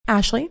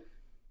Ashley.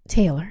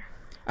 Taylor.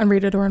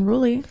 Unrated or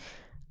unruly?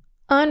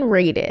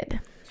 Unrated.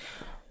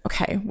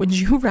 Okay. Would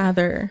you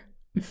rather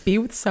be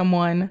with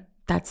someone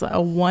that's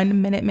a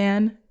 1 minute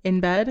man in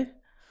bed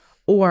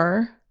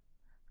or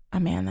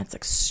a man that's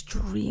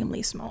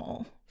extremely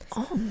small?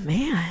 Oh,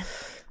 man.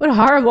 What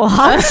horrible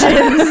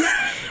options.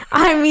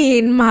 I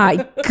mean,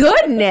 my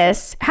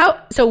goodness.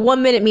 So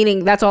 1 minute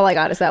meaning that's all I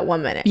got is that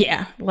 1 minute?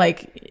 Yeah.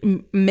 Like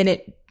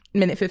minute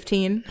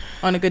 15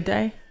 on a good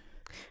day.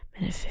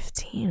 Minute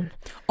 15.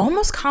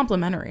 Almost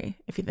complimentary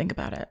if you think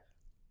about it.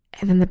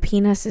 And then the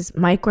penis is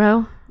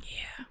micro?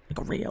 Yeah.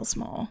 Like real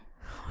small.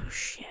 Oh,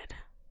 shit.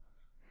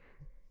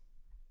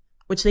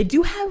 Which they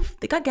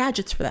got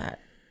gadgets for that.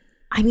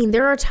 I mean,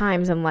 there are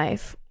times in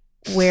life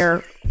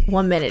where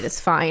 1 minute is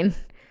fine.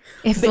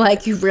 If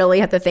like you really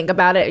have to think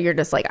about it, you're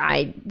just like,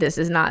 this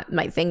is not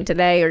my thing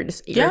today, or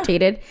just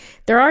irritated. Yeah.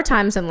 There are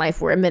times in life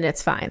where a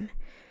minute's fine.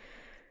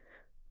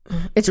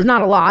 It's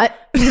not a lot.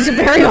 It's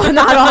very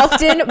not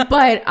often.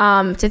 But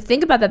to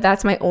think about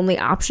that's my only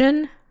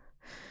option.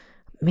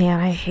 Man,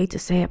 I hate to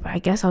say it, but I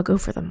guess I'll go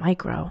for the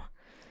micro.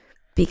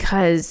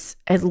 Because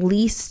at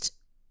least,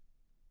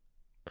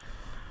 I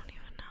don't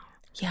even know.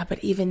 Yeah,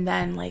 but even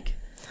then, like,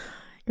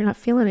 you're not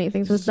feeling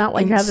anything, so it's not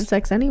like you're having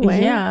sex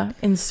anyway. Yeah,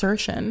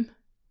 insertion.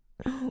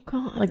 Oh,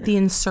 God. Like the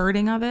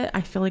inserting of it,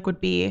 I feel like would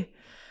be...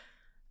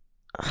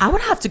 I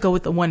would have to go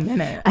with the 1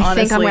 minute, I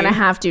think I'm going to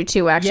have to,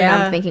 too, actually.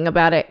 Yeah. I'm thinking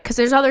about it. Because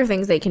there's other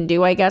things they can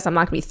do, I guess. I'm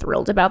not going to be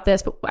thrilled about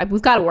this, but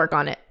we've got to work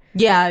on it.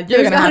 Yeah,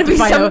 you're going to have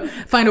to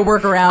find a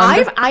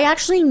workaround. I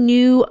actually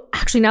knew...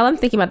 Actually, now that I'm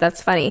thinking about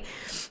that's funny.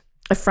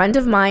 A friend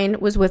of mine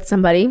was with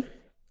somebody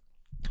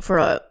for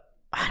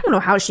I don't know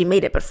how she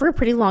made it, but for a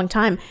pretty long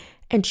time.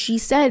 And she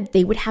said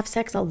they would have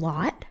sex a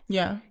lot.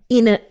 Yeah.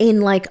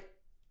 In like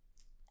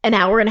an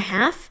hour and a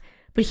half,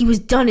 but he was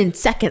done in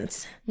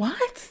seconds.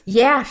 What?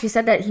 Yeah, she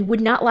said that he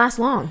would not last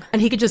long.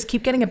 And he could just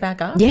keep getting it back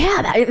up?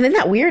 Yeah, isn't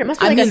that weird? It must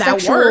be like a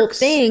sexual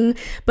thing.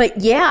 But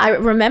yeah, I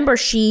remember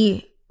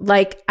she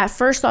like at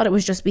first thought it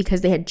was just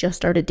because they had just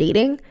started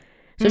dating.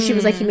 So she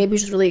was like, he maybe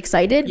was just really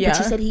excited. Yeah. But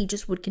she said he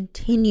just would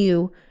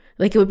continue.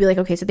 Like it would be like,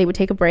 okay, so they would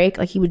take a break.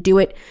 Like he would do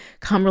it,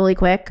 come really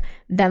quick.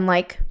 Then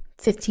like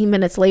 15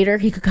 minutes later,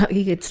 he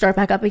could start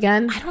back up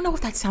again. I don't know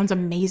if that sounds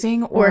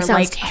amazing or it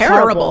sounds like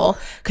terrible.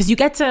 Because you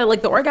get to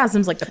like the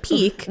orgasm's like the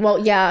peak. Well,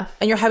 yeah.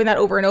 And you're having that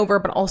over and over,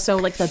 but also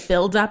like the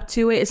build up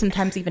to it is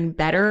sometimes even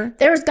better.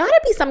 There's got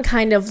to be some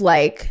kind of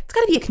like... It's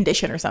got to be a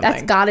condition or something.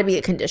 That's got to be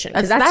a condition.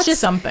 That's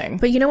just something.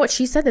 But you know what?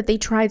 She said that they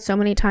tried so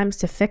many times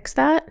to fix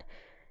that.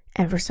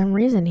 And for some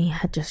reason, he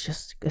had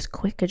just this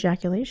quick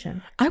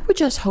ejaculation. I would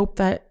just hope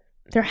that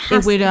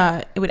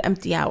it would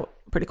empty out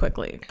pretty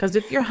quickly, because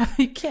if you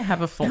can't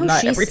have a full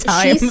nut every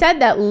time. She said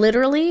that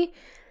literally.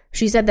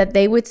 She said that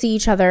they would see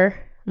each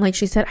other. Like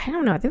she said, I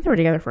don't know. I think they were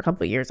together for a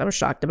couple of years. I was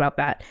shocked about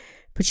that.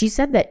 But she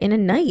said that in a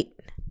night,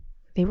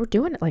 they were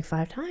doing it like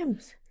 5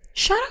 times.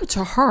 Shout out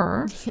to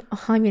her.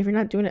 I mean, if you're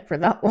not doing it for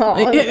that long,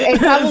 it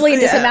probably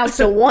just amounts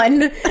to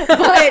 1.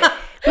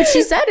 But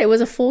she said it was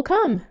a full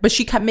cum. But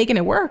she kept making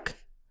it work.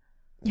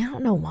 Yeah, I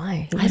don't know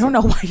why. I don't know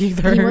why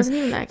either. He wasn't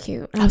even that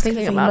cute. I'm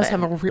thinking about it. He must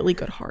have a really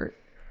good heart.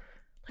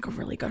 Like a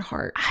really good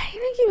heart. I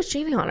think he was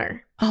cheating on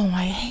her. Oh,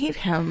 I hate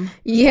him.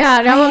 Yeah,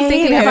 now I'm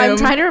thinking, if I'm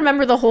trying to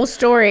remember the whole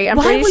story, I'm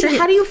pretty sure.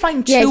 How do you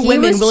find two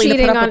women willing to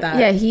put up with that?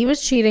 Yeah, he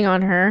was cheating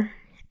on her,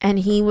 and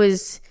he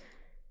was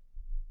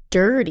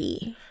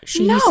dirty.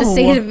 She used to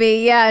say to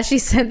me, yeah, she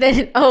said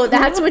that,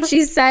 that's what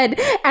she said.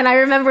 And I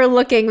remember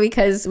looking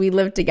because we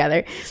lived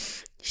together.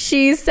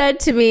 She said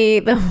to me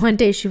the one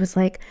day, she was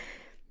like,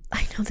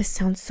 I know this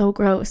sounds so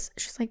gross.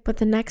 She's like, but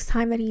the next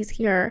time that he's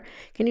here,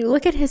 can you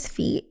look at his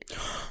feet?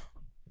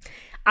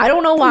 I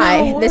don't know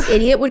why this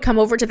idiot would come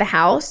over to the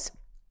house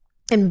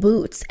in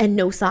boots and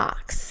no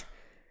socks.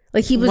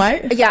 Like he was,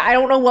 what? Yeah, I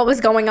don't know what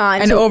was going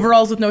on. And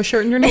overalls with no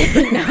shirt underneath?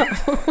 No.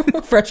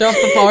 Fresh off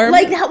the farm?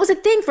 Like that was a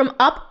thing. From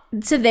up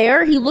to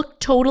there, he looked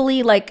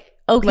totally like,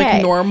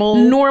 okay. Like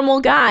normal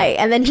guy.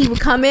 And then he would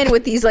come in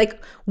with these like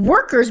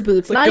worker's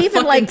boots, like not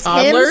even like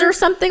Tim's or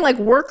something, like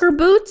worker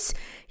boots.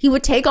 He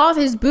would take off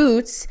his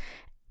boots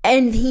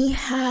and he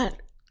had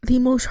the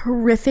most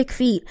horrific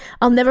feet.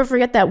 I'll never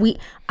forget that.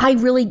 I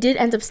really did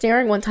end up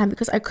staring one time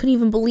because I couldn't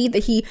even believe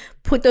that he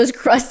put those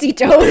crusty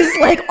toes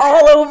like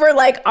all over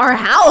like our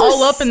house.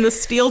 All up in the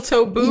steel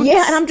toe boots.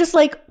 Yeah, and I'm just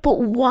like, but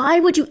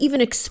why would you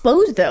even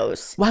expose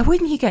those? Why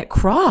wouldn't he get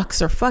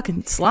Crocs or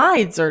fucking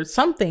slides or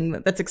something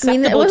that's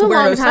acceptable to wear? It was a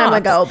long time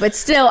ago, but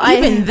still.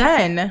 Even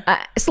then.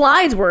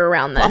 Slides were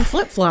around then. A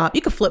flip-flop.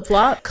 You could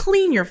flip-flop.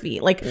 Clean your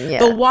feet. Like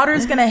the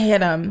water's going to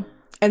hit them.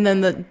 And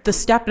then the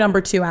step number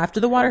 2 after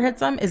the water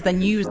hits them is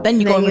then you go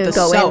in with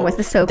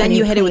the soap. Then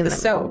you hit it with the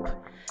soap.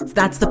 So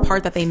that's the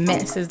part that they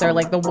miss, is they're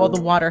like, the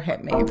water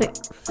hit me.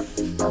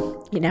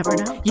 You never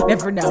know. You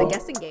never know. It's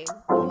a guessing game.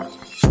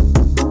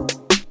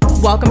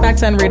 Welcome back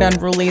to Unrated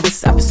Unruly. This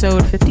is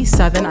episode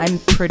 57, I'm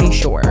pretty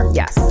sure.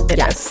 Yes, it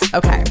is.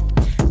 Okay.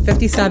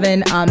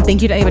 57.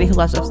 Thank you to anybody who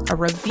left us a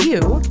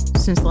review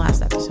since the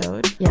last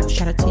episode. Yeah.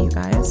 Shout out to you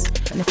guys.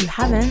 And if you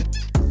haven't,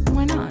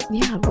 Why not?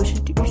 Yeah, we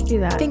should do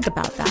that. Think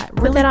about that.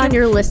 Put that on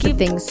your list of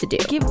things to do.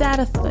 Give that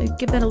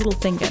a little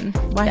thinking.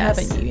 Why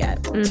haven't you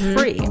yet? It's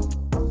free.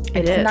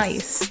 It's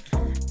nice.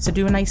 So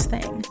do a nice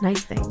thing.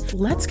 Nice thing.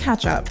 Let's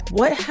catch up.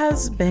 What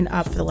has been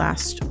up for the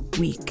last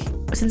week?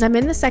 Since I'm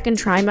in the second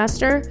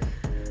trimester,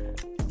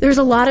 there's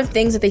a lot of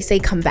things that they say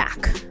come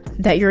back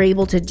that you're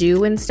able to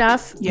do and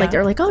stuff. Yeah. Like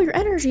they're like, oh, your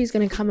energy is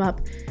going to come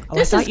up.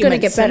 This is going to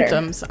get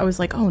symptoms. Better. I was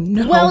like, oh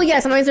no. Well, yeah,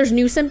 sometimes there's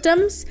new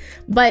symptoms,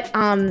 but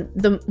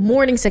the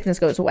morning sickness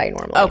goes away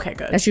normally. Okay,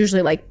 good. That's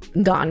usually like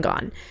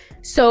gone.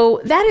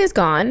 So that is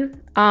gone,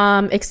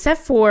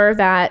 except for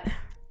that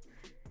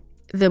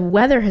the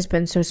weather has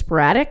been so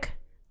sporadic.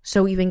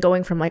 So we've been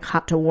going from like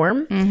hot to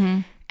warm.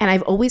 And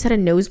I've always had a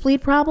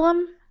nosebleed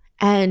problem.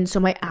 And so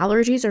my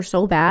allergies are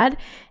so bad.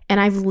 And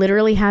I've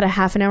literally had a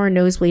half an hour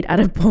nosebleed out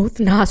of both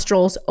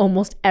nostrils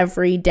almost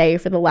every day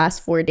for the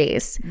last 4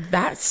 days.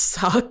 That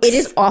sucks. It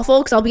is awful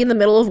because I'll be in the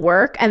middle of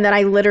work and then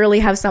I literally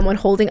have someone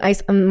holding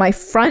ice on my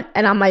front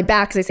and on my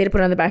back, because they say to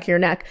put it on the back of your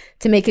neck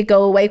to make it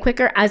go away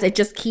quicker, as I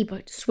just keep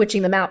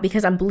switching them out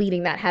because I'm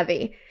bleeding that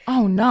heavy.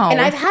 Oh no. And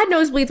I've had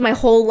nosebleeds my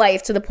whole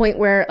life, to the point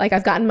where like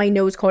I've gotten my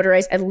nose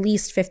cauterized at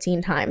least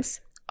 15 times.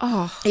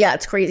 Oh. Yeah,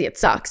 it's crazy. It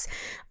sucks.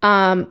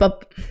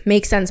 But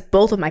makes sense.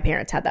 Both of my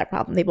parents had that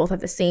problem. They both have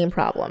the same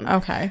problem.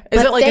 Okay.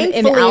 Is it like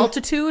in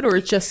altitude or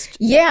just?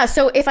 Yeah.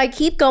 So if I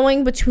keep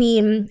going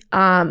between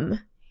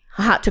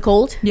hot to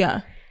cold.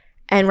 Yeah.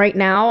 And right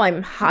now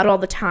I'm hot all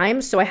the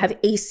time. So I have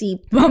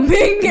AC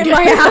bumping in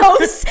my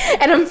house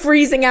and I'm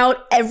freezing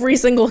out every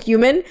single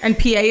human. And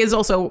PA is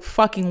also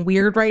fucking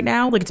weird right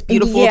now. Like it's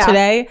beautiful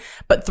today,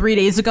 but 3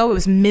 days ago it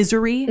was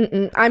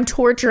misery. I'm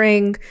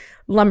torturing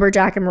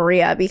Lumberjack and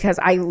Maria because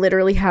I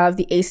literally have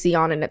the AC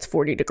on and it's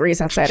 40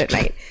 degrees outside at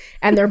night,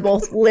 and they're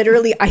both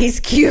literally ice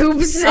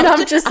cubes, and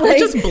I'm just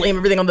blame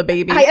everything on the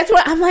baby. That's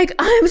what I'm like.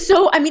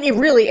 I mean, it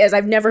really is.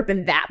 I've never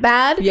been that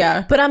bad.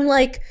 Yeah, but I'm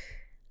like,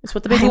 it's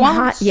what the baby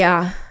wants. Hot.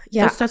 Yeah.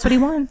 That's what he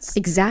wants.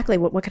 Exactly.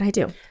 What can I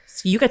do?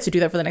 So you get to do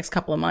that for the next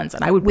couple of months,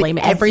 and I would blame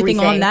everything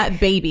on that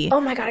baby. Oh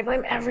my god, I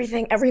blame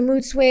everything, every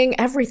mood swing,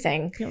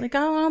 everything. You're like,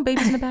 oh,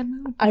 baby's in a bad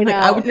mood. I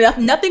know.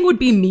 Nothing would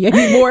be me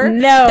anymore.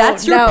 No,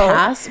 that's your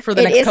pass for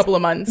the next couple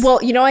of months.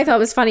 Well, you know, I thought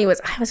was funny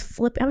was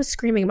I was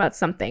screaming about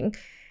something,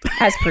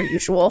 as per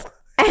usual,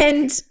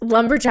 and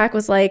Lumberjack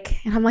was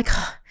like, and I'm like,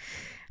 oh,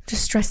 I'm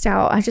just stressed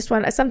out. I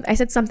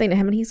said something to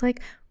him, and he's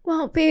like,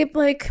 well, babe,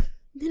 like,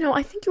 you know,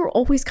 I think you were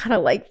always kind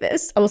of like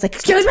this. I was like,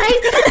 excuse me?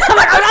 I'm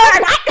like,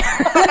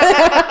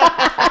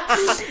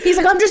 he's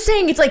like, I'm just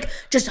saying it's like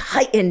just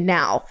heightened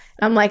now.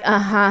 I'm like,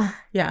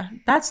 yeah,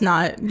 that's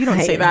not, you don't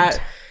heightened. Say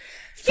that.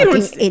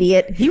 Fucking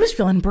idiot. He was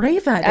feeling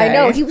brave that day. I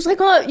know. He was like,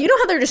 oh, you know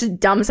how they're just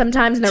dumb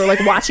sometimes and they're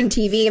like watching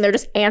TV and they're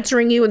just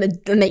answering you and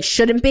they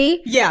shouldn't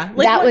be? Yeah.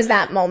 Like, that was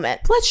that moment.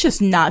 Let's just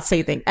not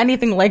say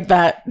anything like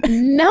that.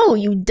 No,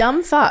 you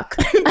dumb fuck.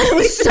 I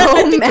was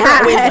so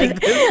mad.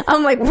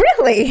 I'm like,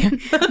 really?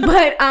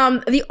 But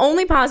the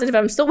only positive,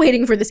 I'm still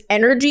waiting for this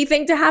energy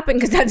thing to happen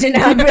because that didn't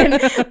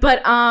happen.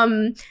 But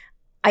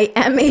I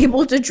am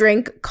able to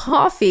drink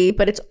coffee,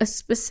 but it's a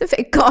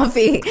specific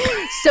coffee.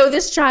 So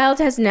this child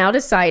has now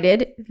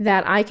decided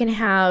that I can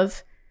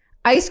have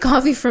iced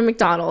coffee from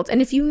McDonald's.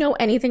 And if you know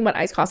anything about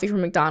iced coffee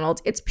from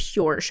McDonald's, it's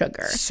pure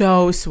sugar.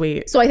 So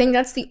sweet. So I think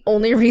that's the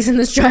only reason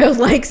this child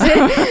likes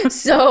it.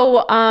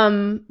 So,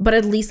 but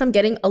at least I'm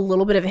getting a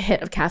little bit of a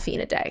hit of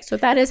caffeine a day. So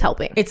that is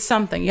helping. It's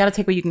something. You got to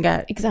take what you can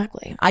get.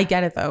 Exactly. I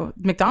get it though.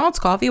 McDonald's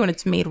coffee, when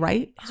it's made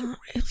right,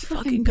 it's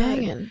fucking good.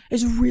 Banging.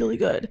 It's really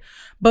good.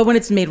 But when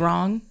it's made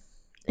wrong,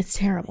 it's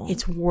terrible.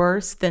 It's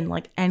worse than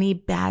like any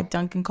bad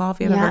Dunkin'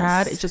 coffee I've ever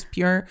had. It's just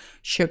pure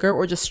sugar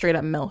or just straight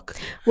up milk.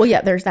 Well,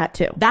 yeah, there's that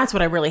too. That's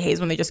what I really hate, is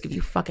when they just give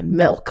you fucking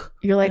milk.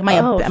 You're like, am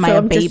I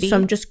a baby? So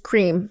I'm just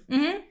cream.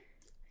 Mm-hmm.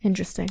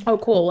 Interesting. Oh,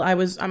 cool.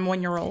 I'm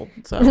 1 year old,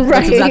 so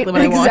that's exactly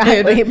what I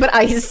wanted. But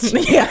iced.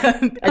 Yeah,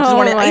 I just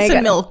wanted ice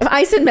and milk.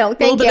 Ice and milk.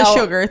 Thank you. A little bit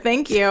of sugar.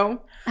 Thank you.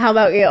 How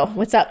about you?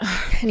 What's up?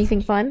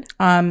 Anything fun?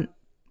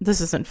 This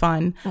isn't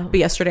fun, but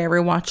yesterday I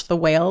rewatched The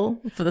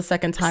Whale for the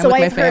second time with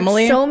my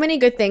family. So many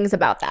good things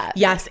about that.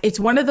 Yes, it's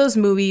one of those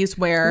movies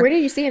where... Where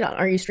did you see it on?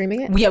 Are you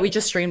streaming it? Yeah, we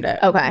just streamed it.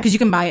 Okay. Because you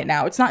can buy it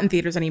now. It's not in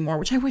theaters anymore,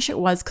 which I wish it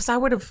was, because I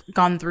would have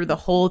gone through the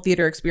whole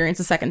theater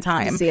experience a second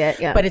time. See it,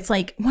 yeah. But it's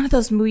like one of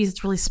those movies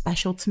that's really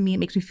special to me. It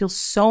makes me feel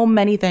so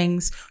many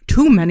things,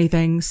 too many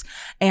things.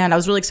 And I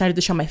was really excited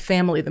to show my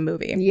family the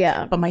movie.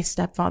 Yeah. But my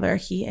stepfather,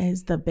 he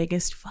is the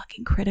biggest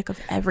fucking critic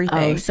of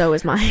everything. Oh, so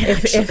is mine.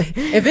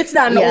 If it's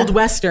not an old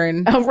Western...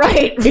 Oh,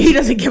 right. He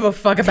doesn't give a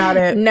fuck about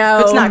it. No.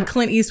 If it's not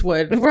Clint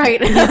Eastwood.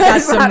 Right. He's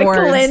got some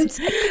words.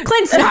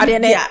 Clint's not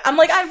in it. Yeah. I'm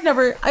like,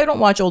 I don't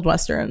watch old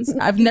Westerns.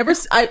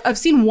 I've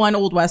seen one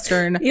old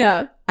Western.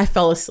 Yeah. I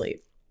fell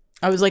asleep.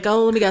 I was like,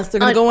 oh, let me guess.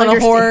 They're going to go on a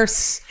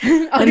horse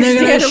and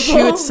they're going to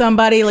shoot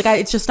somebody. Like,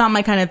 it's just not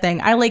my kind of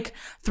thing. I like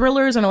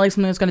thrillers and I like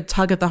something that's going to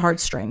tug at the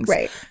heartstrings.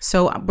 Right.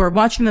 So we're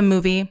watching the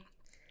movie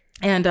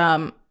and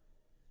I'm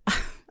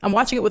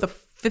watching it with a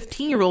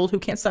 15-year-old who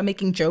can't stop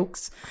making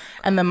jokes,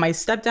 and then my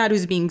stepdad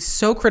who's being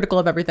so critical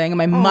of everything, and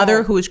my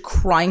mother who is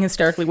crying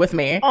hysterically with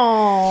me.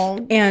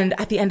 Oh. And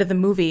at the end of the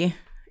movie,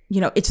 you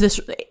know, it's this,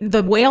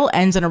 the whale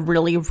ends in a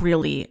really,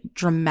 really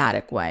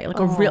dramatic way, like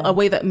a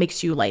way that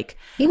makes you like.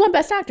 He won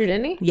Best Actor,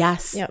 didn't he?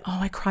 Yes. Yep. Oh,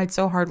 I cried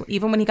so hard.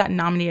 Even when he got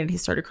nominated, he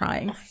started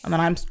crying, and then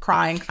I'm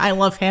crying. I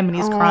love him, and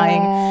he's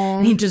crying,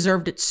 and he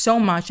deserved it so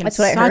much. And it's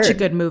such a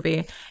good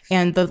movie.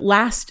 And the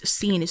last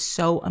scene is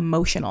so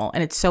emotional,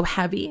 and it's so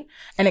heavy,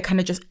 and it kind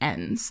of just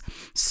ends.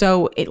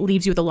 So it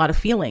leaves you with a lot of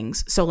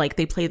feelings. So like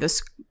they play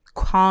this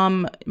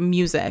calm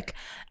music,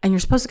 and you're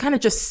supposed to kind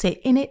of just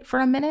sit in it for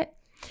a minute.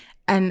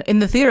 And in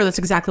the theater, that's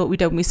exactly what we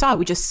did when we saw it.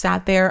 We just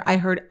sat there. I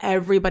heard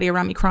everybody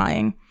around me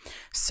crying.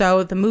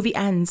 So the movie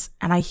ends,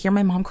 and I hear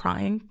my mom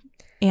crying,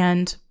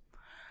 and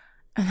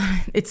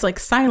it's like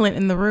silent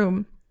in the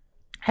room.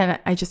 And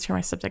I just hear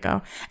my stepdad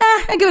go,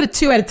 I give it a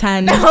 2 out of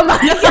 10. Oh my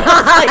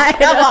God. Like,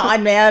 come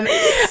on, man.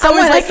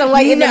 Someone has to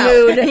lighten the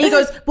mood. And he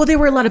goes, well, there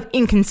were a lot of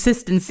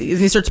inconsistencies.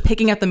 And he starts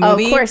picking at the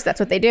movie. Oh, of course, that's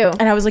what they do.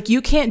 And I was like,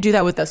 you can't do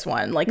that with this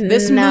one. Like,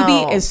 this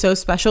movie is so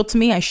special to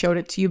me. I showed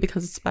it to you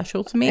because it's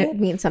special to me. It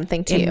means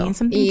something to you. It means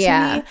something to me.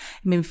 It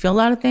made me feel a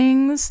lot of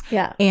things.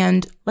 Yeah.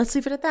 And let's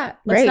leave it at that.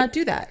 Let's not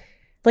do that.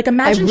 Like,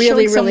 imagine I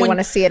really want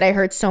to see it. I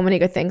heard so many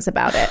good things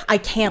about it. I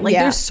can't. Like,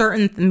 there's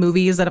certain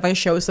movies that if I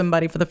show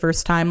somebody for the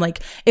first time, like,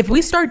 if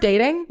we start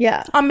dating,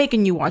 I'm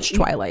making you watch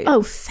Twilight.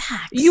 Oh,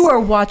 facts. You are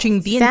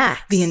watching the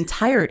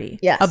entirety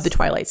of the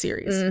Twilight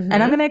series. And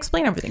I'm going to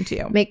explain everything to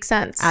you. Makes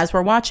sense. As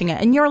we're watching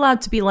it. And you're allowed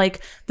to be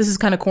like, this is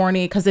kind of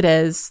corny, because it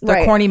is.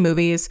 They're corny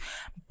movies.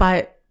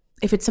 But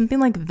if it's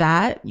something like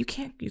that, you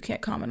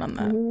can't comment on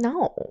that.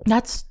 No.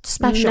 That's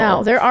special.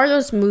 No. There are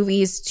those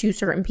movies to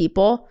certain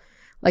people.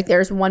 Like,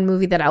 there's one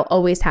movie that I'll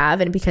always have,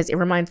 and because it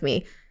reminds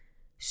me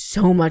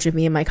so much of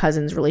me and my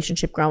cousin's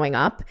relationship growing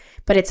up.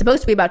 But it's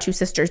supposed to be about 2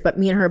 sisters, but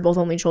me and her are both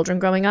only children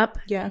growing up.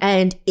 Yeah.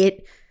 And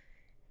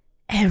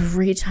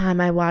every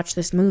time I watch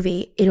this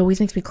movie, it always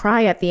makes me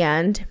cry at the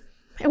end.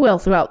 It will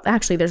throughout.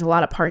 Actually, there's a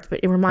lot of parts, but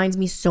it reminds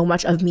me so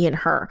much of me and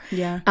her.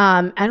 Yeah.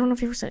 I don't know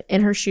if you ever seen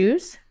In Her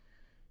Shoes.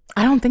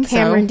 I don't think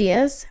Cameron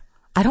Diaz.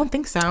 I don't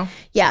think so.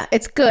 Yeah,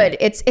 it's good.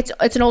 It's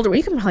an older one.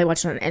 You can probably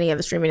watch it on any of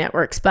the streaming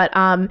networks, but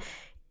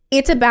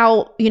it's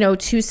about,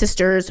 2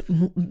 sisters,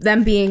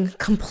 them being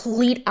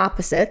complete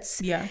opposites.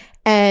 Yeah.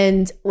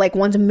 And like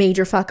one's a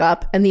major fuck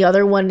up and the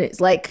other one is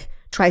like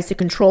tries to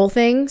control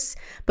things.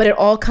 But it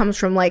all comes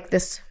from like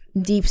this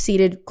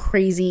deep-seated,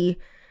 crazy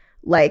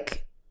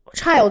like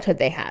childhood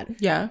they had.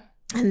 Yeah.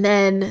 And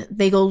then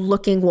they go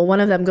looking. Well, one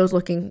of them goes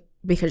looking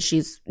because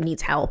she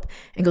needs help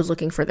and goes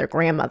looking for their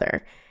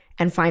grandmother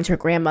and finds her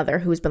grandmother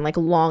who's been like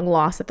long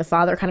lost that the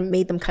father kind of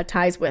made them cut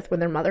ties with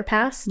when their mother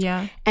passed.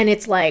 Yeah. And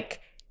it's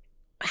like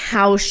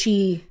how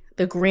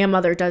the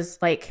grandmother does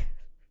like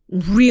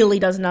really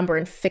does number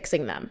in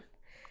fixing them.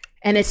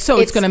 And it's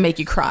going to make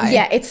you cry.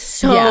 Yeah, it's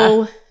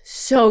so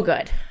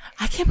good.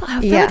 I can't believe,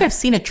 I feel like I've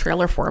seen a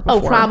trailer for it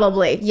before. Oh,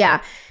 probably.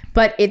 Yeah.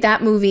 But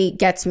that movie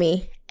gets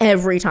me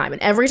every time.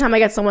 And every time I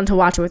get someone to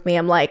watch it with me,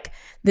 I'm like,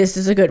 this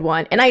is a good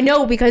one. And I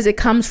know because it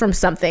comes from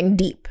something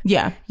deep.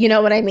 Yeah. You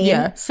know what I mean?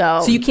 Yeah.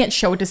 So you can't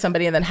show it to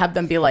somebody and then have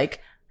them be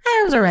like,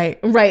 it was all right.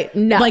 Right.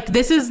 No. Like,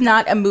 this is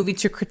not a movie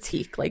to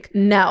critique. Like,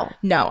 no.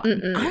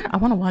 I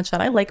want to watch that.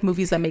 I like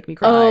movies that make me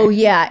cry. Oh,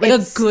 yeah. Like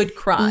a good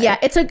cry. Yeah.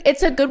 It's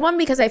a good one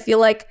because I feel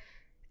like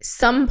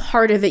some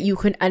part of it you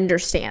can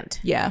understand.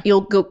 Yeah.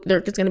 There's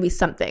going to be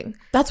something.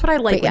 That's what I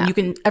like.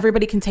 When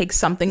everybody can take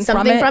something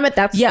from it.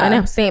 That's, I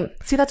know, same.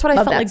 See, that's what I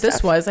felt like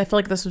this was. I feel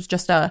like this was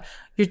just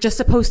you're just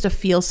supposed to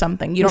feel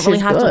something. You don't really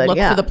have to look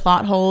for the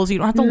plot holes. You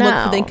don't have to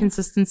look for the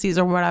inconsistencies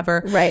or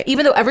whatever. Right.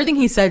 Even though everything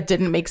he said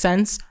didn't make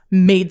sense,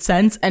 made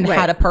sense and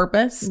had a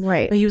purpose.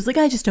 Right. But he was like,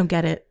 I just don't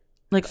get it.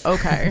 Like,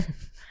 okay.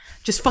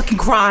 Just fucking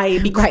cry.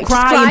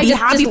 Cry. And be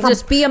happy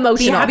just be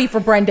emotional. Be happy for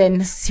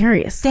Brendan.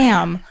 Serious.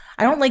 Damn.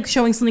 I don't like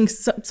showing something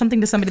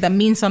to somebody that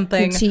means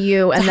something to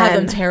you and have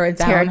them tear it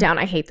down.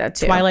 I hate that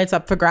too. Twilight's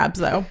up for grabs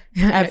though.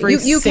 Every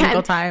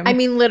single time. I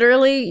mean,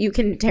 literally, you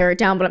can tear it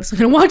down, but I'm still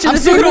gonna watch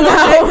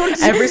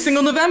it. Every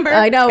single November.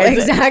 I know,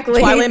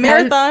 exactly. Twilight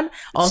Marathon.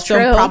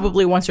 Also,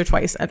 probably once or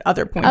twice at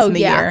other points in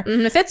the year.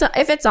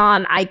 If it's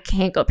on, I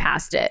can't go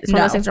past it. It's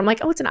one of those things where I'm like,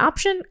 oh, it's an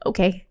option.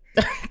 Okay.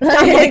 I'm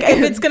like,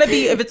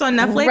 if it's on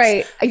Netflix,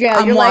 right? Yeah,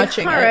 I'm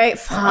watching like, it. All right,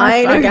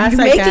 fine. I guess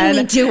You're making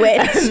me do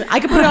it. I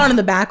could put it on in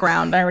the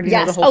background. I already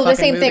know the whole. The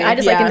same movie. thing. I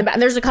just like in the back.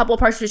 And there's a couple of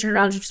parts where you turn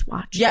around and just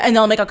watch. Yeah, and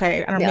then I'm like,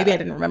 okay, I don't know, maybe I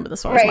didn't remember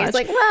this one as much. It's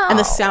like, well, and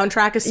the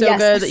soundtrack is so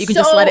good that you can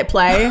just let it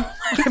play.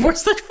 We're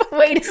such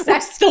wait a second. We're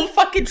still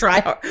fucking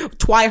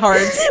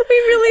twihards. We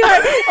really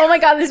are. Oh my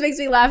god, this makes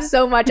me laugh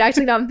so much.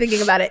 Actually, now I'm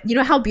thinking about it. You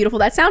know how beautiful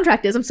that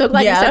soundtrack is. I'm so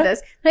glad you said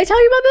this. Did I tell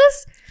you about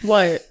this?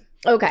 What?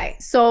 Okay,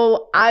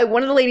 so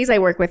one of the ladies I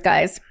work with,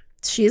 guys,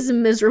 she's a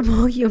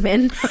miserable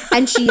human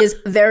and she is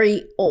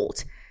very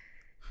old.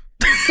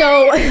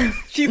 So,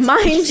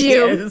 mind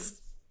you,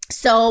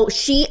 so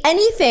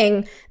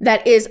anything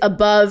that is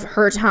above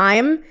her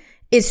time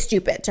is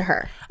stupid to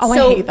her. Oh, I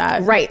hate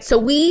that. Right. So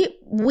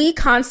we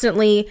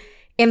constantly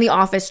in the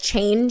office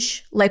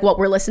change like what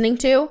we're listening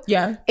to.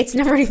 Yeah. It's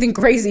never anything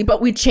crazy,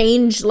 but we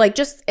change like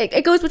just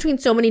it goes between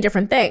so many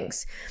different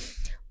things.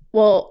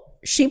 Well,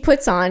 she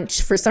puts on,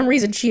 for some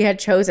reason she had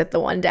chose it the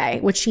one day,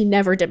 which she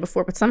never did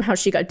before, but somehow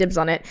she got dibs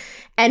on it.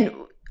 And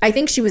I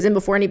think she was in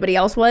before anybody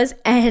else was.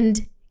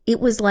 And it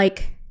was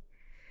like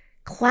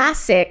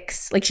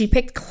classics. Like she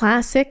picked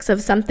classics of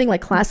something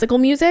like classical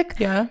music.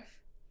 Yeah.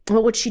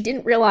 But what she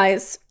didn't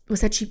realize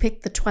was that she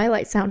picked the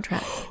Twilight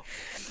soundtrack.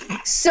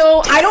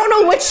 So I don't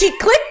know what she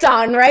clicked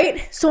on,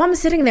 right? So I'm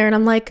sitting there and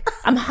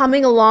I'm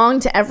humming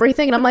along to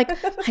everything, and I'm like,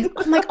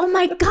 oh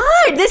my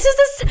God, this is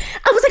this.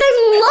 I was like, I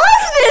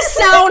love this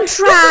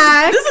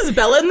soundtrack. This is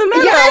Bella in the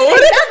Meadow. Yes,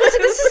 exactly. So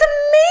this is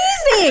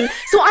amazing.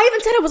 So I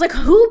even said, I was like,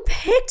 who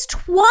picked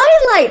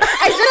Twilight?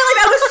 I said it like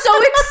I was so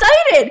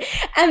excited.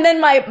 And then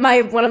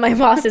my one of my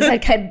bosses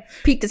had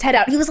peeked his head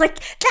out. He was like,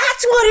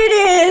 that's what it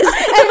is.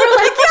 And we're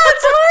like, yeah,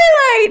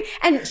 Twilight.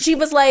 And she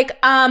was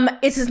like,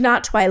 this is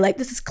not Twilight.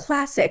 This is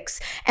classics.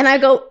 And I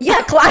go,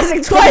 yeah,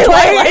 classic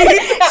Twilight.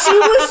 She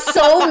was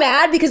so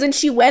mad because then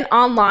she went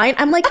online.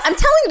 I'm like, I'm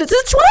telling you, this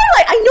is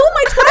Twilight. I know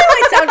my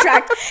Twilight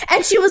soundtrack.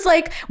 And she was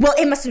like, well,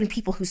 it must have been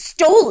people who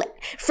stole it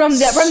from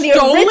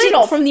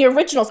the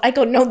originals. I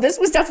go, no, this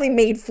was definitely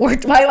made for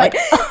Twilight.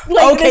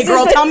 Like, okay,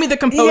 girl, tell me the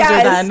composer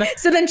then.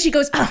 So then she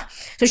goes,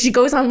 so she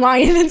goes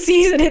online and then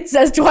sees and it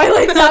says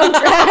Twilight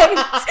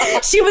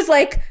soundtrack. She was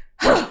like,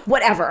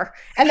 whatever.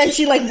 And then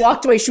she like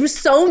walked away. She was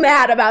so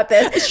mad about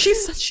this.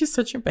 She's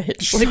such a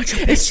bitch.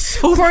 It's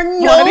so for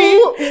no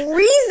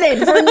reason.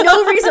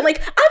 Like,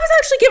 I was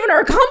actually giving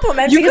her a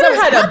compliment. You could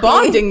have had a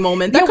bonding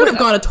moment. That could have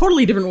gone a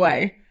totally different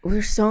way.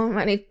 There's so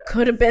many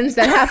could have beens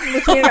that happened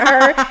between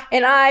her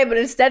and I, but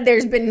instead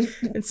she's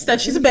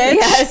a bitch.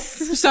 Yes.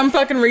 For some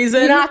fucking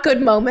reason. Not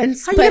good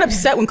moments. I get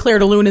upset when Claire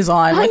de Lune is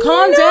on. Like,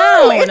 calm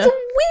down. It's weird.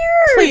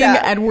 Playing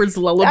Edward's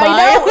lullaby.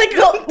 I know. Like,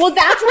 well,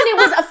 that's when it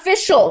was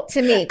official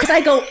to me. Because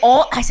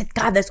I said,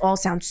 God, this all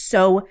sounds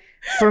so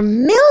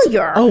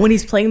familiar. Oh, when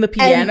he's playing the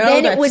piano,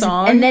 and then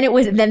song. And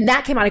then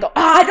that came out. I go,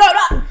 I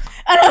don't know.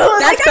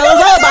 That's Bella's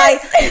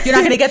lullaby. You're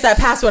not gonna get that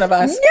past one of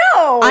us.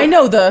 No, I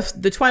know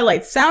the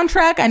Twilight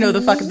soundtrack. I know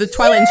the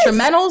Twilight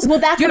instrumentals. Well,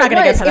 that's you're what not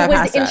gonna get that past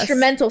us. It was the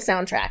instrumental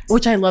soundtrack,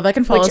 which I love. I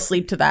can fall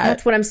asleep to that.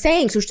 That's what I'm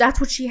saying. So that's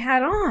what she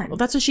had on. Well,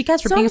 that's what she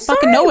gets for being a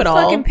fucking know-it-all.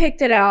 Fucking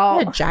picked it out.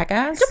 What a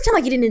jackass. Don't pretend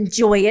like you didn't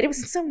enjoy it. It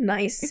was so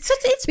nice.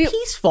 It's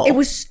peaceful. It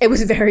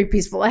was very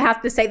peaceful. I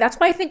have to say. That's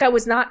why I think I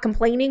was not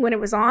complaining when it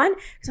was on,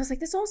 because I was like,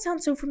 this all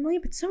sounds so familiar,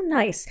 but so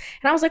nice.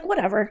 And I was like,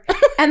 whatever.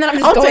 And then I'm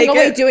just going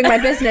away doing my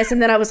business.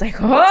 And then I was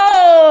like,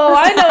 oh,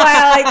 I know why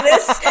I like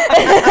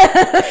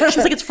this.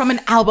 She's like, it's from an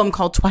album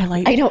called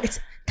Twilight. I know.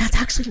 That's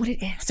actually what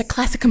it is. It's a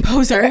classic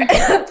composer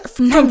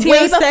from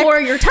way before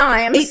your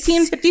time.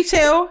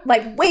 1852.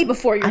 Like way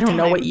before your time. I don't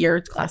know what year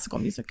classical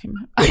music came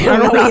out. I don't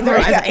know either.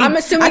 I'm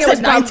assuming it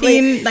was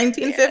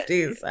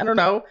 1950s. I don't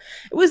know.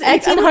 It was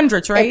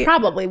 1800s, right? It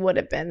probably would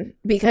have been,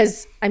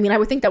 because I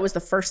would think that was the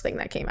first thing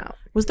that came out.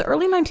 Was the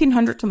early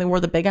 1900s when they wore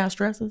the big ass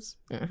dresses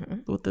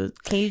with the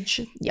cage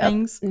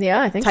things?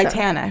 Yeah, I think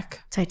Titanic.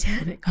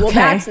 Well,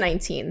 that's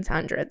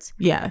 1900s.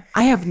 Yeah,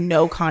 I have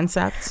no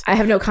concept.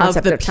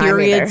 Of the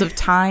periods of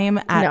time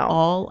at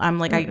all. I'm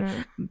like,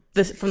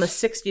 from the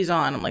 60s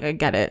on, I'm like, I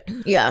get it.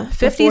 Yeah,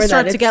 50s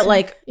start to get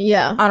like,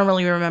 I don't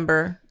really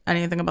remember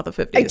anything about the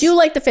 50s. I do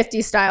like the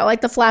 50s style. I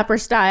like the flapper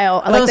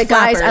style. I like the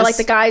guys. I like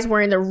the guys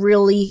wearing the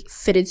really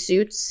fitted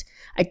suits.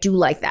 I do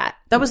like that.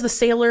 That was the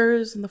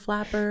sailors and the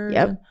flappers.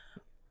 Yep.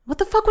 What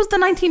the fuck was the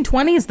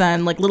 1920s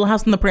then? Like Little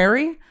House on the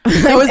Prairie?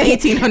 That was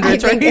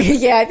 1800s, right?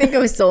 Yeah, I think it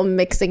was still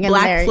mixing in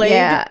Black there. Plague.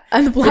 Yeah,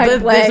 and the Black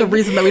Plague. There's a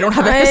reason that we don't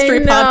have a history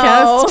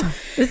podcast.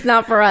 It's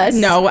not for us.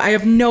 No, I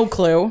have no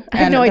clue. I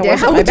have no idea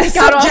how we just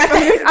got off.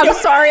 I'm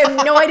sorry, I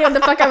have no idea what the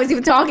fuck I was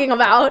even talking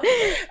about.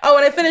 Oh,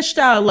 and I finished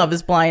Love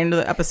is Blind,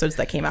 the episodes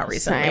that came out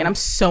recently, and I'm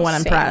so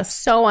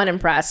unimpressed. So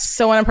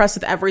unimpressed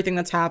with everything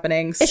that's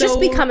happening. It's just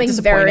becoming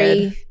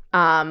very...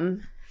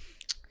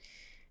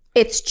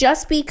 It's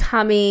just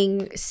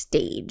becoming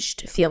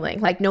staged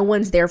feeling like no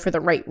one's there for the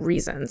right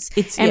reasons.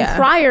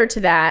 Prior to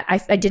that,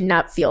 I did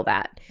not feel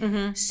that.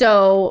 Mm-hmm.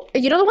 So,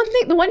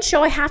 the one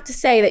show I have to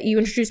say that you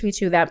introduced me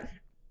to that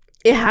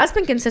it has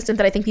been consistent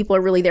that I think people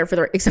are really there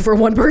for except for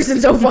one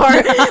person so far,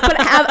 but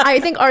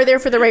I think are there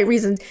for the right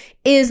reasons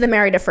is the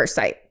Married at First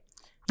Sight.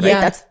 Right?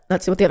 Yeah.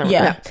 That's what the other one.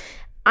 Yeah.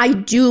 I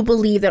do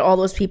believe that all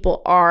those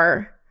people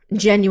are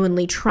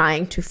genuinely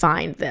trying to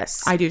find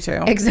this. I do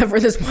too. Except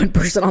for this one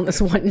person on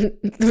this one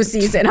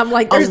season. I'm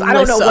like,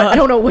 I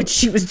don't know what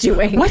she was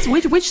doing.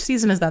 Which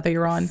season is that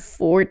you're on?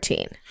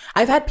 14.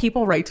 I've had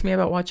people write to me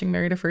about watching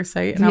Married at First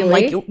Sight, and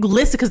really? I'm like,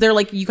 listen, because they're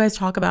like, you guys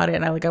talk about it,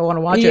 and I want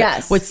to watch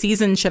it. What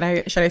season should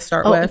I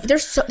start with?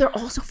 They're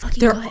all so fucking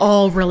good. They're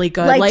all really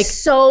good. Like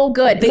so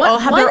good. They all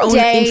have their own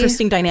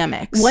interesting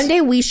dynamics. One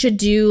day we should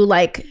do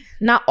like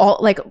not all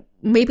like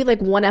maybe like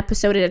one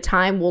episode at a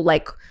time. We'll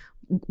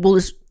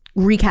just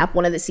recap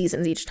one of the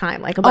seasons each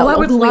time, like about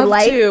what we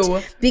liked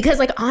to. Because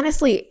like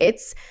honestly,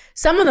 it's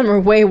some of them are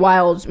way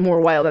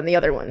more wild than the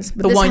other ones.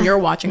 But the one you're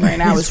watching right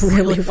now is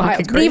really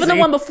wild. Crazy. But even the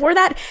one before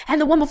that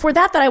and the one before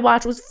that I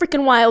watched was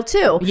freaking wild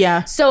too.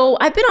 Yeah. So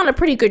I've been on a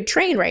pretty good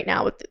train right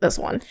now with this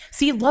one.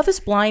 See, Love is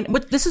Blind.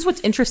 This is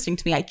what's interesting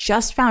to me. I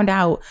just found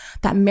out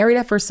that Married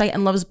at First Sight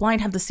and Love is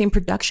Blind have the same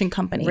production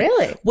company.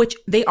 Really? Which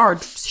they are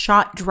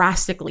shot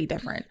drastically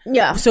different.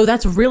 Yeah. So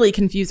that's really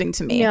confusing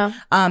to me. Yeah.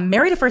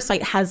 Married at First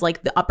Sight has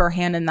like the upper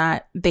hand in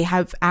that they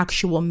have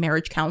actual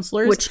marriage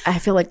counselors. Which I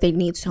feel like they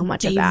need so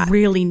much of that. They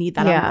really need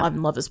that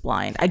on Love is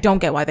Blind. I don't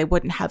get why they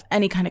wouldn't have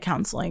any kind of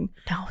counseling.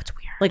 No, it's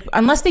weird. Like,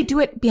 unless they do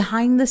it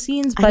behind the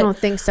scenes. But I don't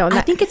think so.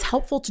 I think it's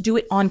helpful to do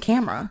it on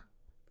camera.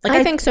 Like,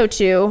 I think so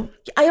too.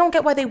 I don't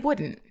get why they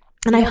wouldn't.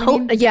 And I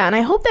hope, and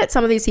I hope that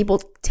some of these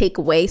people take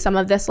away some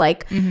of this.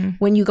 Like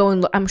when you go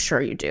and look, I'm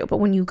sure you do, but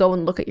when you go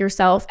and look at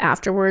yourself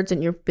afterwards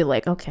and you'll be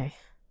like, okay.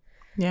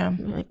 Yeah.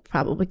 Like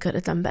probably could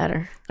have done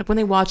better. Like when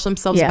they watch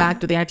themselves back,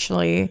 do they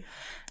actually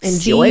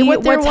enjoy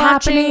what they're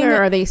watching, or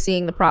are they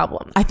seeing the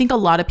problem? I think a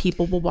lot of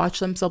people will watch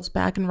themselves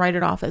back and write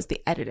it off as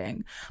the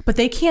editing, but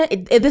they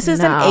can't. This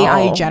isn't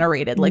AI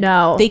generated. Like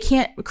they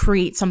can't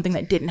create something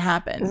that didn't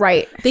happen.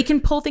 Right. They can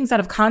pull things out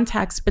of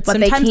context, but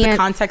sometimes the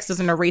context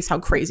doesn't erase how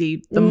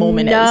crazy the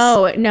moment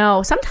is.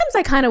 No. Sometimes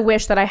I kind of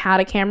wish that I had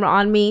a camera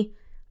on me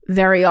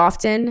very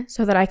often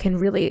so that I can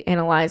really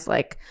analyze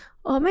like,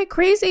 oh, am I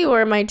crazy or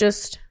am I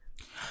just...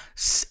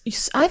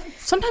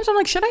 Sometimes I'm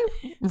like, should I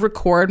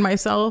record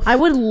myself? I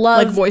would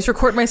love like voice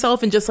record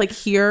myself and just like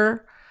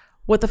hear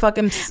what the fuck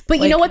I'm. But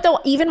you know what though?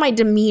 Even my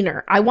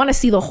demeanor, I want to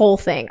see the whole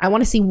thing. I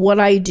want to see what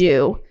I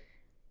do,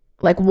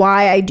 like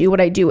why I do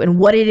what I do, and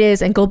what it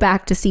is, and go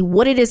back to see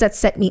what it is that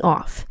set me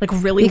off. Like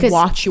really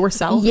watch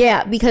yourself.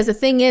 Yeah, because the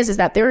thing is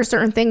that there are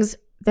certain things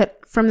that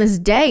from this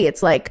day,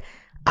 it's like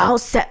I'll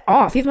set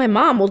off. Even my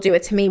mom will do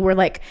it to me. We're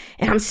like,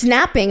 and I'm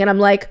snapping, and I'm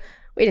like,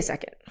 wait a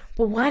second,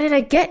 but why did I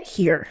get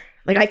here?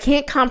 Like, I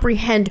can't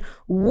comprehend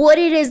what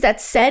it is that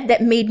said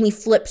that made me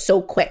flip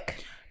so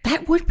quick.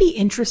 That would be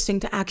interesting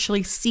to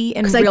actually see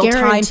in real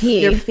time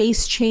your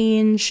face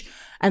change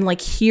and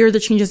like hear the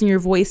changes in your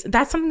voice.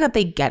 That's something that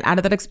they get out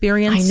of that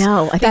experience. I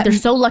know. I think they're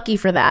so lucky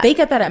for that. They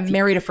get that at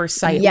Married at First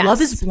Sight. Yes.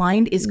 Love is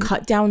Blind is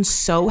cut down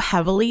so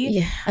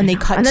heavily and they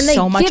cut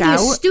so much out. And then they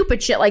give you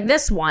stupid shit like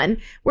this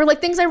one where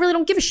like things I really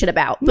don't give a shit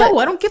about. No,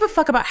 I don't give a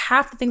fuck about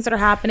half the things that are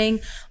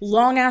happening.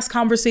 Long ass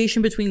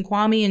conversation between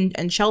Kwame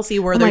and Chelsea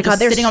where they're just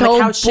sitting on the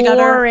couch boring.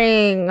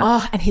 together.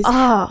 Oh, and his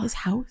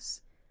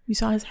house. You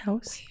saw his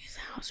house?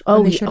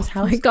 Oh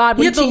my god!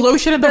 He had the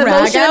lotion and the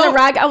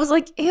rag. I was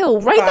like, ew!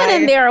 Right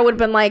then and there, I would have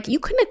been like, you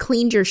couldn't have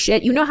cleaned your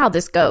shit. You know how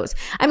this goes.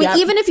 I mean,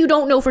 even if you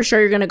don't know for sure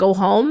you're gonna go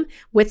home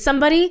with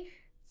somebody,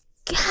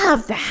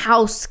 have the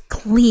house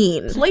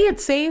clean. Play it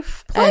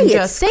safe. Play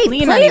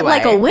it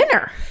like a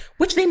winner.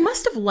 Which they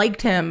must have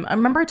liked him. I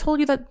remember I told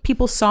you that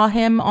people saw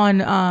him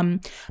on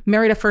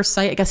Married at First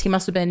Sight. I guess he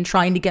must have been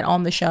trying to get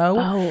on the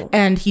show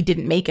and he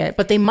didn't make it.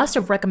 But they must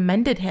have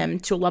recommended him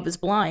to Love is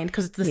Blind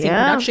because it's the same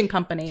production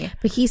company.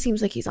 But he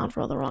seems like he's on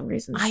for all the wrong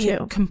reasons too.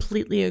 I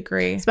completely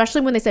agree.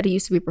 Especially when they said he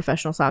used to be a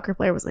professional soccer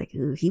player. I was like,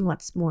 ooh, he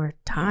wants more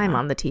time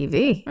on the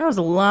TV. There was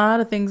a lot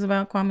of things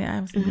about Kwame.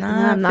 I was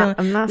not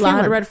feeling a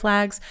lot of red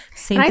flags.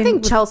 I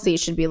think Chelsea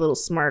should be a little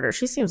smarter.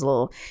 She seems a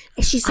little...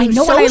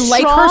 I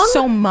like her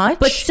so much.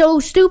 But so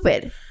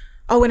stupid.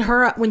 Oh, and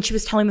when she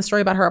was telling the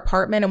story about her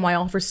apartment and why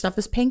all of her stuff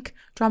is pink,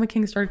 Drama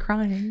King started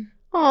crying.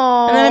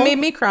 Oh, and then it made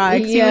me cry.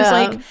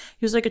 Yeah.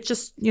 He was like, it's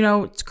just,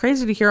 it's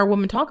crazy to hear a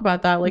woman talk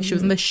about that. Like she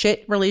was in the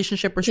shit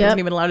relationship where she wasn't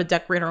even allowed to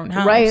decorate her own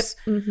house. Right.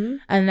 Mm-hmm.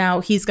 And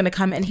now he's going to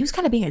come and he was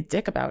kind of being a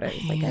dick about it.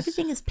 He's like,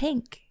 everything is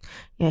pink.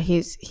 Yeah,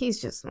 he's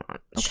just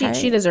not. Okay.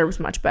 She deserves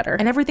much better.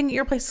 And everything at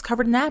your place is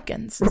covered in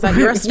napkins. Is that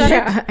your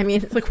aesthetic? Yeah, I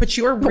mean, like what's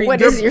your your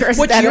aesthetic?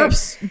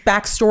 What's your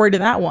backstory to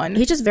that one?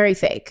 He's just very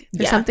fake.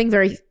 There's something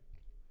very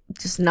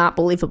just not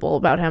believable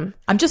about him.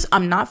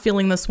 I'm not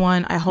feeling this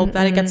one. I hope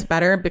that it gets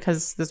better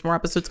because there's more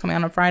episodes coming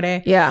out on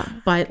Friday. Yeah.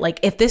 But like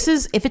if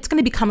it's going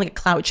to become like a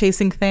clout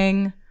chasing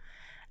thing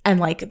and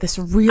like this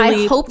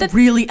really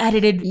really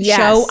edited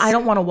show, I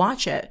don't want to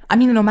watch it. I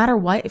mean, no matter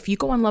what, if you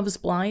go on Love is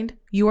Blind,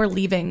 you are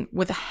leaving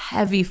with a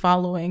heavy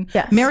following.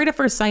 Yes. Married at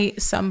First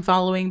Sight, some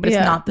following, but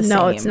it's not the same.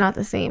 No, it's not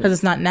the same. Because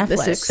it's not Netflix.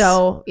 This is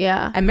so,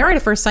 And Married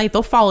at First Sight,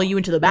 they'll follow you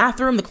into the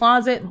bathroom, the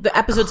closet. The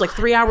episode's like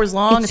 3 hours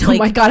long. Oh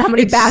my God, how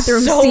many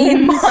bathroom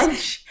scenes?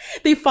 Much.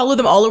 They follow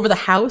them all over the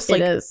house.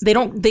 Like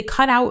they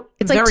cut out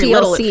very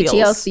little. It feels.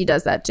 TLC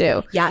does that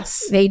too.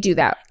 Yes. They do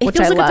that, which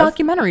I love. It feels like a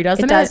documentary,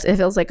 doesn't it? It does. It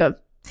feels like a...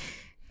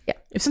 Yeah.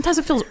 Sometimes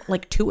it feels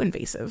like too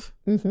invasive.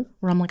 Mm-hmm.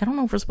 Where I'm like, I don't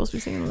know if we're supposed to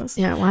be seeing this.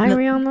 Yeah, why are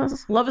we on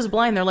this? Love is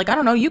Blind. They're like, I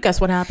don't know. You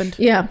guess what happened.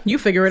 Yeah. You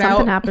figure it out.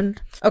 Something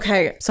happened.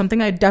 Okay.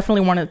 Something I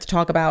definitely wanted to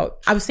talk about.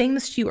 I was saying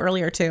this to you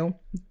earlier too.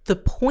 The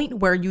point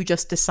where you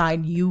just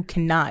decide you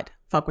cannot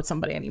fuck with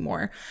somebody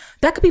anymore.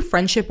 That could be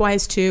friendship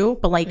wise too.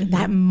 But like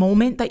that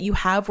moment that you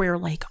have where you're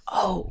like,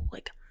 oh,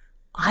 like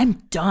I'm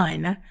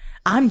done.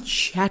 I'm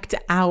checked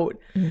out.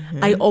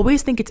 I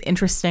always think it's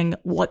interesting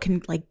what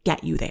can like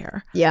get you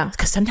there. Yeah.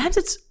 Because sometimes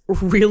it's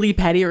really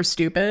petty or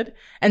stupid.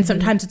 And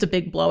sometimes it's a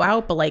big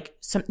blowout, but like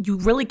you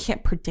really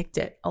can't predict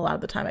it a lot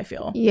of the time, I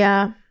feel.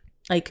 Yeah.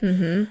 Like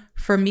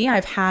for me,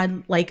 I've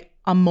had like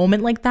a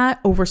moment like that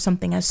over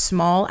something as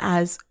small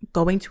as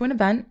going to an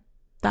event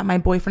that my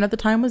boyfriend at the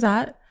time was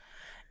at.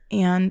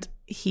 And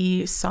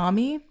he saw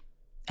me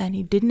and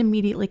he didn't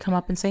immediately come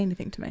up and say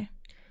anything to me.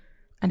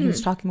 And he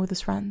was talking with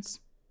his friends.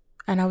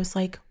 And I was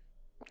like,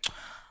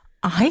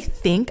 I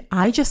think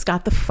I just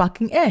got the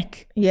fucking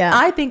ick. Yeah.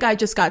 I think I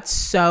just got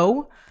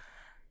so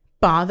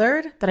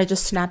bothered that I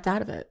just snapped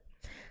out of it.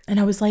 And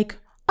I was like,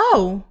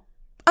 oh,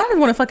 I don't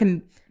even want to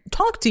fucking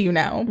talk to you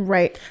now.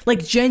 Right.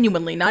 Like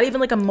genuinely, not even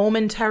like a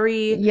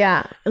momentary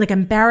like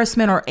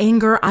embarrassment or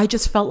anger. I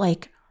just felt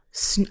like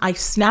I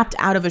snapped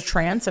out of a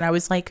trance and I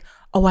was like,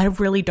 oh, I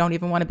really don't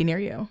even want to be near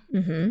you.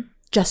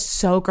 Just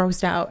so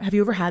grossed out. Have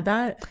you ever had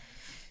that?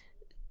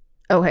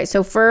 Okay,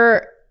 so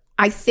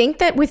I think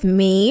that with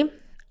me,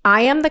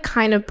 I am the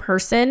kind of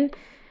person,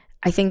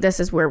 I think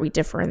this is where we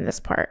differ in this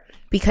part,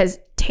 because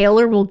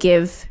Taylor will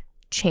give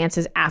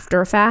chances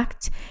after a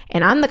fact,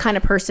 and I'm the kind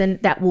of person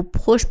that will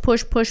push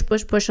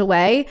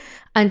away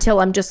until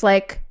I'm just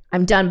like,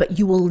 I'm done, but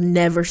you will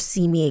never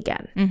see me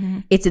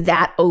again. It's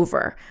that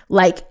over.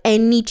 Like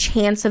any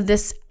chance of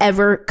this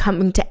ever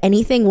coming to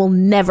anything will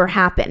never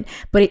happen.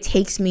 But it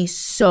takes me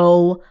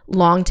so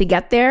long to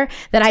get there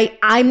that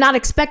I'm not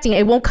expecting it.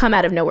 It won't come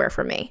out of nowhere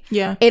for me.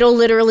 Yeah. It'll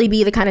literally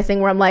be the kind of thing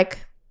where I'm like,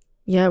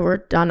 yeah, we're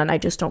done and I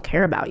just don't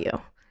care about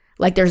you.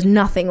 Like there's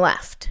nothing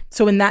left.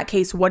 So in that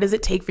case, what does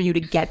it take for you to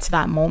get to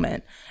that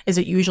moment? Is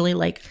it usually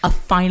like a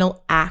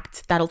final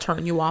act that'll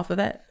turn you off of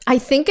it? I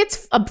think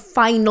it's a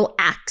final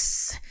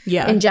acts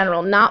in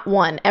general, not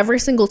one. Every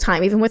single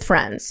time, even with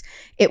friends,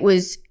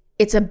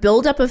 it's a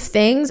buildup of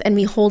things and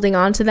me holding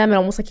on to them and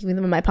almost like keeping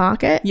them in my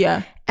pocket.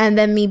 Yeah. And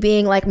then me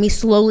being like, me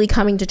slowly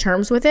coming to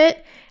terms with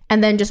it.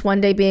 And then just one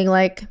day being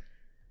like,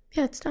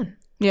 yeah, it's done.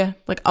 Yeah.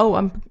 Like, oh,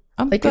 I'm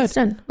like, good. It's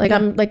done. Like,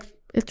 I'm like,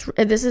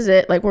 this is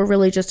it. Like, we're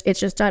really just, it's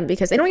just done,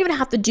 because they don't even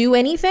have to do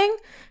anything.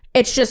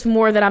 It's just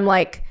more that I'm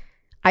like,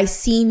 I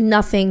see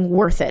nothing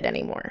worth it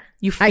anymore.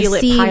 You feel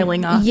it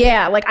piling up.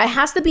 Yeah. Like it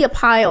has to be a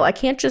pile. I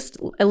can't just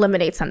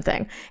eliminate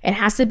something. It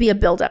has to be a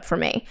buildup for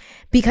me,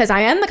 because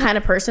I am the kind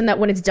of person that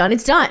when it's done,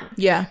 it's done.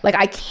 Yeah. Like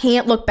I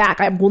can't look back.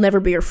 I will never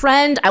be your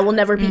friend. I will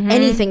never be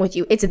anything with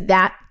you. It's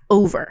that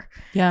over.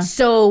 Yeah.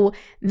 So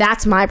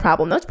that's my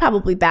problem. That's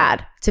probably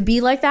bad to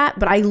be like that,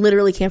 but I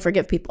literally can't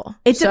forgive people.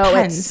 It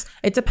depends.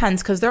 It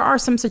depends, because there are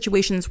some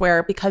situations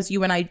where, because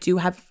you and I do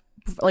have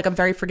like a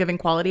very forgiving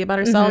quality about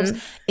ourselves,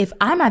 if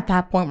I'm at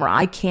that point where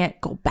I can't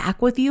go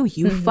back with you,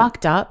 you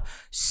fucked up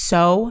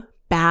so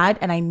bad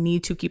and I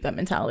need to keep that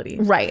mentality.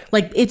 Right.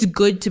 Like it's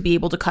good to be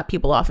able to cut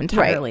people off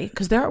entirely,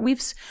 because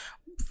we've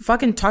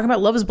fucking talking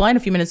about Love is Blind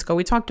a few minutes ago.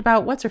 We talked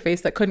about what's her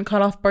face that couldn't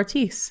cut off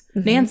Bartice,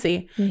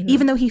 Nancy,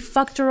 even though he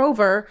fucked her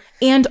over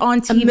and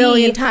on TV a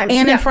million times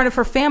and in front of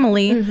her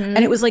family. And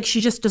it was like, she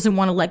just doesn't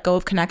want to let go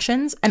of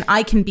connections. And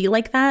I can be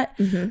like that.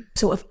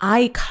 So if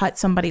I cut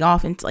somebody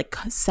off and like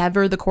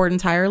sever the cord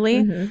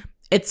entirely,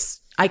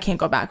 I can't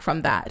go back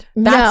from that.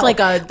 That's like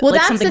that's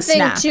the thing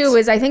snapped. Too,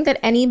 is I think that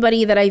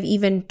anybody that I've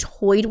even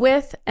toyed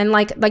with, and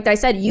like I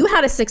said, you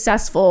had a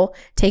successful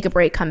take a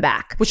break, come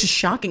back, which is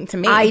shocking to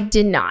me. I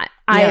did not.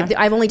 Yeah.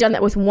 I've only done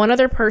that with one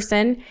other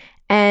person,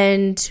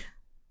 and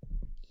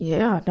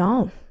yeah,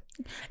 no,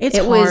 it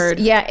hard.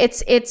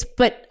 It's.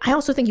 But I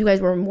also think you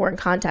guys were more in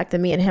contact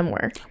than me and him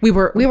were. We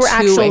were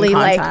actually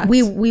like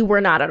we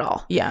were not at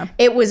all. Yeah,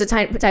 it was a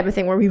type of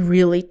thing where we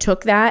really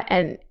took that,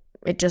 and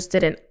it just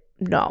didn't.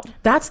 No,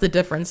 that's the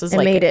difference. Is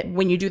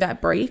when you do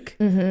that break,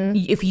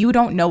 if you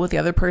don't know what the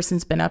other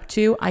person's been up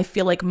to, I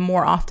feel like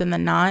more often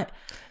than not,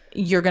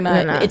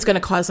 it's gonna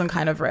cause some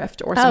kind of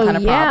rift or some kind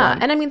of problem.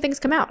 And I mean, things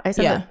come out. I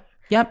said that.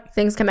 Yep.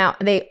 Things come out.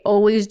 They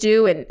always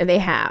do, and they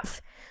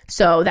have.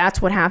 So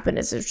that's what happened.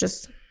 Is it's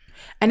just.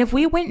 And if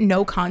we went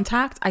no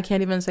contact, I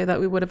can't even say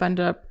that we would have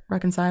ended up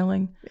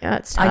reconciling. Yeah,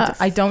 it's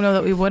tough. I don't know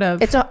that we would have.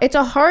 It's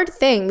a hard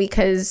thing,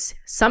 because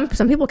some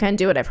people can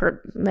do it. I've heard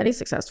many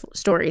successful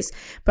stories.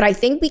 But I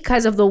think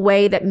because of the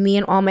way that me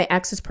and all my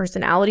ex's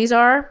personalities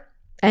are,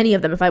 any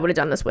of them, if I would have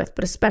done this with,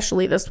 but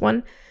especially this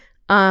one,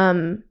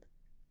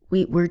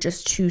 we're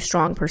just two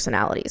strong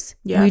personalities.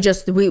 Yeah.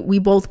 We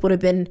both would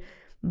have been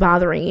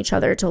bothering each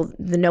other till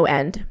the no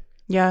end.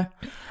 Yeah.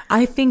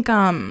 I think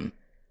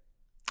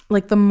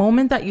like the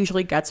moment that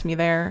usually gets me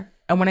there,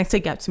 and when I say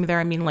gets me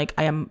there, I mean like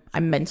I'm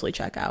mentally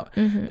checked out.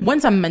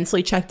 Once I'm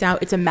mentally checked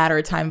out, it's a matter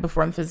of time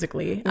before I'm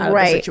physically out of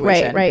the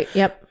situation. Right.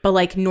 Yep. But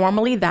like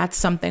normally that's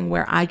something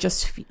where I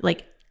just feel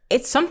like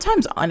it's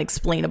sometimes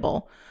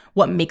unexplainable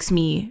what makes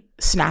me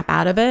snap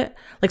out of it.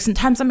 Like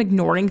sometimes I'm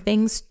ignoring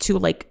things to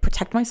like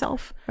protect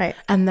myself. Right.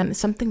 And then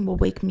something will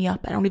wake me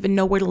up. I don't even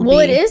know where it'll be. Well,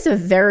 it is a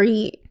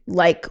very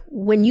like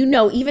when you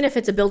know, even if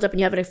it's a buildup and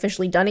you haven't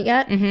officially done it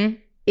yet,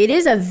 it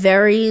is a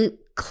very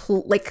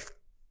like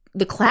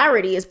the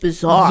clarity is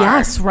bizarre.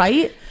 Yes,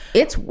 right?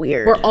 It's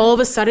weird. Where all of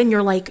a sudden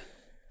you're like,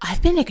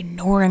 I've been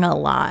ignoring a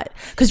lot.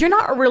 Because you're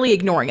not really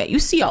ignoring it. You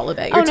see all of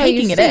it. You're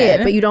taking it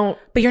in. but you don't.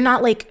 But you're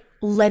not like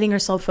letting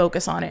yourself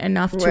focus on it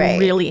enough to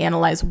really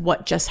analyze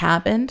what just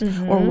happened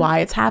or why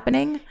it's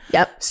happening.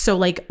 Yep. So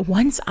like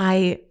once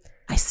I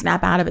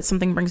snap out of it,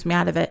 something brings me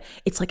out of it,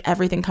 it's like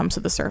everything comes to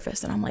the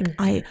surface and I'm like,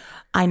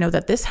 I know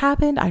that this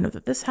happened. I know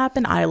that this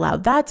happened. I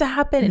allowed that to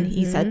happen and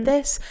he said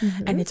this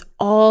and it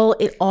all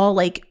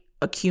like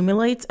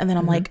accumulates and then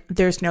I'm like,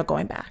 there's no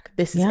going back.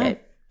 This is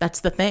it.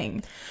 That's the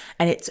thing.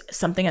 And it's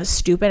something as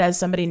stupid as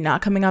somebody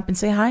not coming up and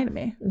say hi to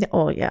me.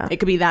 Oh, yeah. It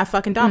could be that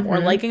fucking dumb or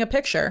liking a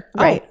picture.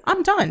 Right. Oh,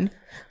 I'm done.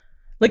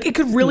 Like it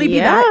could really be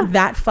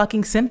that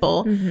fucking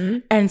simple.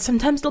 And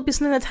sometimes it'll be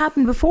something that's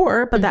happened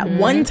before, but that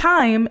one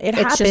time it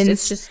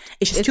happens.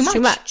 It's just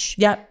too much.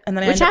 Yep. And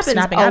then I end up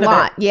snapping out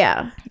of it.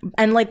 Yeah.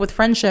 And like with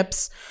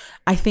friendships,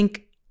 I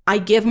think I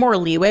give more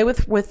leeway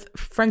with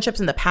friendships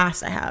in the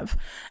past I have.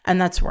 And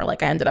that's where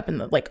like I ended up in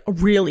the like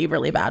really,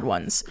 really bad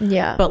ones.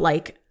 Yeah. But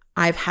like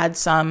I've had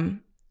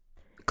some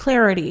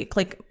clarity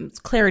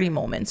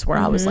moments where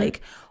I was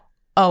like,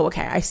 oh,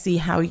 okay, I see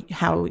how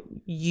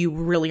you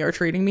really are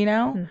treating me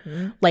now.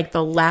 Like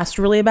the last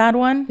really bad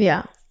one.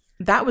 Yeah.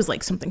 That was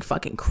like something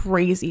fucking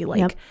crazy.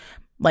 Like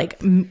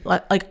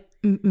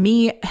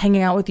me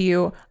hanging out with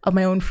you of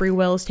my own free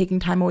will is taking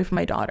time away from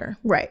my daughter.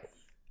 Right.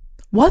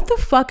 What the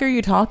fuck are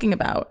you talking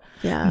about?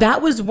 Yeah.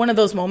 That was one of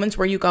those moments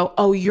where you go,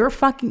 oh, you're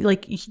fucking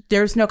like,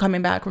 there's no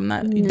coming back from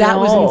that. No. That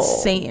was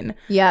insane.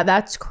 Yeah,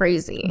 that's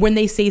crazy. When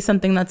they say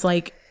something that's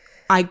like,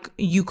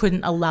 you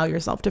couldn't allow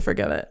yourself to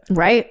forgive it.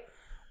 Right.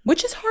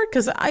 Which is hard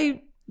because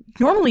I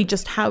normally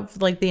just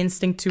have like the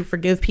instinct to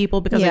forgive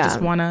people because I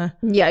just want to.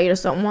 Yeah, you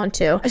just don't want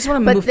to. I just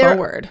want to move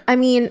forward. I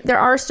mean, there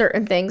are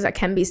certain things that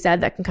can be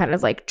said that can kind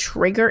of like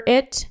trigger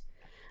it.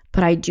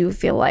 But I do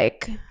feel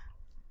like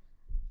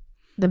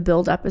the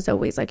buildup is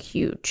always like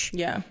huge.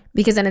 Yeah.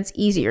 Because then it's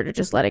easier to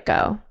just let it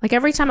go. Like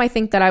every time I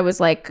think that I was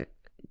like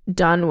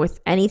done with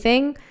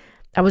anything,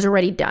 I was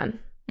already done.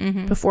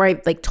 Before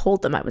I like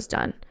told them I was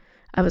done.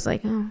 I was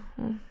like, oh.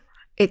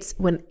 It's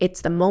when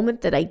it's the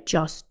moment that I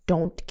just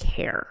don't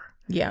care.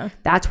 Yeah.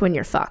 That's when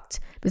you're fucked.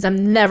 Because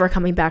I'm never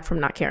coming back from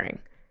not caring.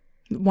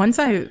 Once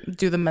I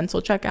do the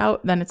mental checkout,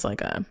 then it's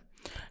like a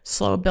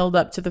slow build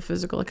up to the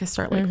physical. Like I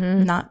start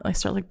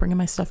like bringing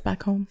my stuff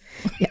back home.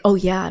 Yeah. Oh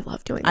yeah, I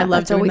love doing that. I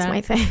love That's always that.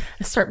 My thing.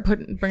 I start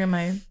putting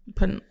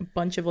a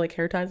bunch of like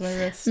hair ties on my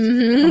wrist.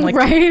 I'm like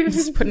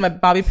just putting my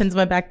bobby pins in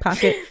my back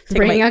pocket.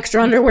 Bringing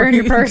extra underwear in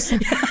your purse.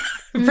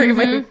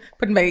 Putting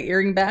my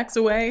earring backs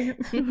away.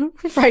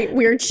 Right,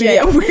 weird shit.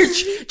 Yeah, weird.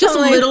 Just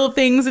like, little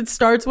things it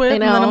starts with,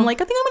 and then I'm like,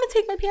 I think I'm gonna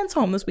take my pants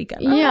home this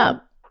weekend. Yeah,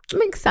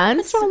 makes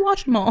sense. I want to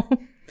wash them all.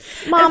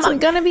 Mom, I'm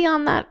gonna be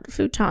on that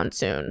futon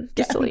soon.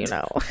 Just so you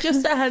know.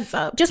 Just a heads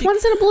up. Just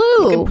once in a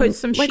blue. You can put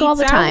some sheets like all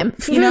the time.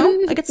 Out, you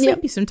know, I get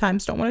sleepy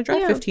sometimes. Don't want to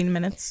drive 15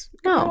 minutes.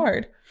 No.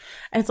 Hard.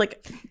 And it's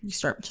like you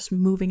start just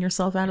moving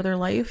yourself out of their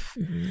life,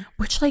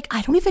 which like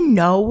I don't even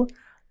know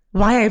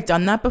why I've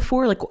done that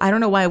before. Like I don't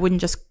know why I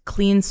wouldn't just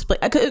clean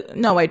split.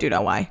 No, I do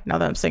know why. Now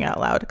that I'm saying it out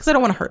loud, because I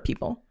don't want to hurt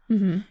people.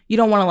 You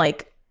don't want to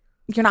like.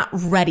 You're not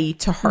ready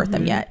to hurt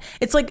them yet.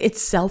 It's like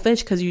it's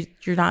selfish because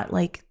you're not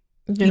like.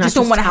 You just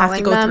don't want to have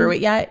to go through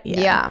it yet.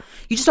 Yeah.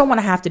 You just don't want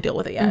to have to deal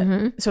with it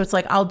yet. So it's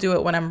like, I'll do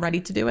it when I'm ready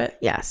to do it.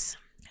 Yes.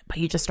 But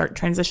you just start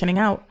transitioning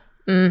out.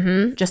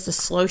 Just a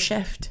slow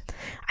shift.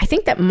 I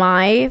think that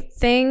my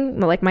thing,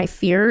 like my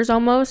fears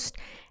almost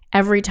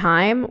every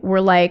time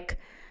were like,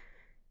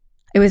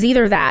 it was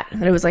either that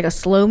it was like a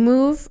slow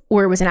move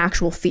or it was an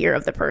actual fear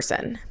of the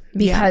person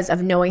because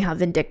of knowing how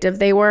vindictive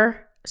they were.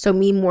 So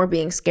me more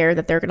being scared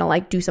that they're going to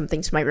like do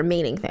something to my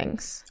remaining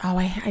things. Oh,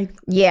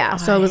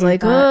 so I was like,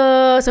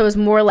 oh, so it was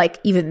more like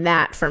even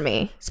that for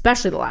me,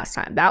 especially the last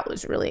time. That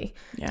was really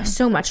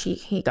so much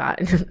he got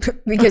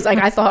because like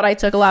I thought I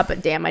took a lot,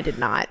 but damn, I did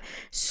not.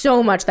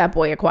 So much that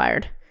boy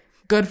acquired.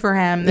 Good for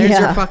him. There's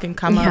your fucking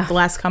come up, the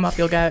last come up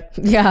you'll get.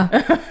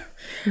 Yeah.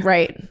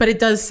 Right. But it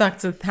does suck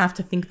to have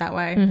to think that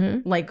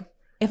way. Like,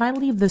 if I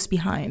leave this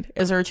behind,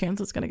 is there a chance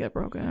it's going to get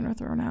broken or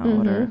thrown out?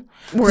 Or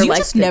you like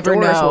just never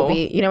know. Will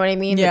be, you know what I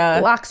mean? Yeah.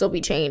 The locks will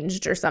be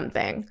changed or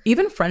something.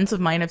 Even friends of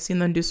mine, I've seen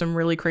them do some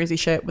really crazy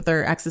shit with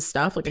their ex's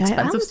stuff, like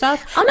expensive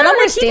stuff. I don't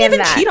understand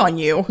that. Cheat on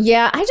you.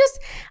 Yeah, I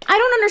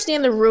don't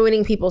understand the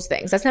ruining people's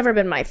things. That's never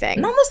been my thing.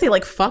 Not unless they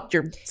like fucked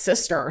your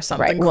sister or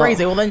something right.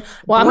 crazy. Well, then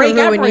break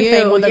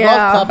everything with the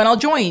golf club and I'll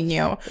join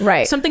you.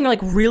 Right. Something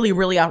like really,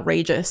 really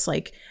outrageous.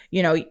 Like,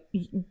 you know,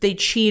 they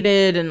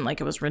cheated and like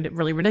it was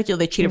really ridiculous.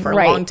 They cheated for a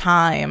long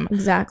time.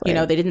 Exactly. You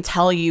know, they didn't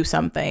tell you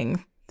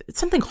something. It's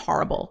something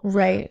horrible.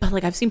 Right. But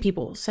like I've seen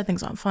people set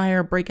things on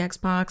fire, break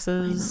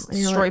Xboxes,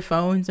 destroy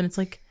phones. And it's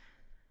like,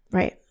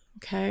 right.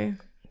 Okay.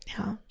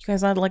 Yeah. You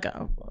guys had like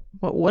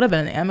what would have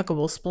been an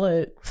amicable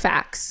split.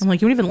 Facts. I'm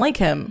like, you don't even like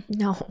him.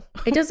 No.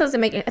 It just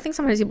doesn't make it. I think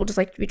sometimes people just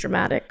like to be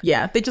dramatic.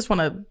 Yeah. They just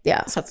want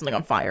to set something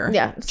on fire.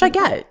 Yeah. Which I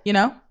get, you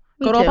know?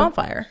 Go to a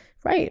bonfire.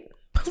 Right.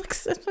 But like,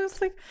 it's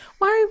like,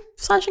 why are you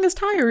slashing his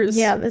tires?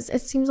 Yeah,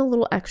 it seems a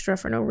little extra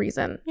for no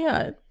reason.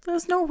 Yeah,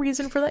 there's no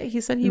reason for that. He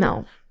said he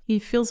he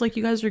feels like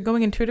you guys are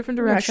going in two different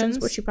directions,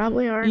 which you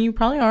probably are. You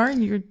probably are.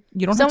 And you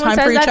don't have time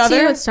for each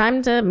other. It's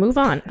time to move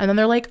on. And then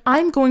they're like,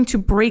 I'm going to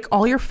break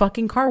all your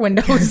fucking car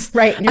windows.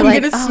 Right. I'm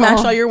going to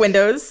smash all your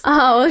windows.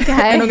 Oh, okay.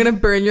 And I'm going to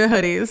burn your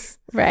hoodies.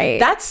 Right.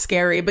 That's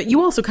scary. But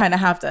you also kind of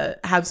have to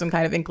have some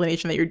kind of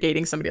inclination that you're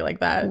dating somebody like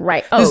that.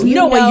 Right. There's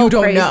no way you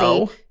don't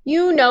know.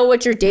 You know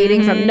what you're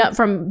dating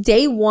from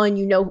day one.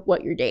 You know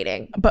what you're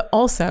dating. But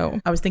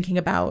also, I was thinking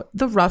about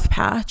the rough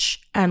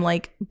patch and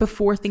like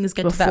before things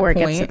get to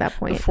that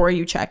point, before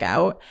you check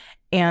out.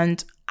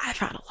 And I've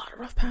had a lot of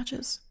rough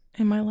patches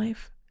in my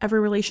life. Every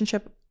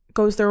relationship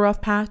goes through a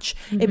rough patch.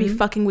 It'd be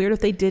fucking weird if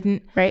they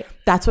didn't. Right.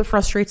 That's what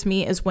frustrates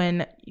me is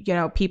when, you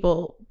know,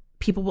 people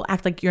will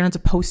act like you're not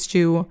supposed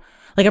to.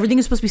 Like everything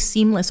is supposed to be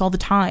seamless all the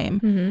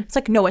time. It's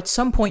like, no, at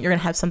some point you're going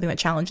to have something that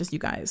challenges you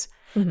guys.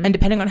 And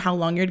depending on how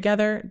long you're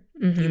together,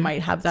 you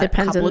might have that a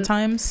couple of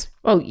times.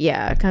 Oh,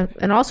 yeah.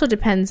 And also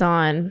depends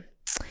on.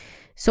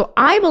 So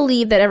I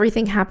believe that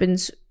everything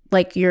happens,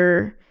 like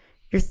your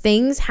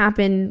things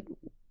happen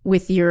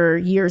with your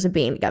years of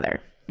being together.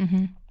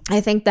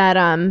 I think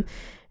that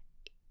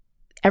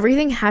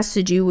everything has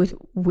to do with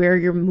where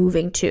you're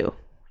moving to.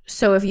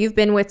 So if you've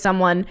been with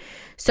someone,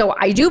 so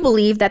I do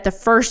believe that the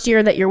first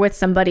year that you're with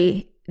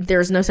somebody,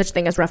 there's no such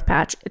thing as rough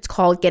patch. It's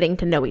called getting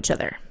to know each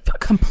other.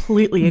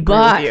 Completely agree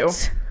with you.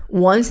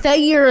 Once that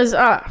year is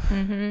up,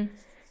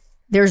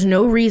 there's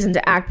no reason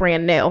to act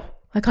brand new.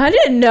 Like, I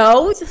didn't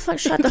know.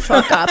 Shut the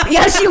fuck up.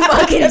 Yes, you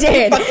fucking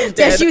did.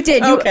 Yes, you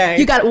did.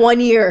 You got 1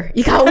 year.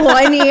 You got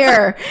 1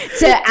 year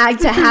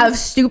to have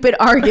stupid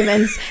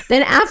arguments.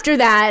 Then after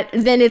that,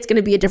 then it's going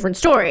to be a different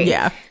story.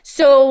 Yeah.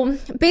 So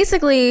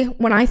basically,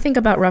 when I think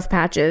about rough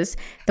patches,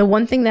 the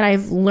one thing that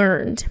I've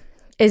learned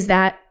is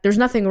that there's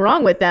nothing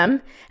wrong with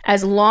them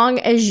as long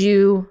as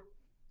you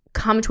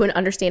come to an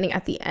understanding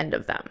at the end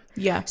of them.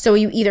 Yeah. So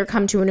you either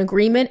come to an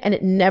agreement and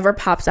it never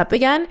pops up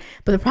again.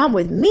 But the problem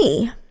with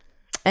me,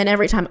 and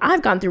every time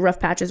I've gone through rough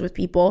patches with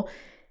people,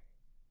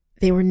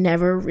 they were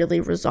never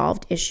really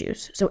resolved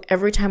issues. So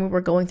every time we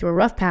were going through a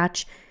rough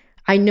patch,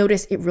 I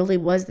noticed it really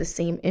was the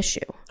same issue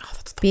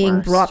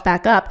being brought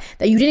back up,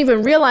 that you didn't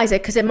even realize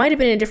it because it might have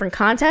been in a different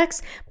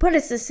context, but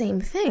it's the same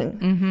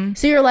thing.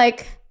 So you're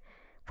like,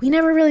 we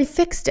never really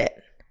fixed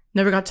it.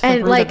 Never got to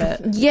the root of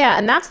it. Yeah,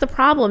 and that's the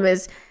problem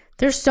is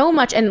there's so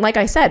much. And like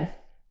I said,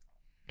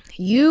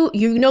 you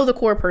know the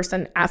core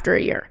person after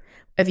a year.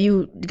 If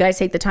you guys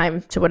take the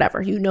time to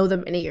whatever, you know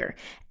them in a year.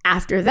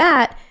 After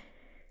that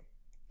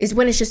is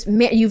when it's just,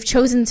 you've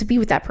chosen to be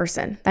with that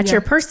person. That's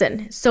your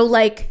person. So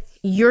like,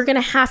 you're going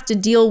to have to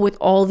deal with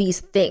all these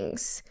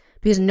things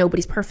because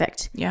nobody's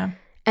perfect. Yeah.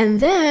 And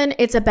then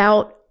it's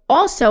about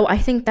also, I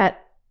think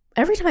that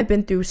every time I've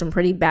been through some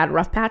pretty bad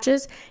rough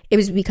patches, it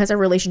was because our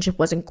relationship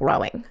wasn't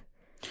growing.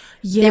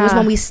 Yeah. It was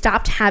when we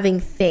stopped having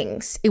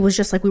things. It was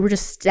just like we were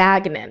just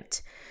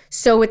stagnant.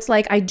 So it's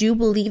like, I do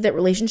believe that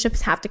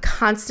relationships have to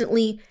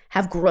constantly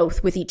have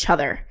growth with each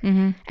other.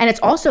 And it's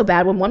also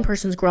bad when one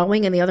person's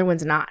growing and the other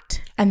one's not.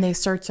 And they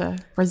start to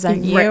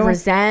resent you. They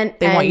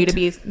want you to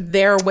be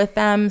there with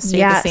them,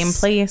 stay at the same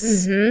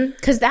place.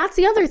 Because that's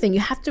the other thing.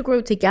 You have to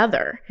grow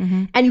together.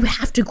 And you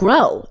have to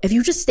grow. If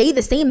you just stay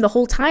the same the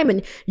whole time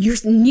and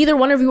neither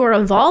one of you are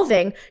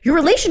evolving, your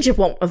relationship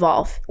won't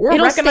evolve. Or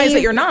recognize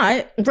that you're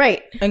not.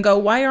 Right. And go,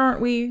 why are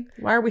we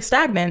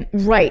stagnant?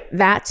 Right.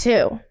 That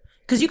too.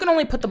 Because you can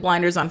only put the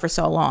blinders on for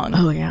so long.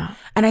 Oh, yeah.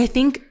 And I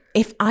think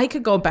if I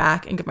could go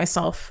back and give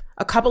myself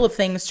a couple of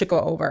things to go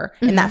over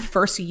in that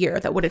first year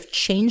that would have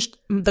changed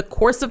the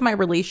course of my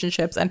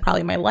relationships and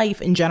probably my life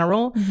in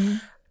general,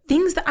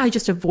 things that I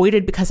just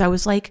avoided because I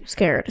was like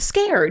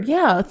scared.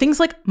 Yeah. Things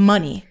like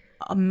money.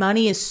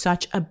 Money is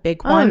such a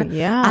big one.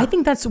 Yeah. I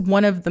think that's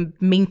one of the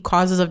main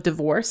causes of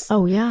divorce.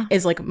 Oh, yeah.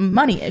 Is like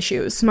money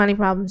issues. Money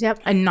problems.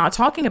 Yep. And not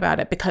talking about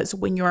it because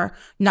when you're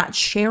not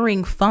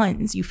sharing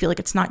funds, you feel like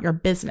it's not your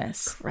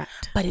business.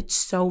 Correct. But it's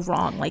so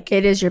wrong. Like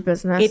it is your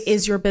business. It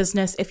is your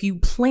business if you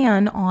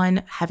plan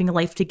on having a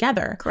life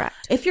together. Correct.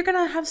 If you're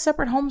going to have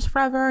separate homes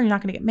forever, you're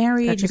not going to get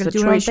married, that's you're going to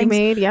do your choice you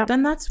made,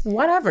 then that's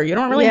whatever. You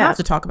don't really have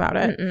to talk about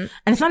it. And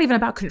it's not even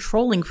about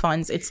controlling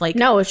funds. It's like,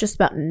 no, it's just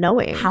about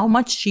knowing. How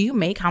much do you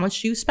make? How much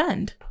do you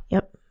spend?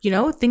 Yep. You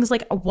know, things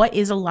like what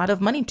is a lot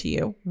of money to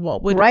you?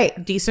 What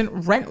would decent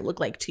rent look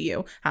like to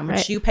you? How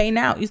much do you pay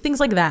now? Things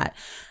like that.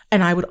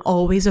 And I would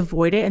always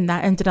avoid it. And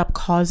that ended up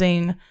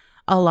causing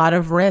a lot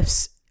of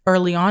rifts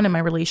early on in my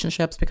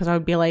relationships because I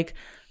would be like,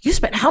 you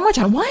spent how much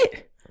on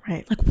what?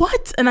 Right. Like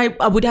what? And I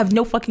would have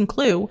no fucking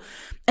clue.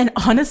 And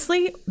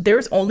honestly,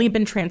 there's only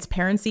been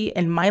transparency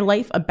in my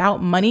life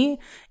about money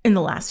in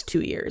the last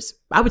 2 years.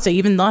 I would say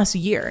even the last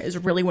year is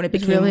really when it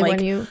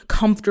became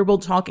comfortable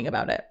talking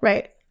about it.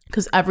 Right.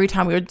 Because every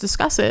time we would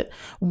discuss it,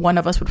 one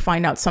of us would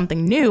find out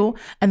something new.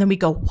 And then we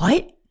go,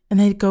 what?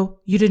 And they'd go,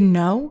 you didn't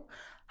know?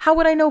 How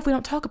would I know if we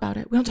don't talk about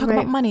it? We don't talk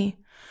about money.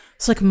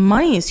 So like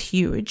money is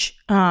huge.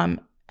 And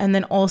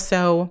then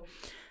also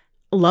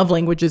love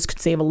languages could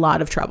save a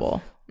lot of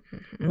trouble.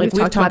 Like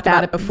we've talked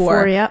about it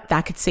before.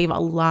 That could save a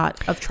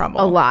lot of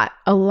trouble. A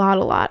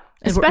lot.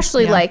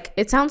 Especially like,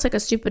 it sounds like a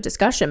stupid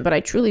discussion, but I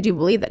truly do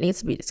believe that needs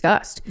to be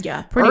discussed.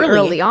 Yeah. Pretty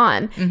early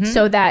on. Mm-hmm.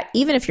 So that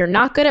even if you're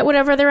not good at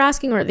whatever they're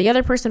asking, or the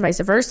other person, vice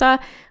versa,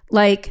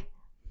 like,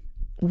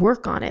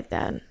 work on it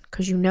then.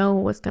 Because you know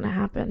what's going to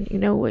happen. You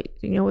know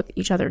what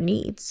each other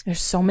needs.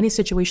 There's so many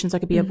situations that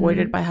could be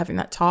avoided by having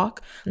that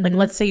talk. Like,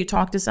 let's say you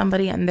talk to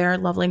somebody and their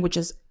love language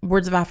is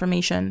words of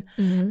affirmation,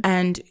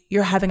 and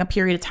you're having a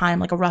period of time,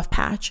 like a rough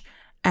patch,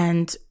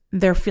 and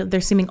they're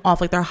seeming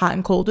off, like they're hot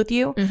and cold with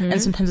you, and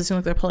sometimes it seems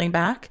like they're pulling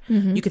back.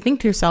 You could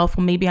think to yourself,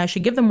 well, maybe I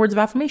should give them words of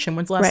affirmation.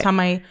 When's the last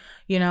time I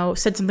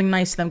said something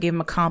nice to them, gave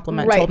them a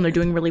compliment, told them they're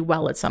doing really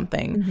well at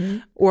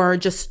something, or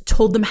just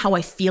told them how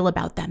I feel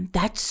about them?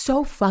 That's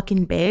so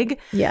fucking big.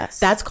 Yes.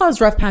 That's caused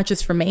rough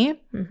patches for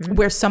me,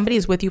 where somebody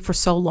is with you for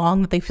so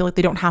long that they feel like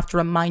they don't have to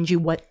remind you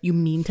what you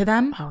mean to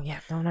them. Oh yeah,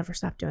 don't ever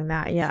stop doing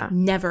that. Yeah.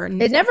 Never.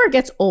 It never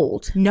gets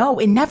old. No,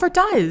 it never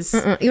does.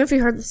 Even if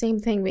you heard the same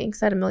thing being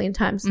said a million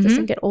times, it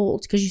doesn't get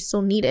old, because you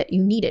still need it.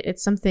 You need it.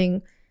 It's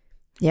something,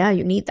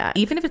 you need that.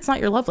 Even if it's not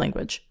your love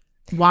language.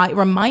 Why?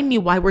 Remind me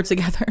why we're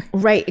together.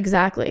 Right,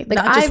 exactly. Like,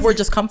 not just we're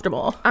just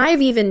comfortable.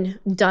 I've even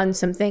done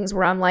some things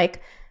where I'm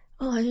like,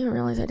 oh, I didn't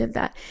realize I did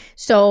that.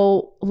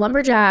 So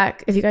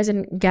Lumberjack, if you guys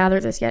didn't gather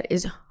this yet,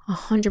 is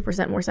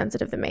 100% more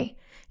sensitive than me.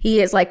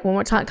 He is like, when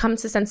it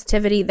comes to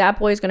sensitivity, that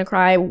boy is going to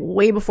cry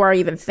way before I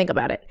even think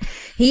about it.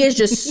 He is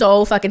just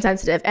so fucking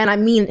sensitive. And I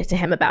mean to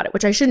him about it,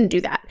 which I shouldn't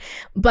do that.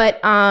 But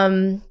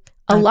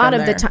a lot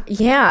of the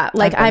time,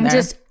 like,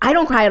 I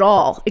don't cry at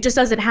all. It just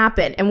doesn't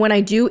happen. And when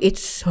I do,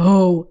 it's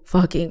so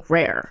fucking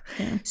rare.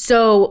 Yeah.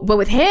 So, but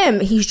with him,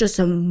 he's just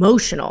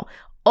emotional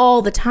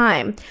all the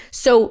time.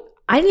 So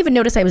I didn't even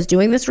notice I was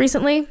doing this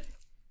recently,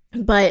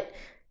 but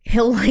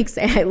he'll like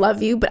say, I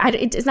love you. But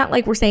it's not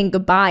like we're saying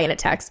goodbye in a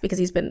text, because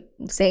he's been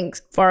saying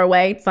far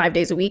away 5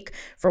 days a week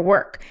for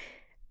work.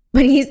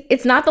 But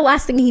it's not the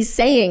last thing he's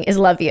saying is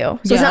love you.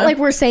 So it's not like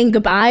we're saying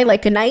goodbye,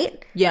 like good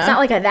night. Yeah. It's not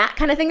like that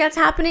kind of thing that's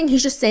happening.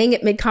 He's just saying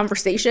it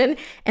mid-conversation,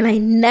 and I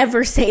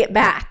never say it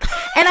back.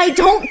 And I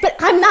don't, but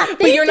I'm not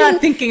thinking. But you're not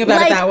thinking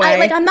about it that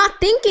way. I'm not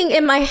thinking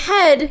in my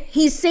head,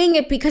 he's saying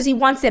it because he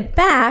wants it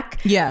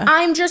back. Yeah.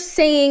 I'm just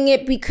saying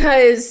it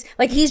because,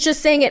 like, he's just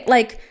saying it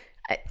like,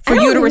 for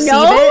you to receive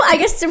it? I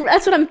guess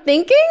that's what I'm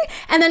thinking.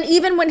 And then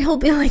even when he'll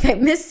be like, I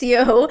miss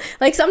you,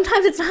 like,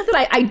 sometimes it's not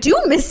that I do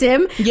miss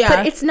him,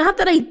 but it's not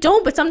that I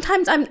don't, but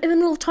sometimes I'm in the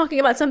middle of talking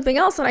about something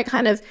else and I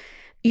kind of,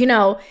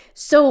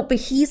 so, but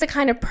he's the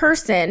kind of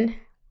person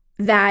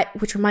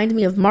which reminds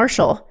me of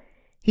Marshall.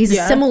 He's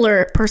a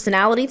similar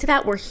personality to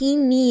that, where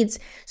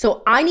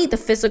so I need the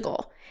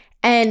physical,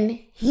 and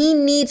he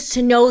needs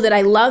to know that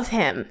I love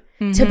him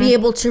to be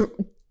able to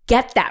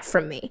get that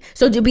from me.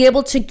 So to be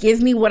able to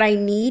give me what I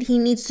need, he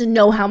needs to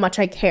know how much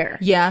I care.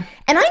 Yeah.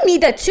 And I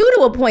need that too,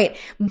 to a point.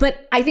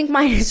 But I think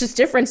mine is just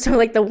different. So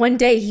like the one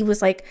day he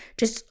was like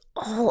just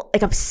all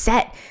like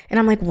upset. And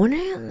I'm like,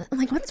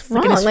 what's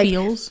wrong? Like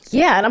feels.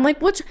 Yeah. And I'm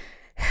like,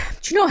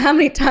 do you know how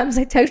many times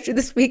I texted you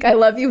this week, I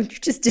love you, and you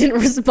just didn't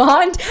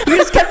respond? You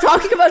just kept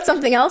talking about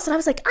something else. And I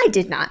was like, I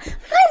did not.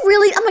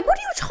 I'm like, what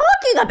are you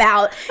talking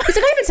about? He's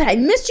like, I even said I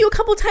missed you a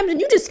couple times,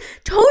 and you just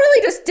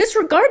totally just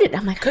disregarded it.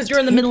 I'm like, because you're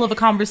in the middle of a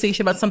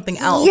conversation about something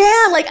else.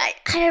 Yeah, like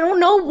I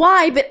don't know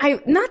why, but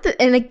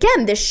and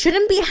again, this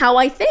shouldn't be how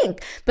I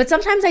think. But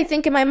sometimes I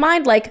think in my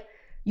mind, like,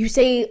 you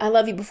say I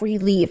love you before you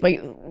leave, but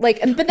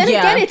then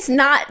again, it's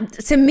not,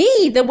 to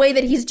me, the way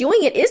that he's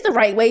doing it is the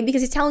right way,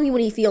 because he's telling me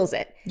when he feels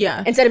it.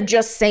 Yeah. Instead of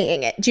just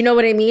saying it. Do you know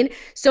what I mean?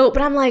 So,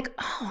 but I'm like,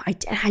 oh, I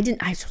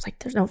didn't. I was like,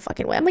 there's no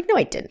fucking way. I'm like, no,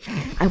 I didn't.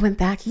 I went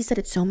back. He said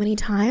it so many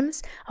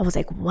times. I was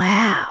like,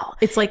 wow.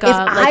 It's like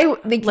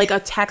a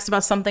text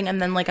about something, and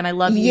then like an I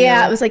love you.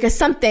 Yeah, it was like a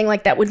something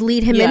like that would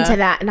lead him into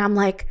that, and I'm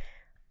like,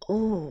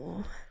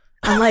 oh,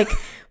 I'm like.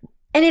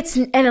 And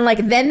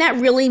then that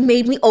really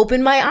made me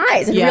open my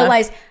eyes and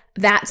realize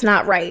that's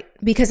not right.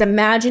 Because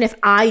imagine if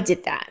I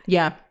did that.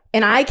 Yeah.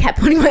 And I kept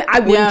putting I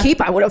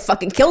would have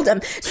fucking killed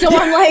him. So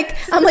I'm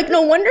like,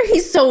 no wonder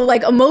he's so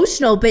like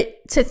emotional. But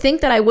to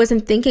think that I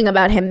wasn't thinking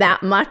about him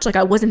that much, like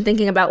I wasn't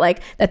thinking about like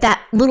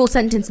that little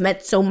sentence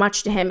meant so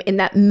much to him in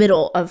that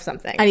middle of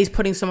something. And he's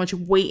putting so much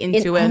weight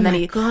into it. And then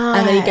he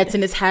gets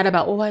in his head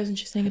about, why isn't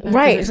she saying it back?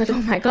 Right. It's like,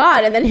 oh my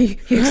God. And then you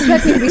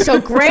expect me to be so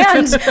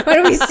grand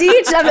when we see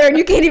each other, and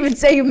you can't even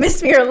say you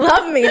miss me or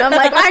love me. And I'm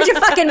like, why aren't you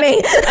fucking me?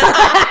 And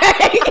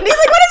he's like, what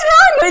is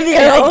wrong with you?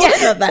 I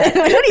get that.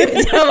 What are you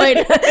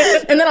doing?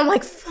 And then I'm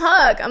like,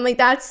 fuck. I'm like,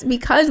 that's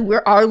because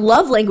our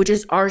love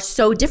languages are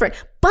so different.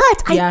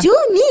 But I do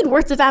need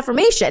words of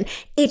affirmation.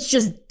 It's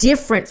just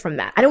different from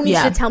that. I don't need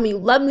you to tell me you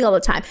love me all the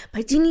time, but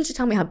I do need you to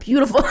tell me how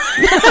beautiful.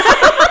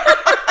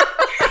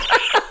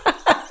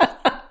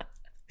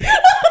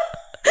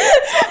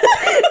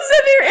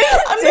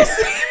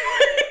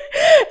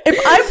 If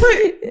I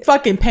put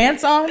fucking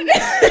pants on,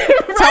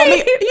 tell me,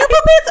 you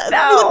put pants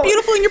on. You look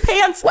beautiful in your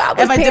pants. Wow,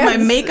 if I did my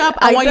makeup,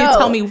 I want you to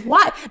tell me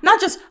why. Not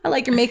just, I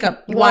like your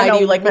makeup. Why do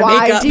you like my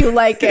makeup? Why do you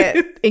like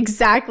it?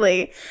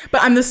 Exactly.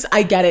 But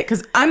I get it,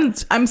 because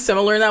I'm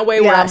similar in that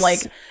way, where I'm like,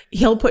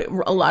 he'll put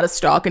a lot of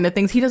stock into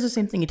things. He does the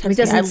same thing. He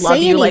texts me, I love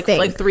you, like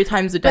 3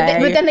 times a day.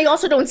 But then they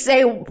also don't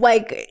say,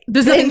 like...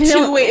 There's nothing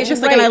to it. It's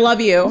just like, and I love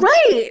you.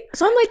 Right.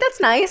 So I'm like,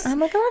 that's nice. I'm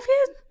like, I love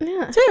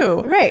you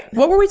too. Right.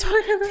 What were we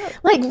talking about?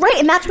 Like, right.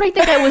 And that's what I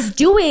think I was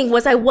doing,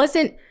 was I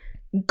wasn't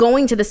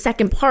going to the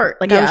second part.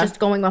 Like, I was just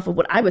going off of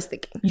what I was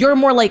thinking. You're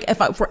more like, if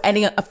for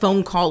ending a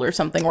phone call or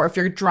something, or if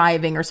you're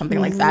driving or something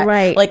like that.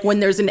 Right. Like,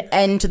 when there's an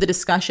end to the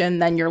discussion,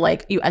 then you're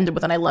like, you end it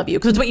with an I love you.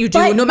 Because it's what you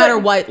do, no matter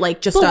what,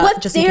 like, just in case.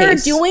 But what they're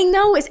doing,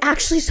 though, is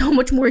actually so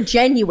much more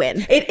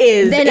genuine. It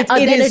is. It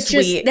is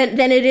sweet.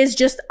 Then it is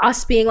just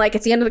us being like,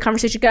 it's the end of the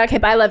conversation. Okay,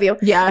 bye, I love you.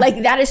 Yeah.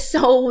 Like, that is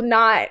so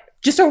not...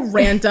 Just a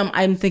random,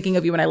 I'm thinking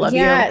of you and I love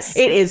you.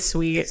 It is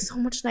sweet. It's so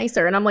much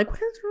nicer. And I'm like, what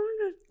is wrong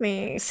with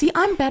me? See,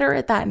 I'm better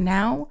at that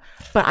now,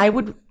 but I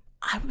was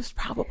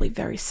probably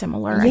very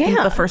similar. I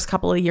think the first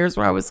couple of years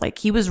where I was like,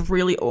 he was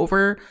really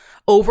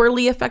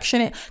overly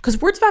affectionate. Because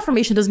words of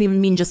affirmation doesn't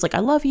even mean just like, I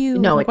love you.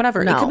 No, like,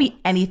 whatever. No. It could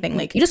be anything.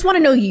 Like, you just want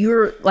to know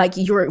you're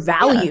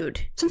valued.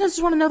 Yeah. Sometimes I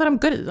just want to know that I'm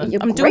good at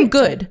it. I'm doing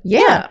good.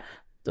 Yeah.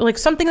 Like,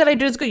 something that I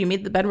did is good. You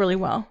made the bed really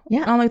well.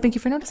 Yeah. And I'm like, thank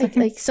you for noticing.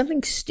 Like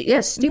something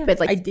stupid.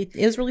 Like, it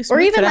is really smooth. Or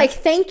even like,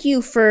 thank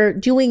you for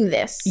doing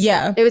this.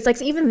 Yeah. It was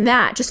like, even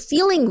that, just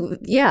feeling,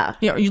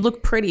 you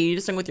look pretty. You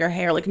just with your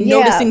hair, like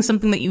noticing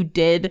something that you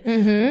did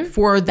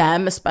for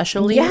them,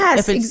 especially. Yes,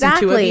 if it's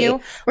exactly. the two of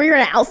you. Or you're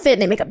in an outfit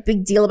and they make a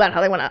big deal about how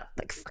they want to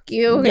like fuck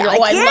you. Yeah,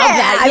 like, I love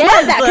that. I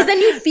love that, because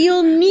then you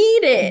feel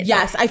needed.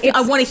 Yes,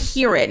 I want to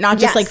hear it, not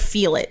just like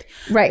feel it.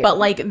 Right. But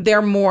like,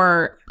 they're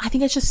more, I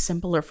think it's just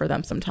simpler for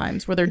them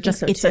sometimes, where they're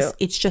just,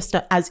 it's just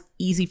as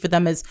easy for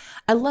them as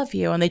I love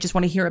you, and they just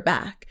want to hear it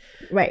back.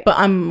 Right. But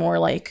I'm more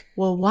like,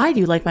 well, why do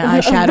you like my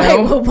eyeshadow?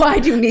 Right. Well, why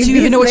do you need? Do you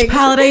even know which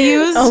palette I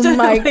used? Oh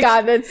my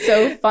God, that's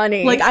so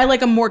funny. Like, I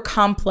like a more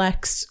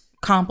complex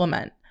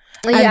compliment.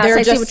 Yeah,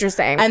 I see what you're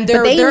saying. And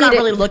they're not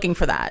really looking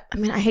for that. I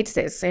mean, I hate to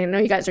say this. I know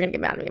you guys are going to get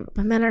mad at me,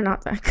 but men are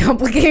not that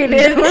complicated.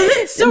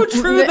 It's so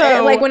true,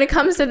 though. Like, when it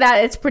comes to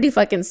that, it's pretty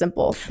fucking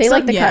simple. They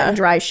like the cut and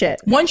dry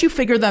shit. Once you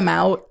figure them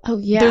out,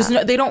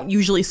 they don't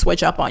usually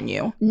switch up on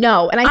you.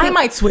 No, and I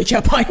might switch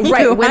up on you.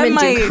 Right, women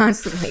do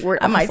constantly.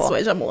 I might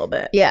switch up a little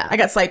bit. Yeah. I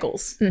got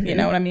cycles. You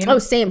know what I mean? Oh,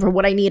 same, for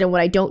what I need and what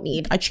I don't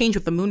need. I change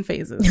with the moon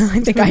phases. I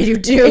think I do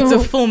too. It's a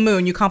full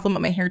moon. You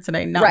compliment my hair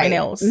today, not my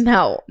nails.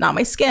 No. Not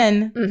my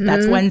skin.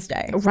 That's Wednesday.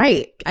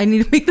 Right. I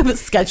need to make them a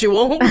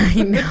schedule.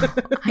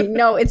 I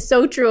know. It's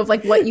so true of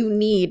like what you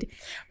need.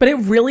 But it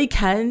really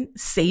can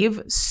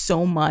save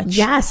so much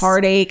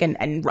heartache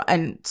and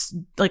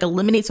like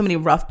eliminate so many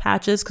rough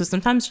patches, because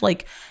sometimes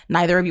like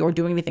neither of you are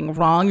doing anything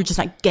wrong. You're just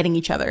not getting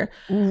each other.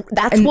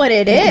 That's what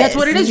it is. That's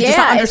what it is. You're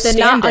just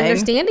not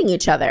understanding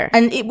each other.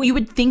 And you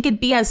would think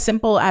it'd be as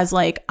simple as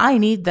like, I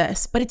need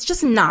this, but it's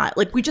just not.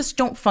 Like, we just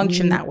don't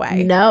function that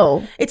way.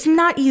 No. It's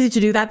not easy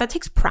to do that. That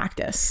takes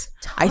practice.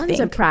 Tons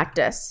of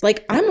practice.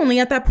 Like, I'm only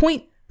at that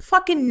point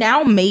fucking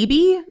now,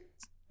 maybe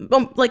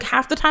like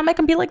half the time I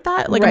can be like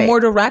that. Like, I'm more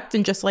direct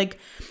and just like,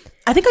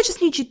 I think I just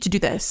need you to do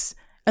this,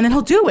 and then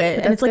he'll do it.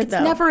 And it's like, it's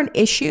never an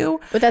issue,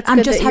 but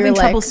I'm just having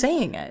trouble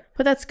saying it.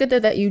 But that's good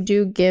that you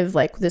do give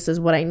like, this is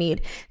what I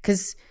need,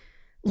 because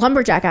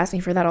Lumberjack asks me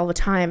for that all the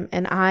time,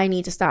 and I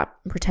need to stop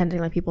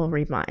pretending like people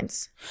read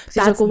minds. He's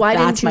like, well, why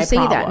didn't you say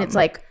that? And it's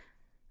like,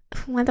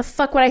 why the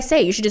fuck would I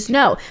say? You should just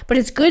know. But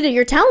it's good that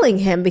you're telling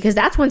him, because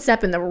that's one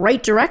step in the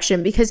right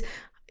direction, because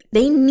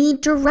they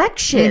need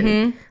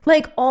direction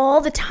like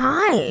all the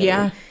time.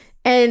 Yeah.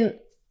 And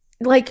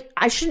like,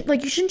 you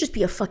shouldn't just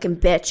be a fucking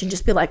bitch and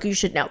just be like, you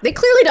should know. They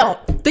clearly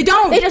don't. They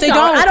don't. They just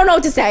don't. I don't know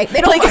what to say.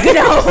 They don't like, fucking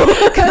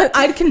know. Because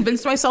I'd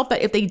convinced myself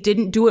that if they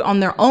didn't do it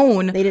on their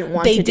own, they didn't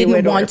want to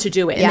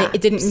do it. And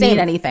it didn't mean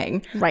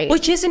anything. Right.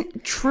 Which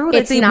isn't true.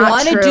 That they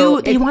want to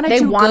do. They want to do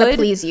good. They want to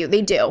please you.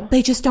 They do.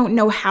 They just don't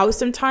know how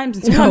sometimes.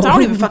 And sometimes I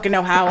don't even fucking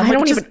know how. I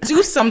don't even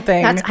do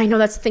something. I know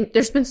that's the thing.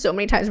 There's been so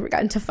many times where we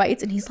got into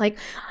fights, and he's like,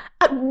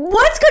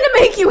 what's gonna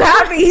make you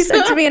happy? He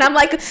said to me, and I'm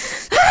like, I don't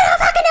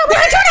fucking know. What do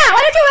I do now?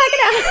 What do I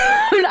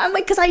do? I'm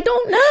like, because I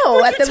don't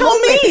know. At the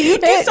moment, you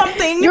do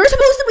something. You're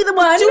supposed to be the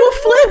one. Do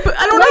a flip.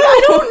 I don't know.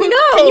 I don't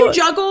know. Can you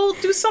juggle?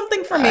 Do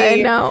something for me. I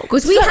know,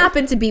 because we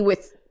happen to be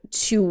with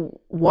 2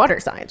 water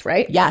signs,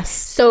 right? Yes.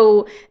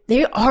 So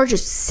they are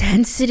just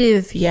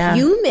sensitive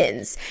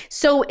humans.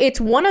 So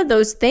it's one of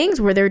those things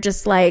where they're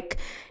just like,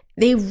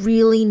 they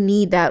really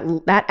need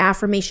that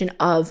affirmation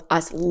of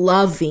us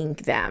loving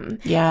them.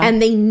 Yeah.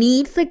 And they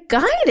need the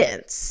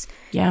guidance.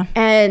 Yeah.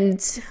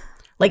 And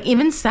like,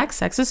 even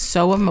sex is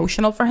so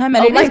emotional for him.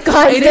 And oh my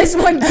God, this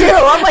one too.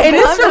 I'm like, it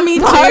is for me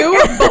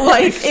too. But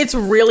like, it's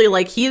really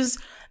like,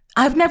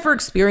 I've never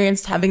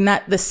experienced having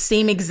that the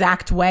same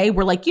exact way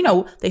where, like, you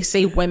know, they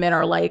say women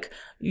are like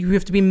you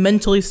have to be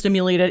mentally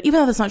stimulated, even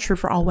though that's not true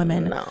for all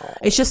women. No.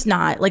 It's just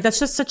not. Like, that's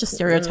just such a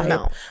stereotype.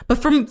 No. But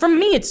for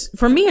me,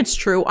 it's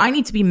true. I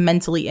need to be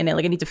mentally in it.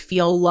 Like, I need to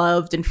feel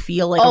loved and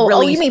feel like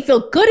really... Oh, you mean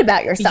feel good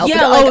about yourself?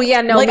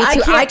 Yeah. No, like, me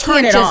too. I can't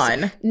turn it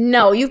on.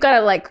 No, you've got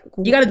to like...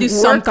 You got to do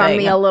something. Work on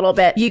me a little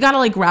bit. You got to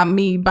like grab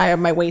me by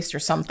my waist or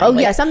something. Oh,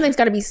 like, yeah. Something's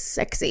got to be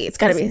sexy. It's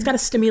got to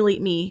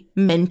stimulate me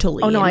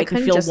mentally. Oh, no, I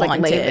couldn't just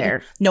like lay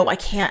there. No, I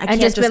can't. I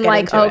can't just been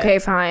like, okay,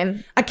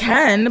 fine. I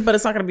can, but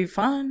it's not going to be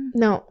fun.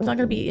 No. It's not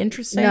going to be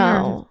interesting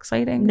or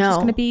exciting. No. It's just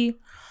going to be,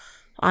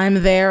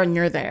 I'm there and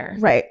you're there.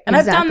 Right. And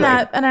exactly. I've done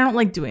that and I don't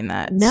like doing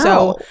that. No.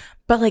 So,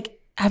 but like,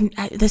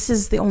 this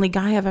is the only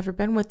guy I've ever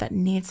been with that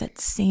needs that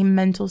same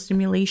mental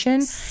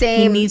stimulation.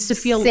 He needs to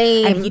feel,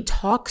 and he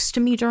talks to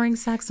me during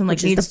sex and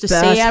like needs to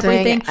say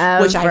everything,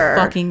 which I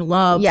fucking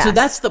love. Yes. So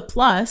that's the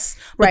plus.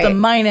 But the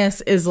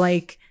minus is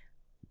like,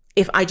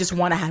 if I just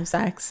want to have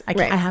sex, I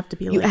have to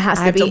be like, I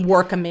have to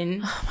work him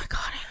in. Oh my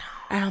God, I know.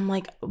 And I'm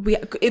like,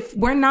 if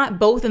we're not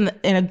both in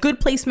a good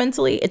place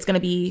mentally, it's gonna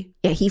be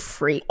he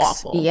freaks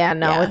awful. Yeah,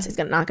 no, it's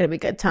not gonna be a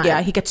good time.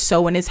 Yeah, he gets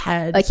so in his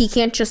head. Like he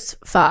can't just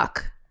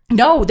fuck.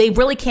 No, they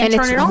really can't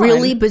turn it on. And it's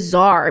really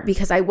bizarre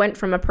because I went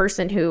from a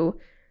person who,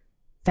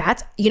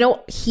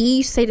 he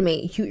used to say to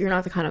me, you're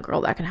not the kind of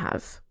girl that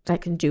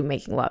can do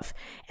making love.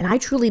 And I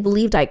truly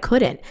believed I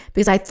couldn't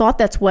because I thought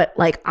that's what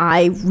like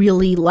I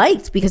really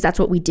liked because that's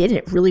what we did and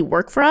it really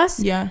worked for us.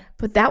 Yeah.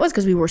 But that was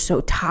because we were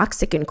so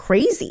toxic and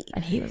crazy.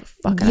 And he was a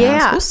fucking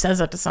ass. Who says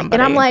that to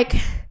somebody? And I'm like...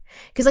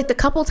 Because like the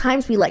couple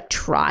times we like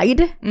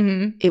tried,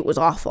 it was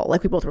awful.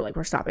 Like we both were like,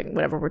 we're stopping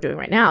whatever we're doing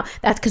right now.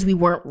 That's because we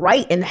weren't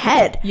right in the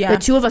head. Yeah. The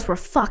two of us were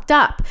fucked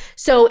up.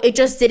 So it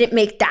just didn't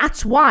make,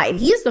 that's why.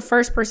 He is the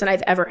first person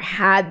I've ever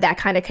had that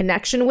kind of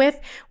connection with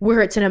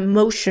where it's an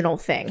emotional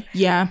thing.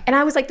 Yeah. And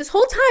I was like, this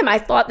whole time I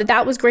thought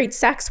that was great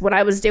sex, what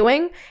I was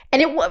doing.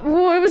 And it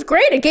was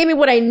great. It gave me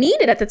what I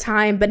needed at the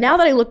time. But now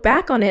that I look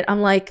back on it,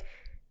 I'm like,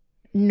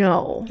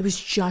 no. It was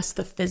just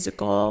the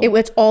physical.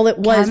 It's all it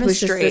was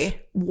just this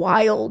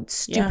wild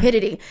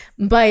stupidity.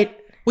 Yeah. But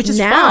which is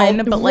now,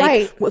 fun, but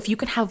like if you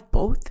can have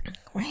both,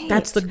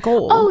 that's the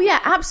goal. Oh yeah,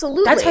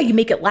 absolutely. That's how you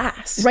make it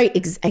last. Right,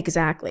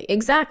 exactly.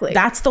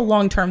 That's the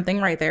long-term thing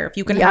right there. If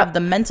you can have the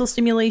mental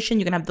stimulation,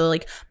 you can have the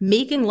like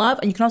making love,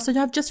 and you can also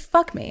have just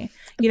fuck me,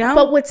 you know?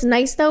 But what's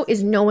nice though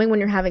is knowing when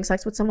you're having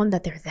sex with someone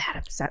that they're that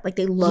upset. Like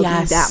they love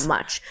you that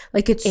much.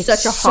 Like it's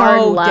such a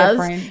hard love.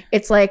 Different.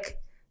 It's like,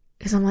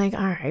 because I'm like, all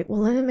right,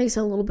 well, then it makes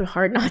it a little bit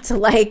hard not to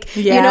like,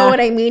 you know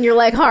what I mean? You're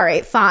like, all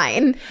right,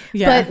 fine.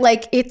 Yeah. But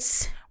like,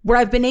 it's where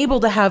I've been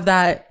able to have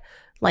that,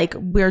 like,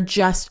 we're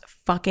just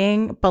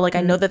fucking, but like,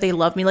 I know that they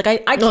love me. Like, I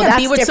can't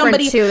be with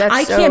somebody.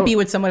 I can't be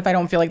with someone if I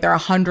don't feel like they're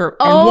 101%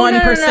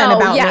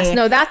 about me. Yes,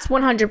 no, that's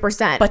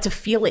 100%. But to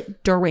feel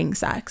it during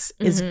sex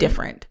is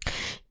different.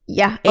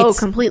 Yeah.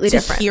 Completely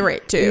different. To hear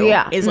it too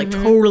is like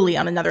totally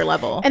on another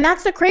level. And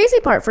that's the crazy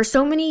part. For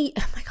so many,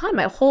 oh my God,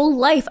 my whole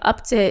life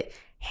up to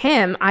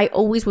him, I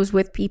always was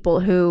with people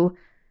who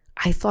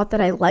I thought that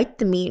I liked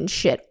the mean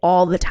shit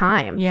all the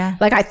time. Yeah.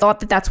 Like I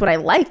thought that that's what I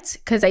liked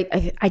because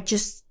I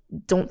just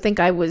don't think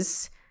I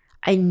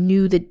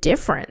knew the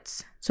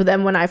difference. So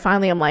then when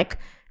I'm like,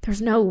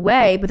 there's no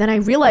way. But then I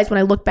realized when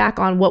I look back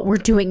on what we're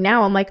doing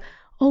now, I'm like,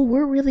 oh,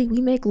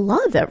 we make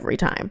love every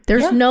time.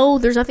 There's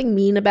nothing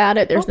mean about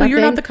it. There's nothing.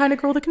 You're not the kind of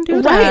girl that can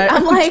do that.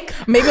 I'm like,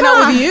 maybe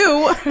not with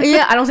you.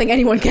 Yeah, I don't think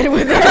anyone can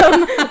with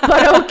him,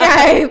 but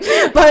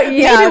okay. But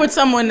yeah. Maybe with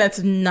someone that's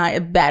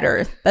not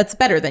better. That's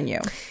better than you.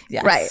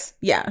 Yes. Right.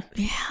 Yeah.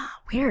 Yeah.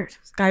 Weird.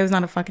 This guy was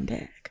not a fucking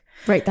dick.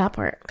 Right, that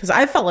part. Because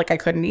I felt like I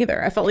couldn't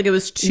either. I felt like it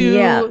was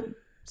too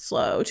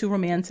slow, too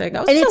romantic.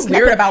 I was so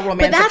weird about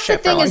romantic. But that's the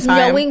thing is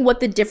knowing what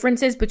the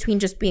difference is between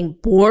just being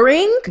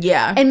boring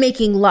and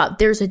making love.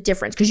 There's a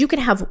difference because you can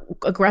have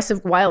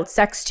aggressive, wild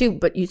sex too,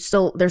 but there's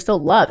still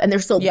love and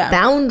there's still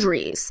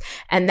boundaries.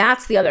 And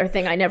that's the other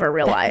thing I never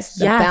realized.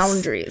 The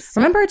boundaries.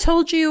 Remember I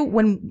told you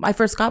when I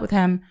first got with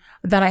him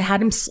that I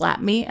had him slap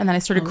me and then I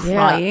started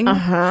crying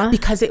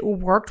because it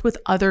worked with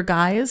other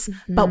guys.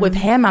 But with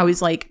him, I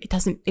was like,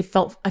 I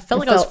felt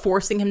like I was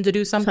forcing him to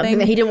do something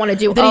that he didn't want to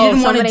do. That he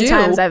didn't want to do.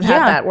 Times I've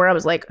had that where I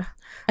was like,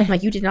 I'm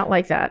like, you did not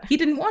like that. He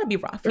didn't want to be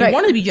rough. He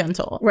wanted to be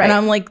gentle. Right. And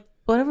I'm like,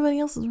 but everybody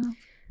else is rough.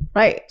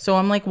 Right. So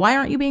I'm like, why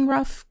aren't you being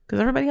rough? Because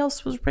everybody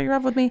else was pretty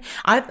rough with me.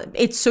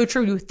 It's so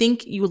true. You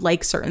think you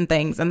like certain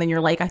things, and then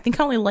you're like, I think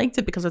I only liked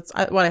it because it's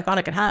what I thought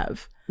I could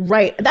have.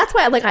 Right. That's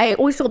why I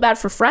always feel bad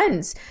for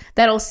friends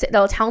that'll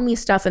tell me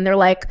stuff, and they're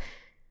like,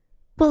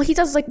 well, he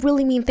does like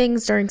really mean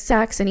things during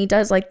sex, and he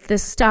does like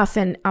this stuff,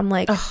 and I'm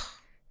like,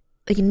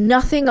 like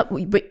nothing.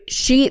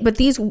 But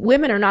these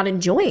women are not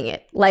enjoying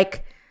it.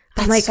 Like,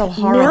 that's I'm like, so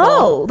horrible.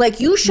 No, like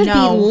you should be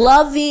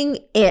loving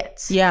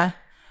it. Yeah.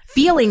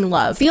 Feeling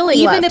love.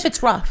 Even if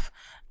it's rough.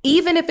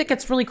 Even if it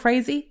gets really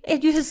crazy,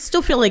 you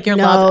still feel like you're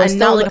loved and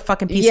not like a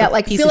fucking piece of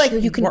like feel like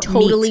you can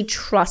totally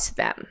trust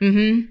them.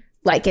 Mm-hmm.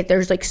 Like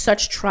there's like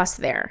such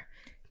trust there.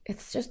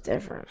 It's just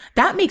different.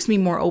 That makes me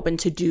more open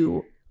to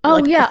do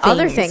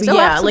other things.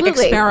 Like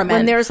experiment.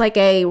 When there's like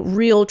a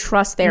real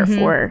trust there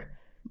for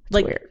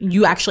like weird.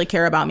 You actually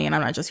care about me and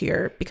I'm not just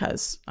here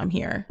because I'm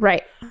here.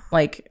 Right.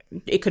 Like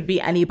it could be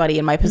anybody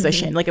in my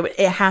position. Like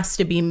it has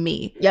to be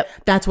me. Yep.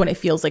 That's when it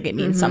feels like it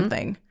means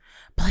something.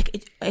 But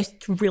like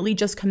it really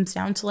just comes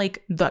down to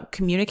like the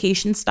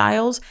communication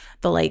styles,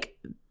 the like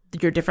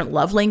your different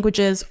love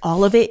languages,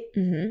 all of it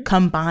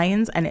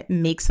combines and it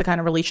makes the kind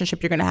of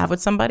relationship you're going to have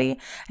with somebody.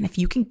 And if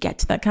you can get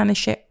to that kind of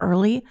shit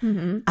early,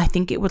 I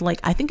think it would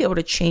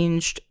have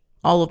changed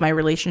all of my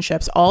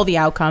relationships, all the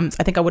outcomes.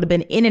 I think I would have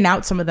been in and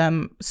out some of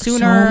them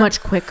sooner. So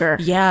much quicker.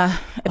 Yeah.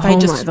 If I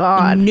just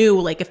knew,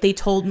 like if they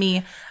told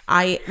me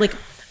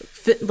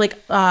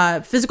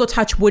physical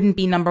touch wouldn't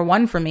be number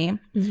one for me.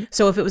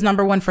 So if it was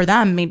number one for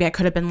them, maybe I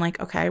could have been like,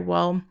 okay,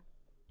 well,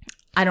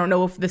 I don't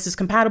know if this is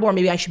compatible or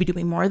maybe I should be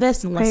doing more of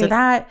this and less of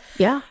that.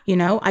 Yeah. You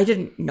know, I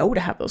didn't know to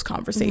have those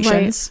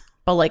conversations.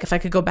 But like if I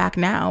could go back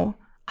now,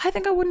 I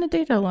think I wouldn't have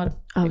dated a lot of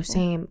people. Oh,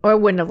 same. Or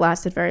it wouldn't have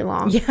lasted very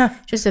long. Yeah.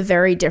 Just a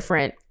very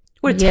different.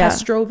 Would have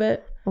test drove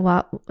it. A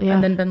lot. Yeah.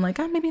 And then been like,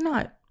 maybe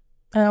not.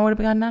 And I would have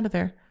gotten out of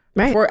there.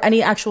 Right. Before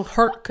any actual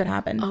hurt could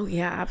happen. Oh,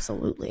 yeah,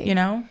 absolutely. You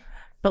know?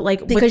 But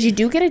like. Because you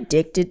do get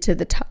addicted to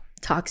the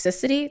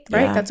toxicity,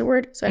 right? Yeah. That's a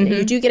word. So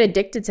you do get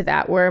addicted to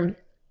that where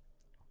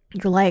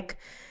you're like,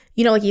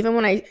 you know, like even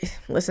when I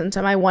listen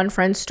to my one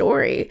friend's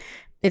story,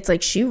 it's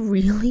like she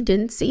really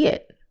didn't see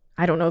it.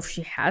 I don't know if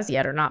she has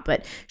yet or not,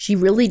 but she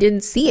really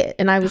didn't see it.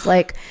 And I was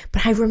like,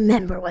 but I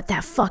remember what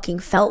that fucking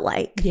felt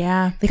like.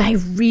 Yeah. Like I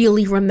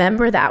really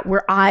remember that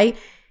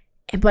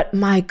but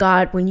my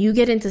God, when you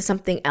get into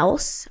something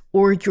else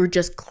or you're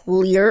just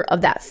clear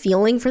of that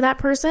feeling for that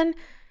person,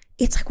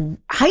 it's like,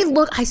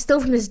 I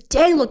still from this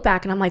day look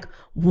back and I'm like,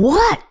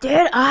 what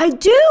did I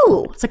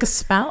do? It's like a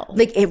spell.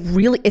 Like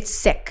it's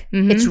sick.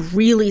 It's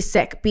really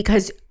sick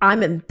because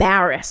I'm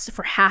embarrassed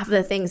for half of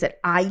the things that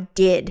I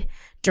did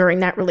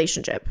during that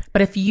relationship.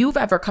 But if you've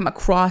ever come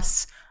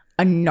across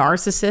a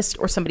narcissist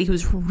or somebody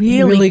who's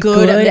really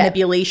good at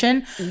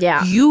manipulation,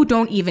 you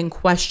don't even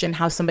question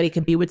how somebody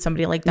could be with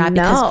somebody like that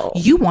because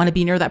you want to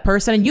be near that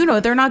person and you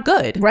know they're not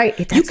good. Right.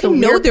 You can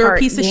know they're a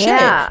piece of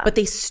shit, but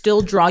they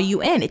still draw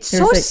you in. It's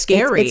so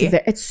scary.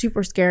 It's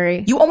super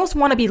scary. You almost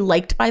want to be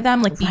liked by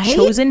them, like be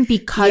chosen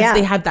because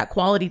they have that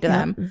quality to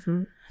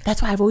them.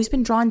 That's why I've always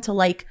been drawn to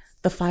like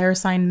the fire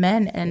sign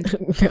men and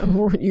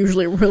we're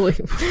usually really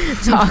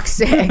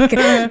toxic.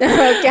 Okay.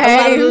 A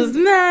lot of those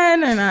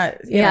men are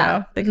not, you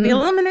know, they can be a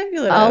little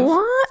manipulative.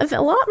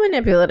 A lot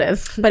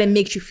manipulative. But it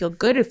makes you feel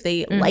good if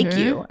they like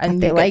you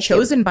and you get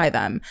chosen by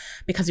them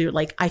because you're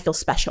like, I feel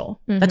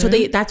special. That's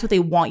what they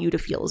want you to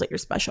feel is that you're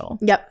special.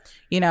 Yep.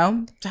 You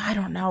know? So I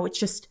don't know. It's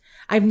just,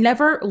 I've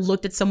never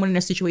looked at someone in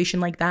a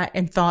situation like that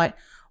and thought,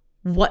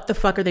 what the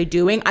fuck are they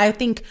doing?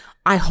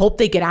 I hope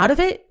they get out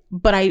of it.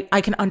 But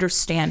I can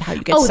understand how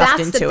you get sucked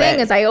into it. That's the thing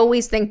is I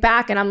always think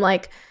back and I'm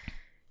like,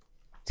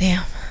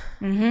 damn.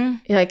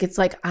 Like, it's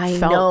like,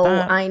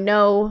 I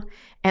know.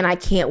 And I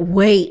can't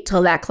wait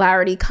till that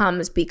clarity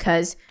comes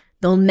because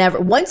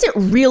once it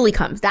really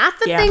comes, that's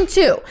the thing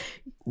too.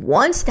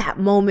 Once that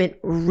moment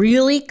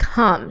really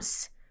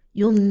comes,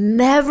 you'll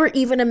never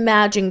even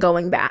imagine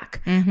going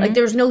back. Like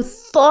there's no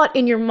thought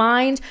in your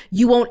mind.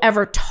 You won't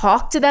ever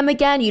talk to them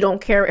again. You don't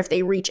care if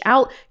they reach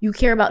out. You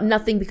care about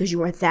nothing because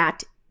you are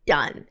that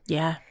done.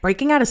 Yeah.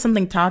 Breaking out of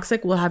something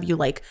toxic will have you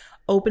like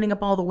opening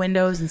up all the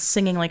windows and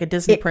singing like a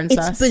Disney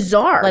princess. It's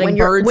bizarre. When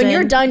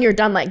you're done, you're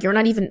done. Like you're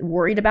not even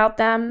worried about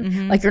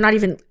them. Like you're not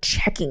even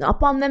checking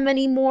up on them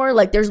anymore.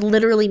 Like there's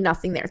literally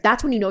nothing there.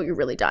 That's when you know you're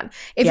really done.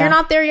 If you're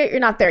not there yet, you're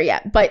not there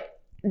yet. But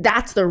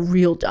that's the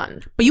real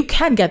done. But you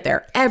can get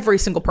there. Every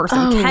single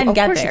person can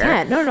get there. You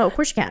can. No, of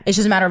course you can. It's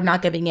just a matter of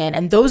not giving in.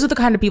 And those are the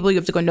kind of people you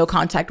have to go no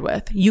contact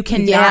with. You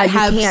cannot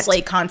have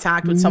slight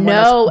contact with someone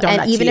else.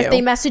 And even if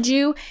they message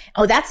you,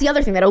 that's the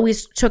other thing that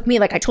always took me,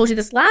 like I told you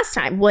this last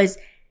time, was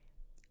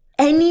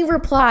any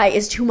reply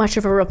is too much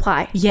of a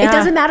reply. Yeah. It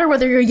doesn't matter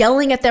whether you're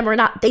yelling at them or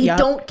not. They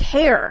don't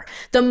care.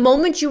 The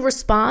moment you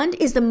respond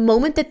is the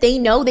moment that they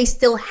know they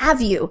still have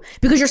you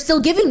because you're still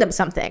giving them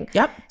something.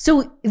 Yep.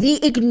 So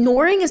the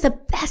ignoring is the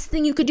best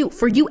thing you could do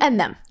for you and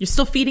them. You're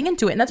still feeding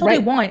into it. And that's all they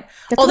want.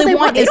 All they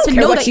want is to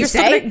know that you're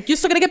still going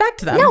to get back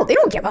to them. No, they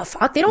don't give a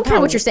fuck. They don't care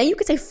what you're saying. You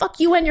could say fuck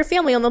you and your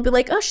family and they'll be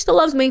like, oh, she still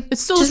loves me.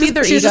 It's still to feed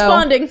their ego. She's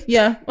responding.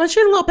 Yeah. Well,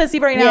 she's a little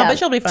pissy right now, but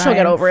she'll be fine. She'll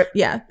get over it.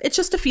 Yeah. It's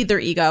just to feed their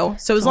ego.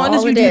 So as long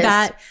as you do that,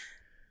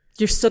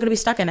 you're still going to be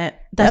stuck in it.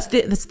 That's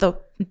the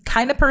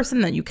kind of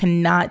person that you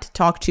cannot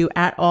talk to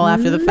at all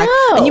after the fact.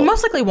 And you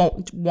most likely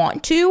won't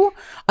want to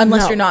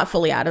unless you're not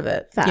fully out of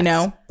it. Facts. You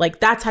know? Like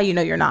that's how you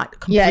know you're not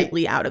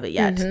completely out of it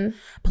yet.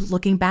 But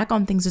looking back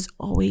on things is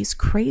always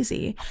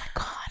crazy. Oh my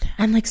God.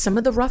 And like some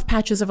of the rough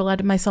patches I've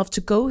allowed myself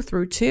to go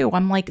through too.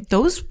 I'm like, that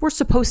was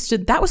supposed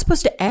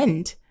to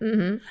end.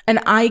 And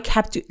I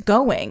kept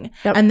going.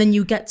 And then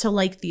you get to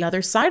like the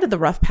other side of the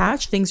rough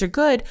patch. Things are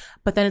good.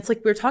 But then it's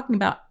like we were talking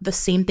about the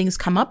same things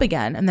come up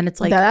again. And then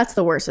it's like. That's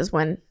the worst is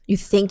when you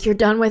think you're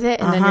done with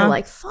it and then you're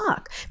like,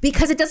 fuck.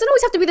 Because it doesn't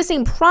always have to be the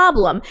same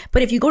problem.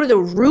 But if you go to the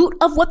root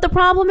of what the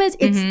problem is,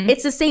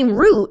 it's the same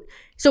root.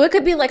 So it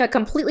could be like a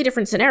completely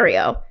different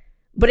scenario.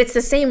 But it's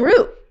the same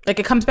root. Like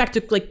it comes back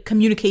to like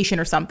communication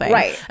or something.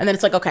 Right. And then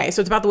it's like, okay,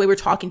 so it's about the way we're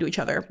talking to each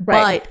other.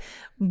 Right.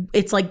 But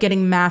it's like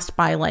getting masked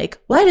by like,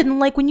 well, I didn't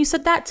like when you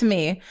said that to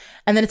me.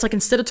 And then it's like,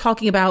 instead of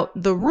talking about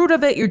the root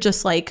of it, you're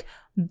just like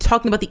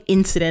talking about the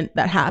incident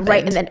that happened.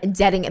 Right. And then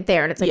embedding it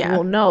there. And it's like,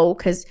 well, no,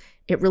 because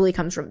it really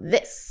comes from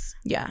this.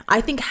 Yeah.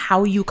 I think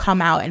how you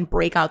come out and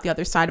break out the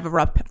other side of a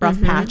rough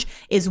patch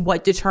is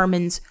what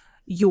determines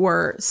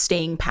your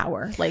staying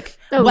power, like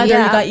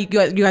whether you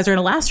guys are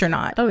gonna last or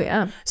not. Oh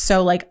yeah.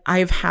 So like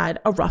I've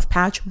had a rough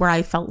patch where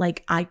I felt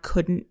like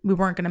we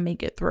weren't gonna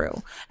make it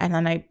through, and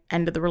then I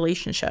ended the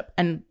relationship.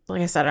 And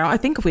like I said, I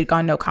think if we'd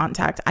gone no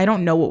contact, I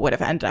don't know what would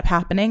have ended up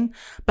happening.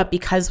 But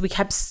because we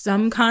kept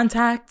some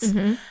contact,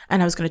 and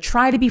I was gonna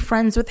try to be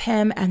friends with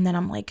him, and then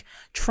I'm like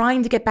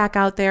trying to get back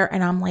out there,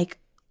 and I'm like,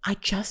 I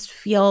just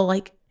feel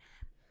like,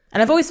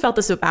 and I've always felt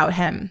this about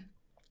him,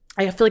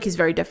 I feel like he's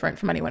very different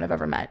from anyone I've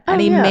ever met.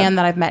 Any man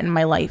that I've met in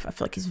my life, I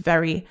feel like he's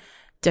very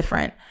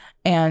different.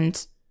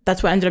 And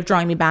that's what ended up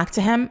drawing me back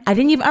to him. I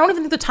don't even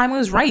think the timing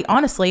was right,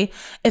 honestly.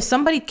 If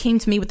somebody came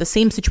to me with the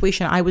same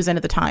situation I was in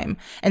at the time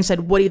and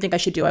said, what do you think I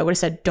should do? I would have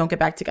said, don't get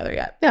back together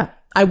yet. Yeah.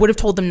 I would have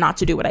told them not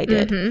to do what I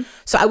did.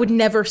 So I would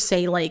never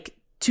say like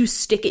to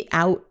stick it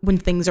out when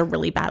things are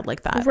really bad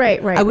like that.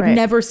 Right. I would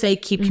never say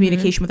keep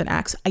communication with an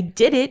ex. I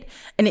did it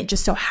and it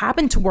just so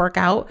happened to work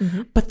out.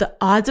 But the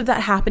odds of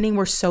that happening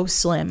were so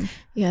slim.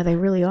 Yeah, they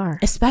really are.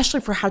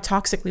 Especially for how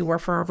toxic we were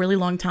for a really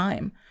long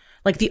time.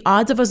 Like the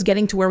odds of us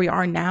getting to where we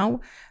are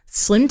now,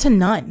 slim to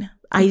none.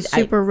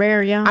 Super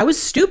rare, yeah. I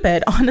was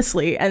stupid,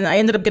 honestly. And I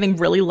ended up getting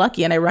really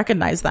lucky and I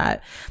recognized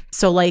that.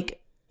 So like,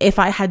 if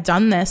I had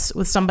done this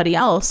with somebody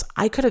else,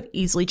 I could have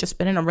easily just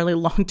been in a really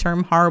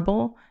long-term,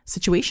 horrible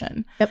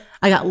situation. Yep.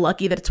 I got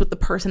lucky that it's with the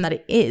person that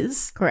it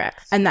is.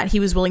 Correct. And that he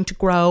was willing to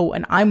grow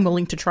and I'm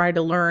willing to try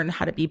to learn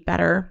how to be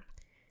better.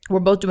 We're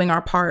both doing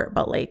our part,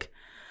 but like,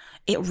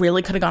 it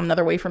really could have gone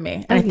another way for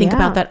me. And I think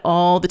about that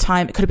all the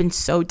time. It could have been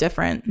so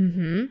different.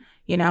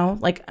 You know,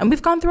 like, and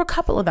we've gone through a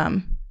couple of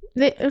them.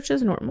 Which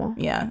is normal.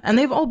 Yeah. And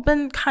they've all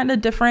been kind of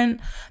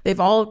different. They've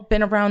all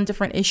been around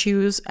different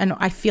issues. And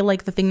I feel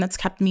like the thing that's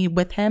kept me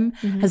with him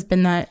has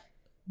been that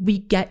we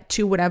get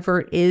to whatever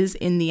it is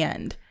in the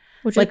end.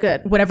 Which like, is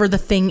good. Whatever the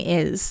thing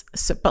is.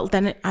 So, but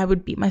then I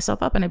would beat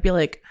myself up and I'd be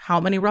like, how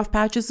many rough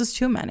patches is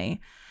too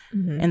many?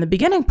 In the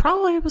beginning,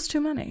 probably it was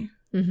too many.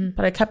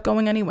 But I kept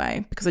going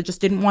anyway because I just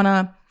didn't want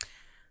to.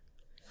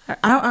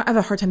 I have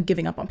a hard time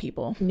giving up on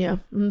people. Yeah,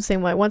 I'm the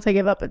same way. Once I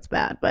give up, it's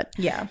bad. But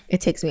yeah,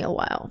 it takes me a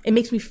while. It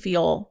makes me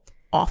feel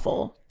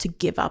awful to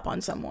give up on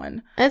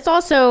someone. And it's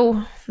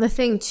also the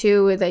thing,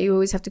 too, that you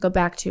always have to go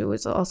back to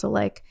is also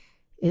like,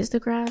 is the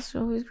grass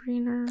always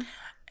greener?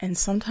 And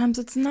sometimes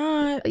it's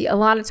not. A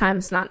lot of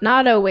times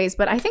not always.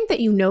 But I think that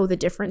you know the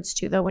difference,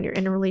 too, though, when you're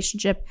in a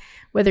relationship,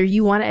 whether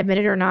you want to admit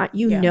it or not,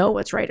 you know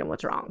what's right and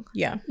what's wrong.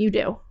 Yeah. You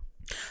do.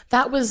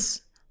 That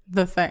was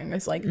the thing.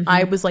 It's like,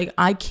 I was like,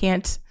 I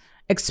can't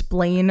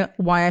explain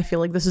why I feel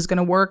like this is going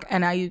to work.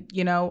 And I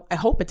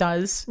hope it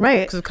does. Right.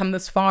 Because we've come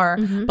this far.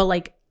 But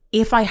like,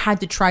 if I had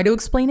to try to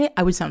explain it,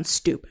 I would sound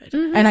stupid.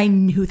 And I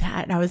knew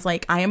that. And I was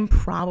like, I am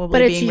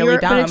probably being really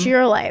dumb. But it's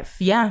your life.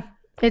 Yeah.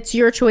 It's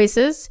your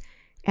choices.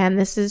 And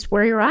this is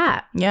where you're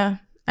at. Yeah.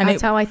 And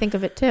that's how I think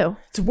of it too.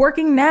 It's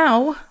working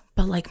now.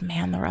 But like,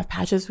 man, the rough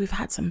patches, we've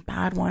had some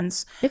bad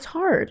ones. It's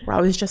hard. Where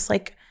I was just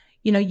like,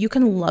 you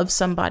can love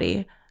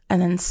somebody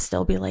and then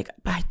still be like,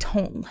 but I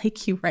don't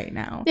like you right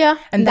now. Yeah.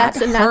 And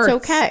that's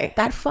okay.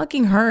 That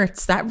fucking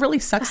hurts. That really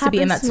sucks to be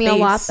in that space.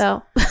 Happens to me a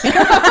lot,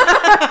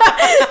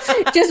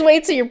 though. Just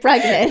wait till you're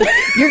pregnant.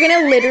 You're going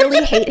to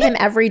literally hate him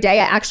every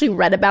day. I actually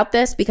read about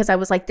this because I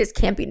was like, this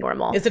can't be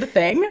normal. Is it a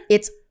thing?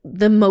 It's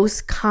the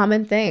most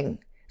common thing.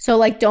 So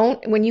like,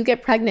 when you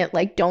get pregnant,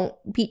 like don't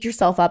beat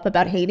yourself up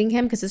about hating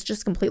him because it's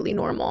just completely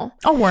normal.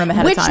 I'll warn him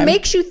ahead of time. Which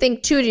makes you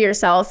think too to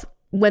yourself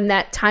when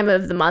that time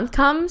of the month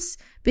comes,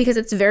 because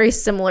it's a very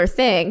similar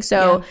thing.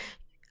 So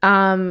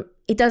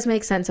it does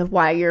make sense of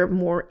why you're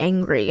more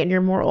angry and you're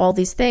more all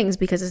these things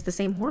because it's the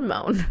same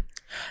hormone.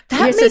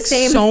 That makes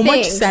so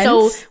much sense.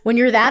 So when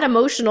you're that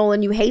emotional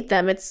and you hate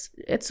them, it's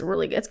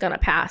gonna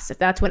pass. If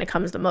that's when it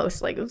comes the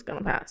most, like it's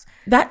gonna pass.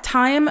 That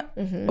time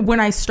when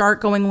I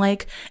start going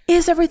like,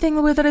 is everything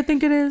the way that I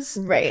think it is?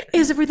 Right.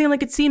 Is everything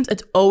like it seems?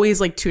 It's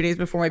always like 2 days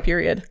before my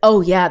period.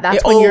 Oh yeah,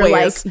 that's when you're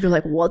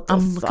like, what the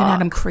fuck? I'm looking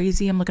at him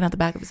crazy. I'm looking at the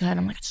back of his head.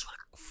 I'm like, I just want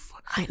to.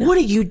 What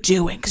are you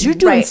doing? Because you're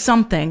doing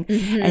something,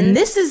 and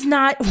this is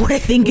not what I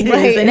think it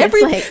is. And every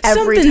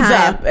something's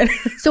time. up.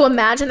 So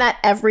imagine that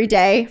every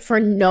day for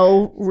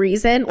no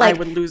reason. Like I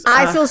would lose.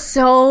 I feel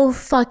so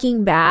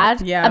fucking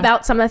bad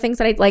about some of the things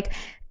that I like.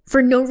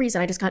 For no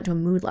reason, I just got into a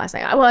mood last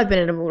night. Well, I've been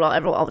in a mood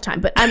all the time,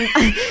 but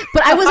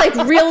I was like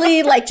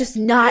really like just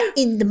not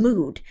in the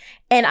mood,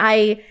 and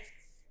I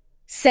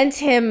sent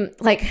him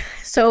like,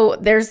 so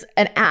there's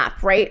an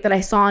app, right, that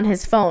I saw on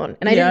his phone,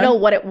 and I didn't know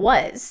what it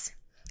was.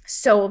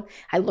 So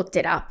I looked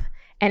it up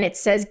and it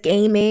says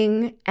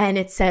gaming and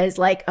it says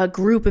like a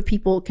group of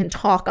people can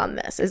talk on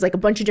this. There's like a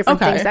bunch of different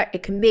things that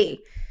it can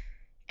be.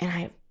 And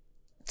I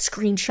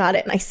screenshot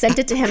it and I sent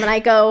it to him and I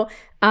go,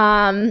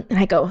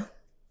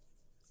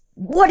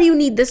 what do you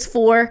need this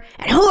for?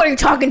 And who are you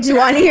talking to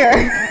on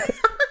here?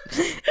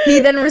 He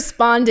then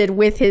responded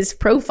with his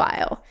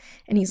profile.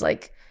 And he's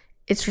like,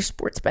 it's for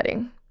sports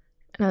betting.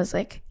 And I was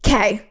like,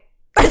 okay.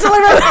 That's all I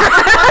wrote.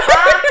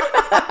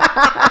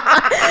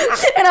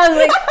 And I was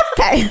like,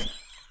 okay.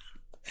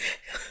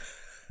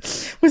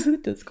 Was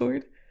it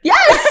Discord?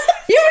 Yes!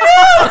 You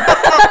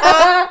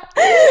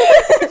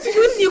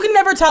knew! You can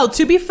never tell.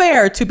 To be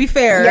fair.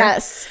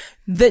 Yes.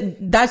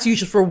 That's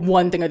usually for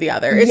one thing or the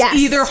other. It's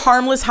either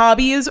harmless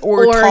hobbies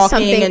or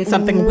talking and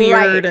something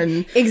weird.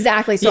 And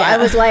exactly. So I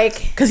was like,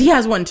 because he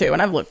has one too,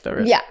 and I've looked over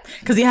it. Yeah,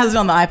 because he has it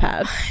on the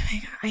iPad.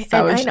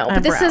 I know,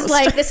 but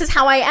this is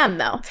how I am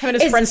though. Him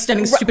and his friends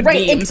sending stupid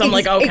memes. I'm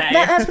like, okay,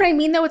 that's what I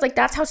mean though. It's like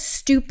that's how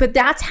stupid.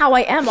 That's how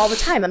I am all the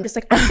time. I'm just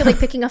like, I feel like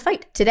picking a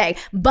fight today.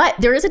 But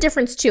there is a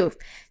difference too.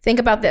 Think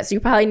about this.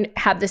 You probably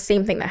have the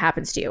same thing that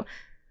happens to you.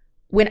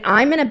 When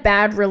I'm in a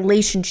bad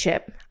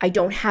relationship, I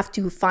don't have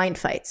to find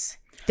fights.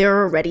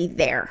 They're already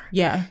there.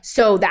 Yeah.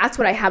 So that's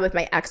what I had with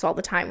my ex all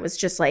the time, was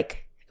just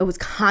like, it was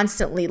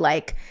constantly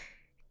like,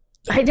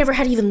 I never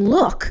had to even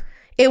look.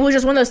 It was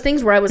just one of those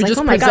things where I was like,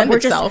 oh my God,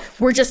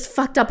 we're just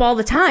fucked up all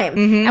the time.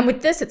 Mm-hmm. And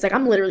with this, it's like,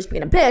 I'm literally just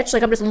being a bitch.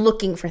 Like, I'm just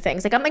looking for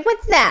things. Like, I'm like,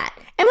 what's that?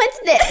 And what's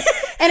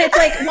this? And it's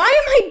like, why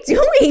am I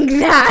doing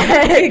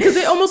that? Because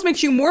it almost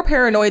makes you more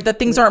paranoid that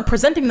things aren't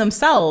presenting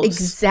themselves.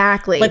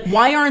 Exactly. Like,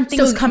 why aren't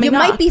things coming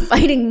up? You might be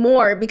fighting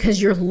more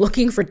because you're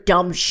looking for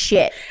dumb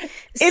shit.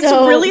 It's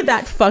really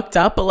that fucked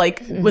up. But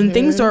like, when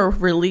things are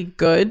really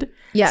good,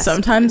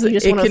 sometimes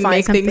it can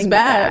make things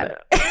bad.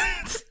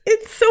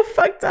 It's so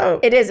fucked up.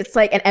 It is. It's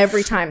like, and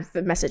every time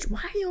the message,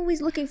 why are you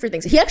always looking for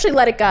things? He actually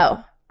let it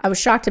go. I was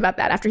shocked about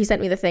that after he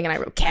sent me the thing and I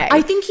wrote, okay.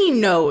 I think he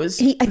knows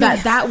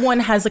that one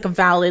has like a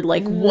valid,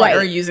 like, what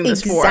are you using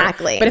this for?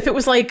 Exactly. But if it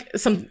was like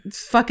some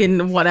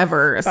fucking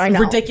whatever,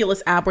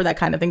 ridiculous app where that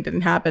kind of thing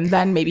didn't happen,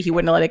 then maybe he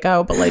wouldn't have let it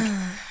go. But like,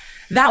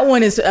 that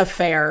one is a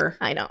fair.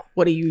 I know.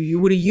 What do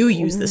you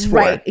use this for?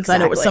 Right, exactly. I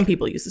know what some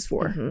people use this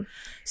for. Mm-hmm.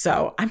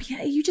 So, I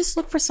mean, you just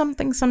look for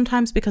something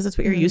sometimes because it's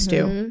what you're used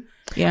to.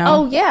 You know?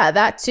 Oh, yeah,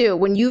 that too.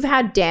 When you've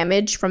had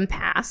damage from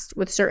past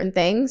with certain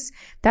things,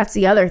 that's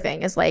the other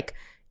thing, is like,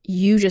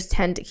 you just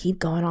tend to keep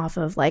going off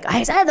of like, I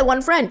had the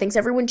one friend thinks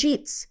everyone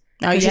cheats.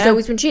 Oh, she's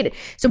always been cheated.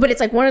 So, but it's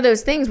like one of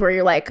those things where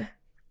you're like,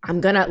 I'm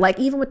gonna, like,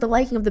 even with the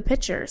liking of the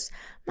pictures,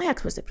 my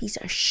ex was a piece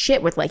of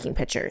shit with liking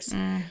pictures.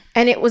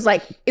 And it was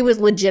like, it was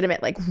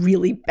legitimate, like,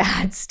 really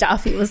bad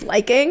stuff he was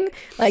liking,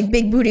 like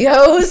big booty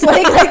hoes,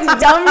 like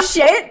dumb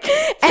shit.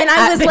 And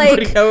I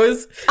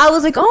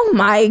was like, oh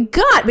my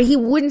God. But he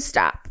wouldn't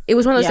stop. It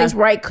was one of those things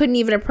where I couldn't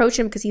even approach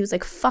him because he was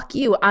like, fuck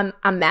you. I'm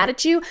mad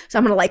at you. So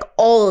I'm gonna like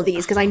all of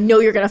these because I know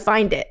you're gonna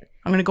find it.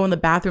 I'm gonna go in the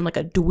bathroom like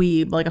a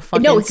dweeb, like a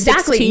fucking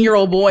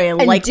 16-year-old boy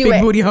and like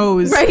big booty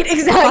hoes. Right,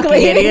 exactly.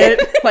 Fucking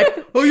idiot. Like,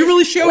 oh, you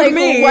really showed like,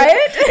 me. What?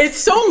 It's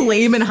so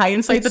lame in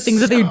hindsight, the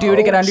things that they do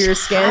to get under your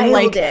skin.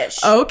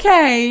 Childish. Like,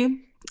 okay,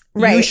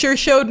 right. You sure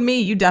showed me.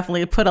 You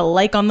definitely put a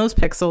like on those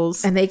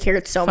pixels. And they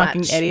cared so much.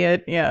 Fucking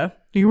idiot. Yeah.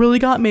 You really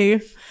got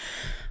me.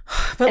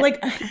 But like,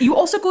 you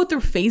also go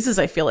through phases,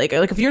 I feel like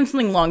if you're in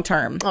something long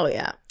term. Oh,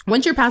 yeah.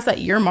 Once you're past that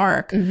year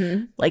mark,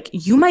 like,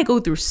 you might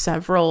go through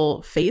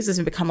several phases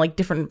and become like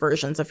different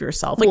versions of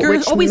yourself. Like, you're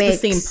always the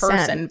same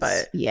person,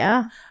 but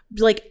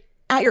like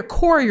at your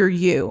core, you're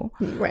you.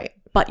 Right.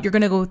 But you're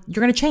going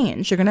to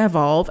change. You're going to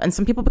evolve. And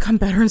some people become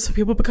better and some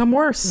people become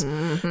worse.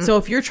 So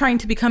if you're trying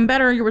to become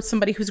better, you're with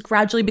somebody who's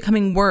gradually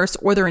becoming worse,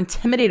 or they're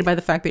intimidated by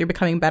the fact that you're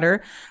becoming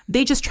better,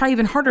 they just try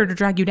even harder to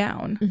drag you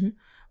down.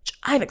 Which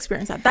I've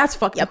experienced that. That's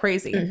fucking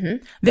crazy.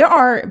 There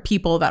are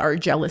people that are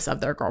jealous of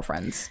their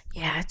girlfriends.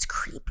 Yeah, it's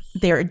creepy.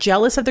 They're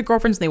jealous of their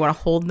girlfriends. And they want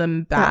to hold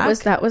them back.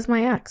 That was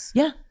my ex.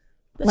 Yeah.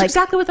 That's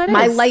exactly what that is.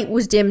 My light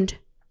was dimmed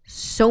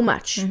so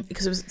much.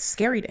 Because it was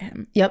scary to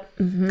him. Yep.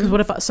 Because what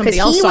if somebody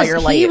else saw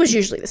your light? He was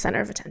usually the center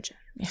of attention.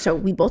 Yeah. So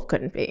we both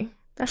couldn't be.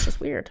 That's just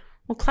weird.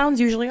 Well, clowns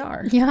usually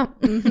are. Yeah.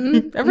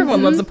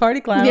 Everyone loves a party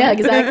clown. Yeah,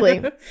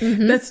 exactly.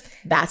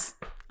 That's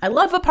I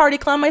love a party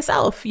clown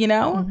myself, you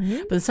know?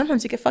 But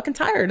sometimes you get fucking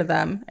tired of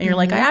them. And you're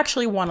like, I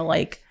actually want to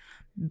like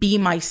be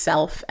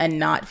myself and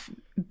not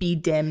be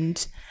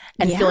dimmed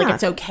and feel like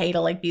it's okay to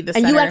like be the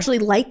center. And you actually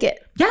like it.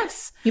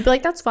 Yes. You'd be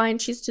like, that's fine.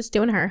 She's just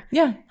doing her.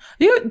 Yeah.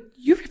 You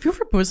ever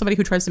with somebody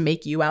who tries to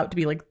make you out to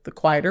be like the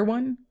quieter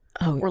one?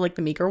 Oh. Or like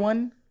the meeker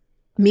one?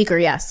 Meeker,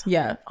 yes.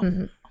 Yeah.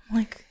 I'm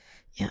like.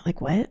 Yeah,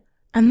 like what?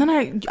 And then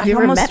I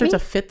almost start to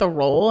fit the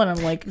role, and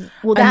I'm like,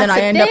 well, and then I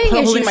end up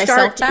holding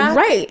myself back.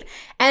 Right.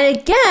 And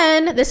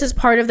again, this is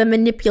part of the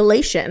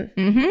manipulation.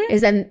 Is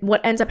then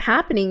what ends up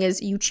happening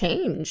is you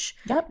change,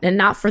 and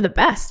not for the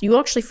best. You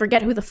actually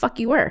forget who the fuck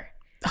you were.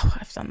 Oh,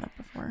 I've done that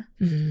before.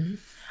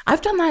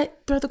 I've done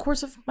that throughout the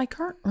course of my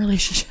current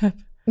relationship.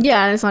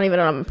 Yeah, and it's not even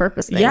on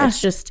purpose thing. Yeah. It's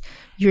just,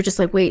 you're just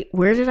like, wait,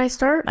 where did I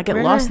start? I get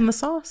lost in the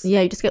sauce. Yeah,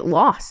 you just get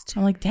lost.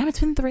 I'm like, damn, it's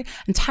been 3.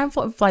 And time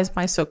flies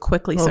by so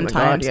quickly sometimes.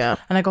 My God, yeah.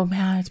 And I go,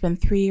 man, it's been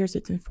 3 years.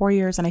 It's been 4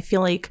 years. And I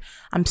feel like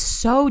I'm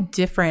so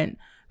different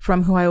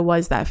from who I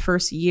was that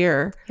first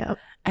year. Yep.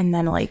 And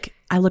then like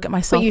I look at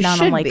myself now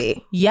and I'm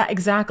like, yeah,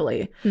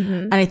 exactly.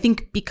 And I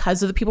think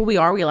because of the people we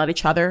are, we allowed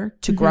each other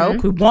to grow.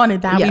 We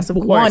wanted that. Yes,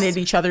 we wanted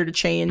each other to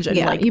change and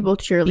like you both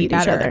cheerlead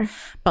each other.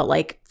 But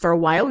like for a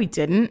while we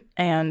didn't,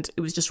 and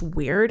it was just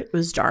weird. It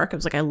was dark. I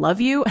was like, I love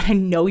you and I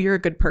know you're a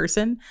good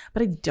person,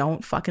 but I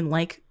don't fucking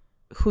like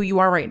who you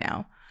are right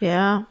now.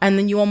 Yeah. And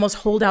then you almost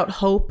hold out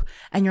hope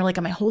and you're like,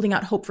 am I holding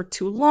out hope for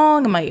too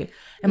long? Am I,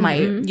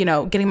 you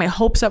know, getting my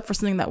hopes up for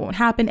something that won't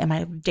happen? Am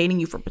I dating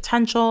you for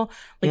potential?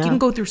 Like you can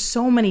go through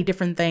so many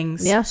different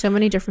things. Yeah. So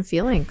many different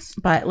feelings.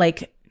 But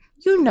like,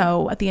 you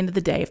know, at the end of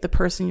the day, if the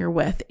person you're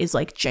with is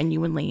like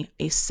genuinely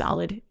a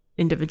solid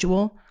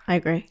individual. I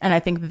agree. And I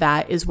think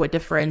that is what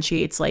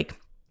differentiates like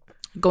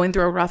going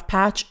through a rough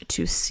patch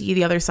to see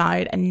the other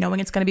side and knowing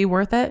it's going to be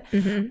worth it,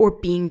 or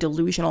being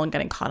delusional and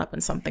getting caught up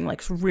in something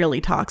like really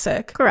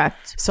toxic.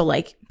 Correct. So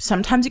like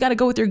sometimes you got to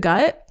go with your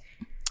gut,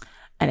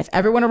 and if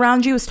everyone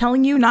around you is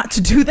telling you not to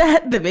do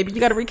that, then maybe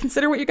you got to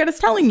reconsider what your gut is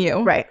telling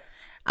you. Right.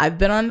 I've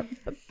been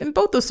in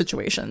both those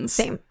situations.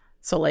 Same.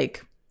 So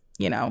like,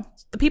 you know,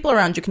 the people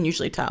around you can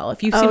usually tell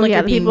if you seem like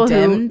you're being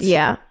dimmed.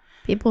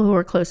 People who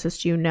are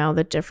closest to you know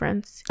the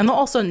difference, and they'll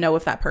also know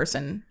if that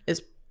person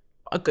is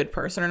a good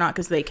person or not,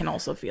 because they can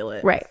also feel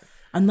it. Right.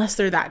 Unless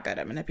they're that good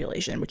at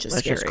manipulation, which is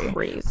scary. Is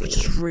crazy. Which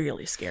is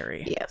really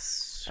scary.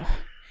 Yes.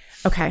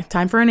 Okay,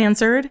 time for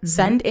Unanswered.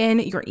 Send in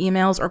your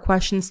emails or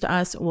questions to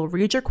us. We'll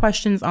read your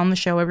questions on the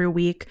show every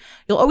week.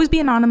 You'll always be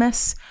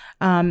anonymous.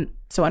 So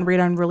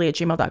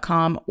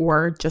unreadunruly@gmail.com,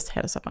 or just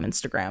hit us up on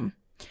Instagram.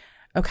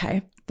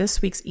 Okay,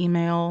 this week's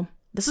email.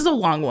 This is a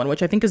long one,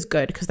 which I think is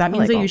good because that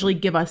means they usually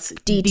give us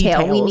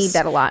details. We need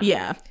that a lot.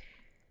 Yeah.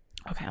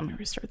 Okay, I'm going to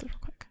restart this real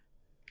quick.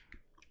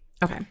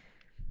 Okay.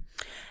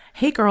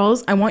 Hey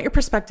girls, I want your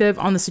perspective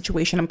on the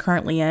situation I'm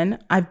currently in.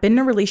 I've been in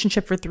a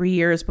relationship for 3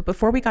 years, but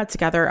before we got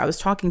together, I was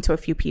talking to a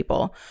few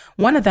people.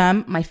 One of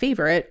them, my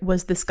favorite,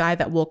 was this guy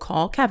that we'll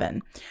call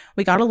Kevin.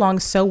 We got along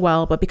so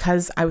well, but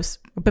because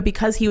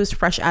he was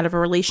fresh out of a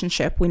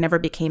relationship, we never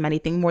became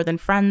anything more than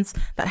friends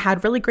that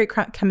had really great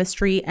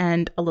chemistry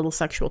and a little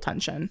sexual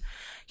tension.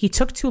 He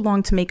took too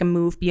long to make a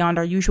move beyond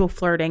our usual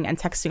flirting and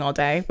texting all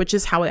day, which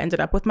is how I ended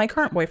up with my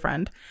current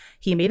boyfriend.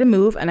 He made a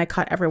move and I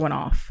cut everyone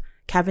off.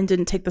 Kevin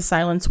didn't take the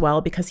silence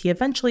well because he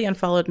eventually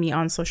unfollowed me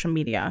on social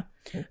media.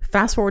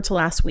 Fast forward to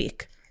last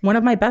week. One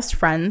of my best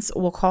friends,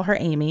 we'll call her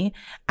Amy,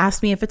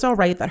 asked me if it's all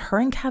right that her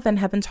and Kevin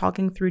have been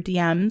talking through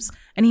DMs,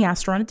 and he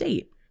asked her on a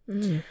date.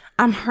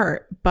 I'm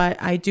hurt,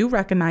 but I do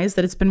recognize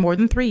that it's been more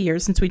than 3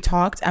 years since we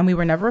talked, and we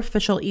were never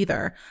official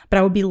either, but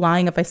I would be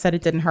lying if I said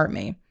it didn't hurt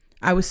me.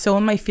 I was so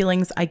in my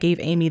feelings, I gave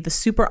Amy the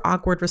super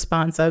awkward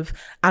response of,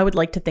 I would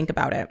like to think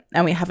about it,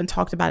 and we haven't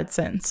talked about it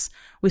since.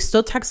 We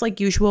still text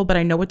like usual, but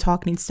I know what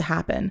talk needs to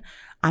happen.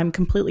 I'm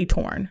completely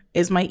torn.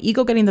 Is my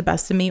ego getting the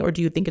best of me, or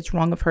do you think it's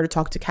wrong of her to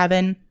talk to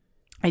Kevin?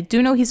 I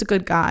do know he's a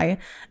good guy,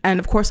 and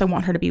of course I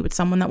want her to be with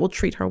someone that will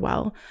treat her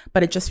well,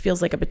 but it just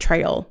feels like a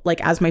betrayal. Like,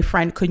 as my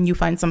friend, couldn't you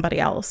find somebody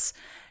else?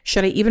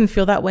 Should I even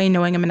feel that way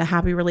knowing I'm in a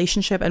happy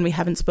relationship and we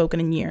haven't spoken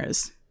in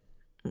years?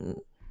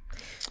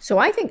 So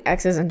I think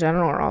exes in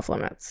general are off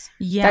limits.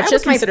 Yeah, I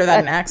would consider that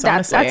an ex,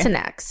 honestly. That's an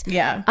ex.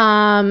 Yeah.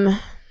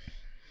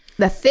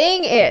 The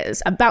thing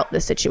is about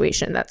this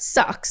situation that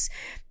sucks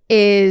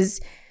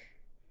is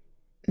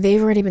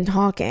they've already been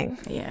talking.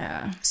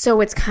 Yeah.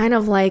 So it's kind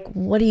of like,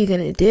 what are you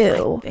going to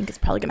do? I think it's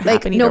probably going to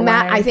happen either way.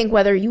 I think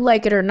whether you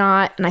like it or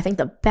not, and I think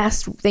the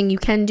best thing you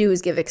can do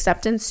is give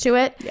acceptance to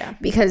it. Yeah.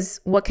 Because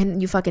what can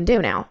you fucking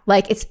do now?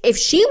 Like, it's if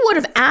she would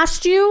have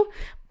asked you,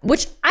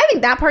 which I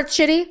think that part's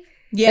shitty.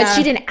 Yeah. That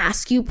she didn't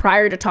ask you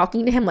prior to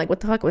talking to him. Like, what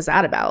the fuck was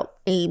that about,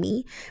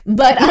 Amy?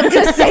 But I'm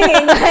just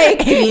saying,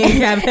 like, Amy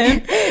and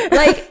Kevin.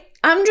 Like,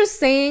 I'm just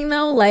saying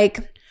though, like,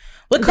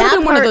 well, it could have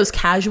been one of those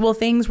casual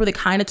things where they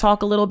kind of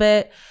talk a little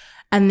bit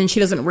and then she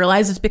doesn't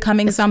realize it's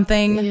becoming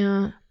something.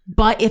 Yeah.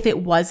 But if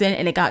it wasn't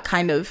and it got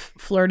kind of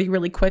flirty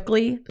really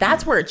quickly,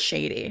 that's where it's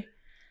shady.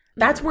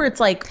 That's where it's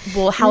like,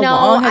 well, how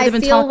long have they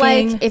been talking?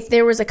 I feel like if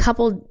there was a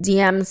couple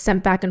DMs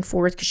sent back and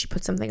forth because she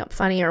put something up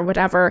funny or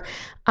whatever.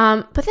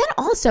 But then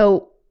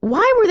also,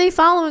 why were they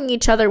following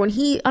each other when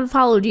he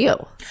unfollowed you?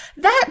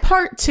 That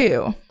part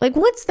too. Like,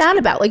 what's that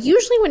about? Like,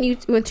 usually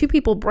when two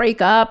people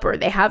break up or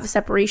they have a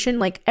separation,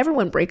 like,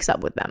 everyone breaks up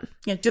with them.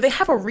 Yeah. Do they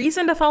have a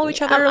reason to follow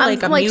each other?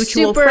 Like a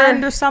mutual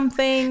friend or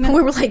something?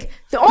 We were like,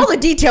 all the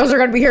details are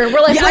going to be here. And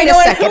we're like, yeah, wait a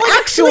second.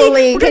 Actually,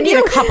 we're going to need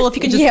a couple. If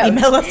you could just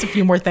email us a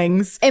few more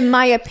things. In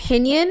my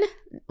opinion,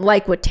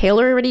 like what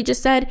Taylor already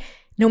just said,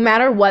 no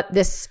matter what,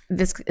 this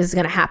is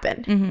going to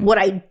happen. Mm-hmm. What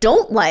I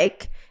don't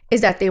like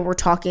is that they were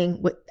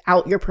talking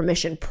without your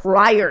permission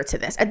prior to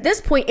this. At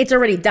this point, it's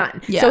already done.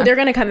 Yeah. So they're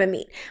going to come and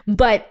meet.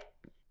 But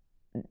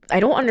I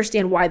don't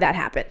understand why that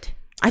happened.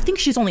 I think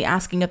she's only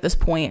asking at this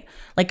point,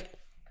 like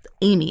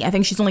Amy, I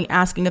think she's only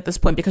asking at this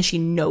point because she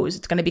knows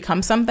it's going to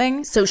become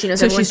something. So she knows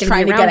so she's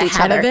trying to get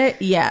ahead of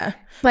it. Yeah.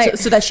 But,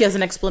 so that she has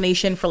an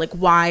explanation for like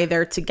why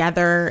they're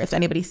together, if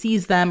anybody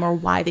sees them, or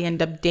why they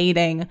end up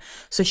dating.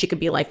 So she could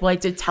be like, well, I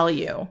did tell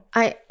you.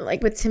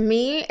 But to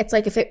me, it's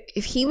like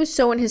if he was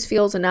so in his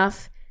feels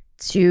enough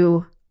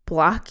to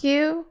block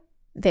you,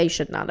 they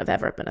should not have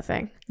ever been a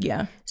thing.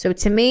 Yeah. So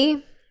to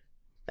me,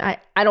 I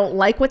don't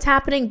like what's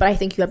happening, but I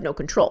think you have no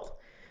control.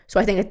 So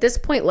I think at this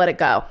point, let it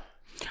go.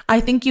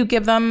 I think you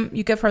give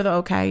her the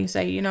okay. You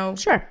say, you know,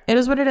 sure, it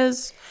is what it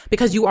is,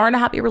 because you are in a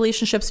happy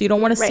relationship. So you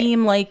don't want to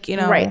seem like, you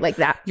know, like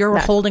that. You're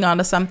holding on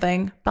to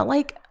something, but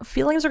like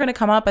feelings are going to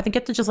come up. I think you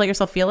have to just let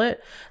yourself feel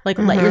it. Like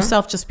let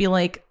yourself just be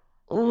like,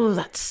 oh,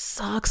 that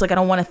sucks. Like, I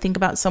don't want to think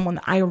about someone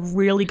that I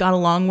really got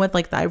along with,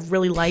 like that I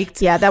really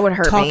liked. Yeah, that would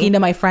hurt Talking to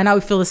my friend, I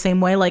would feel the same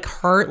way, like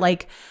hurt,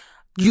 like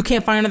you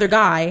can't find another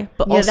guy,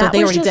 but also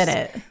they already did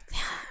it.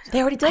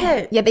 They already did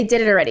it. Yeah, they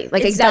did it already.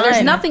 Like, exactly.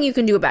 There's nothing you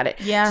can do about it.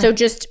 Yeah. So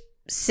just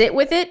sit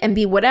with it and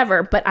be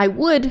whatever. But I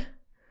would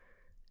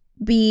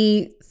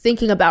be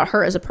thinking about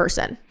her as a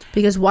person,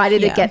 because why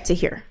did it get to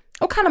here?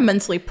 I'll kind of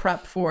mentally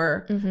prep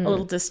for a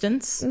little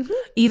distance.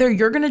 Either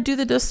you're going to do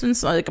the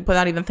distance, like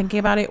without even thinking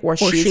about it, or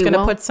she's going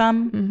to put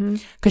some.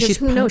 Because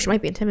who knows? She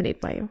might be intimidated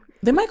by you.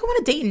 They might go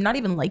on a date and not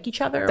even like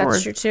each other.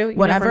 That's true too. You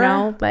whatever.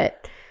 Never know,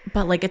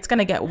 but like, it's going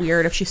to get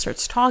weird if she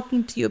starts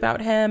talking to you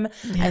about him,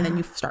 and then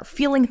you start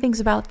feeling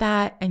things about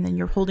that, and then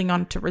you're holding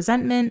on to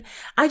resentment.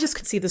 I just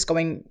could see this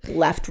going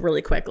left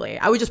really quickly.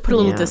 I would just put a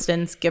little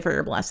distance, give her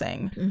your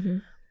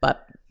blessing.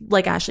 But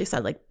like Ashley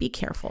said, like, be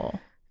careful.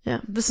 Yeah.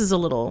 This is a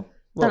little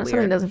weird.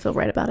 Something doesn't feel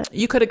right about it.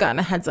 You could have gotten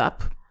a heads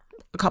up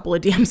a couple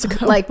of DMs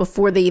ago. Like,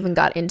 before they even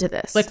got into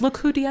this. Like, look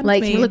who DM'd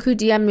me. Like, look who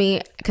DM'd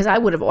me. Because I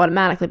would have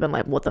automatically been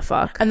like, what the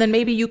fuck? And then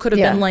maybe you could have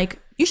been like,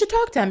 you should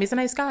talk to him. He's a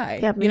nice guy.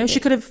 Yeah, you know, she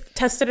could have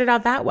tested it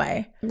out that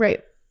way.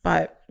 Right.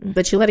 But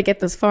you let it get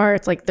this far.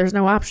 It's like, there's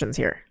no options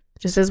here.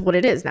 It just is what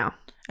it is now.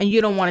 And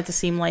you don't want it to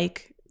seem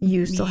like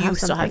you still have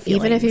feelings.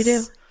 Even if you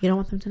do. You don't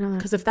want them to know that.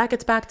 Because if that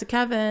gets back to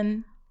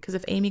Kevin, because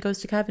if Amy goes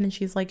to Kevin and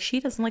she's like,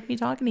 she doesn't like me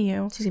talking to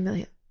you. She's gonna be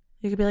like,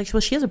 you could be like,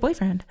 well, she has a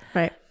boyfriend.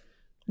 Right.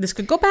 This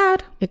could go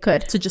bad. It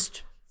could. So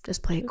just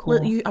play it cool.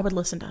 I would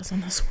listen to us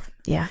on this one.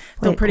 Yeah.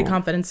 Feel pretty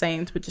confident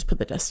saying to just put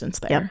the distance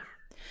there. Yep.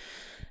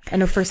 I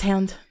know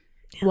firsthand.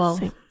 Yeah, well,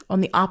 same. On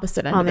the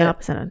opposite end.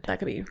 That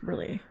could be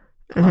really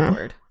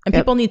awkward. And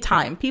people need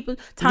time.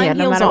 Time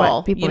heals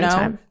all. People need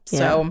time.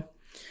 So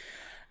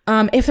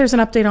if there's an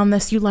update on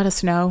this, you let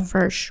us know.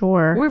 For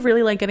sure. We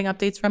really like getting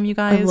updates from you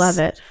guys. I love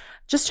it.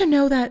 Just to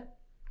know that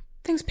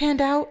things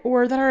panned out,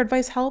 or that our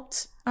advice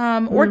helped,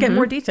 or get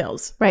more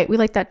details. Right. We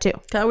like that too.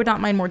 I would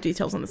not mind more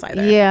details on this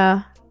either.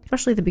 Yeah.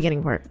 Especially the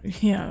beginning part.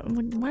 Yeah.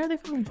 Like, why are they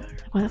following each other?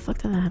 Why the fuck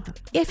did that happen?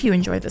 If you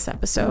enjoyed this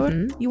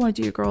episode, you want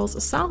to do your girls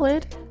a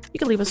solid, you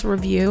can leave us a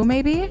review,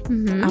 maybe.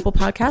 Apple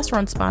Podcasts or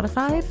on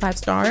Spotify. 5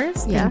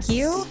 stars. Yes. Thank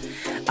you.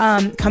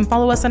 Come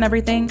follow us on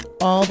everything.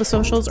 All the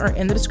socials are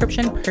in the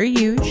description per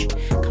usual.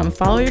 Come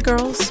follow your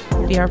girls.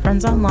 Be our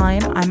friends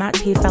online. I'm at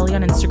Tayfelly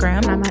on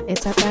Instagram. I'm at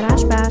It's at That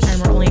Ash Bash.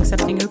 And we're only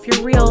accepting you if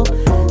you're real.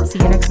 See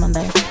you next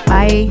Monday.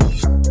 Bye.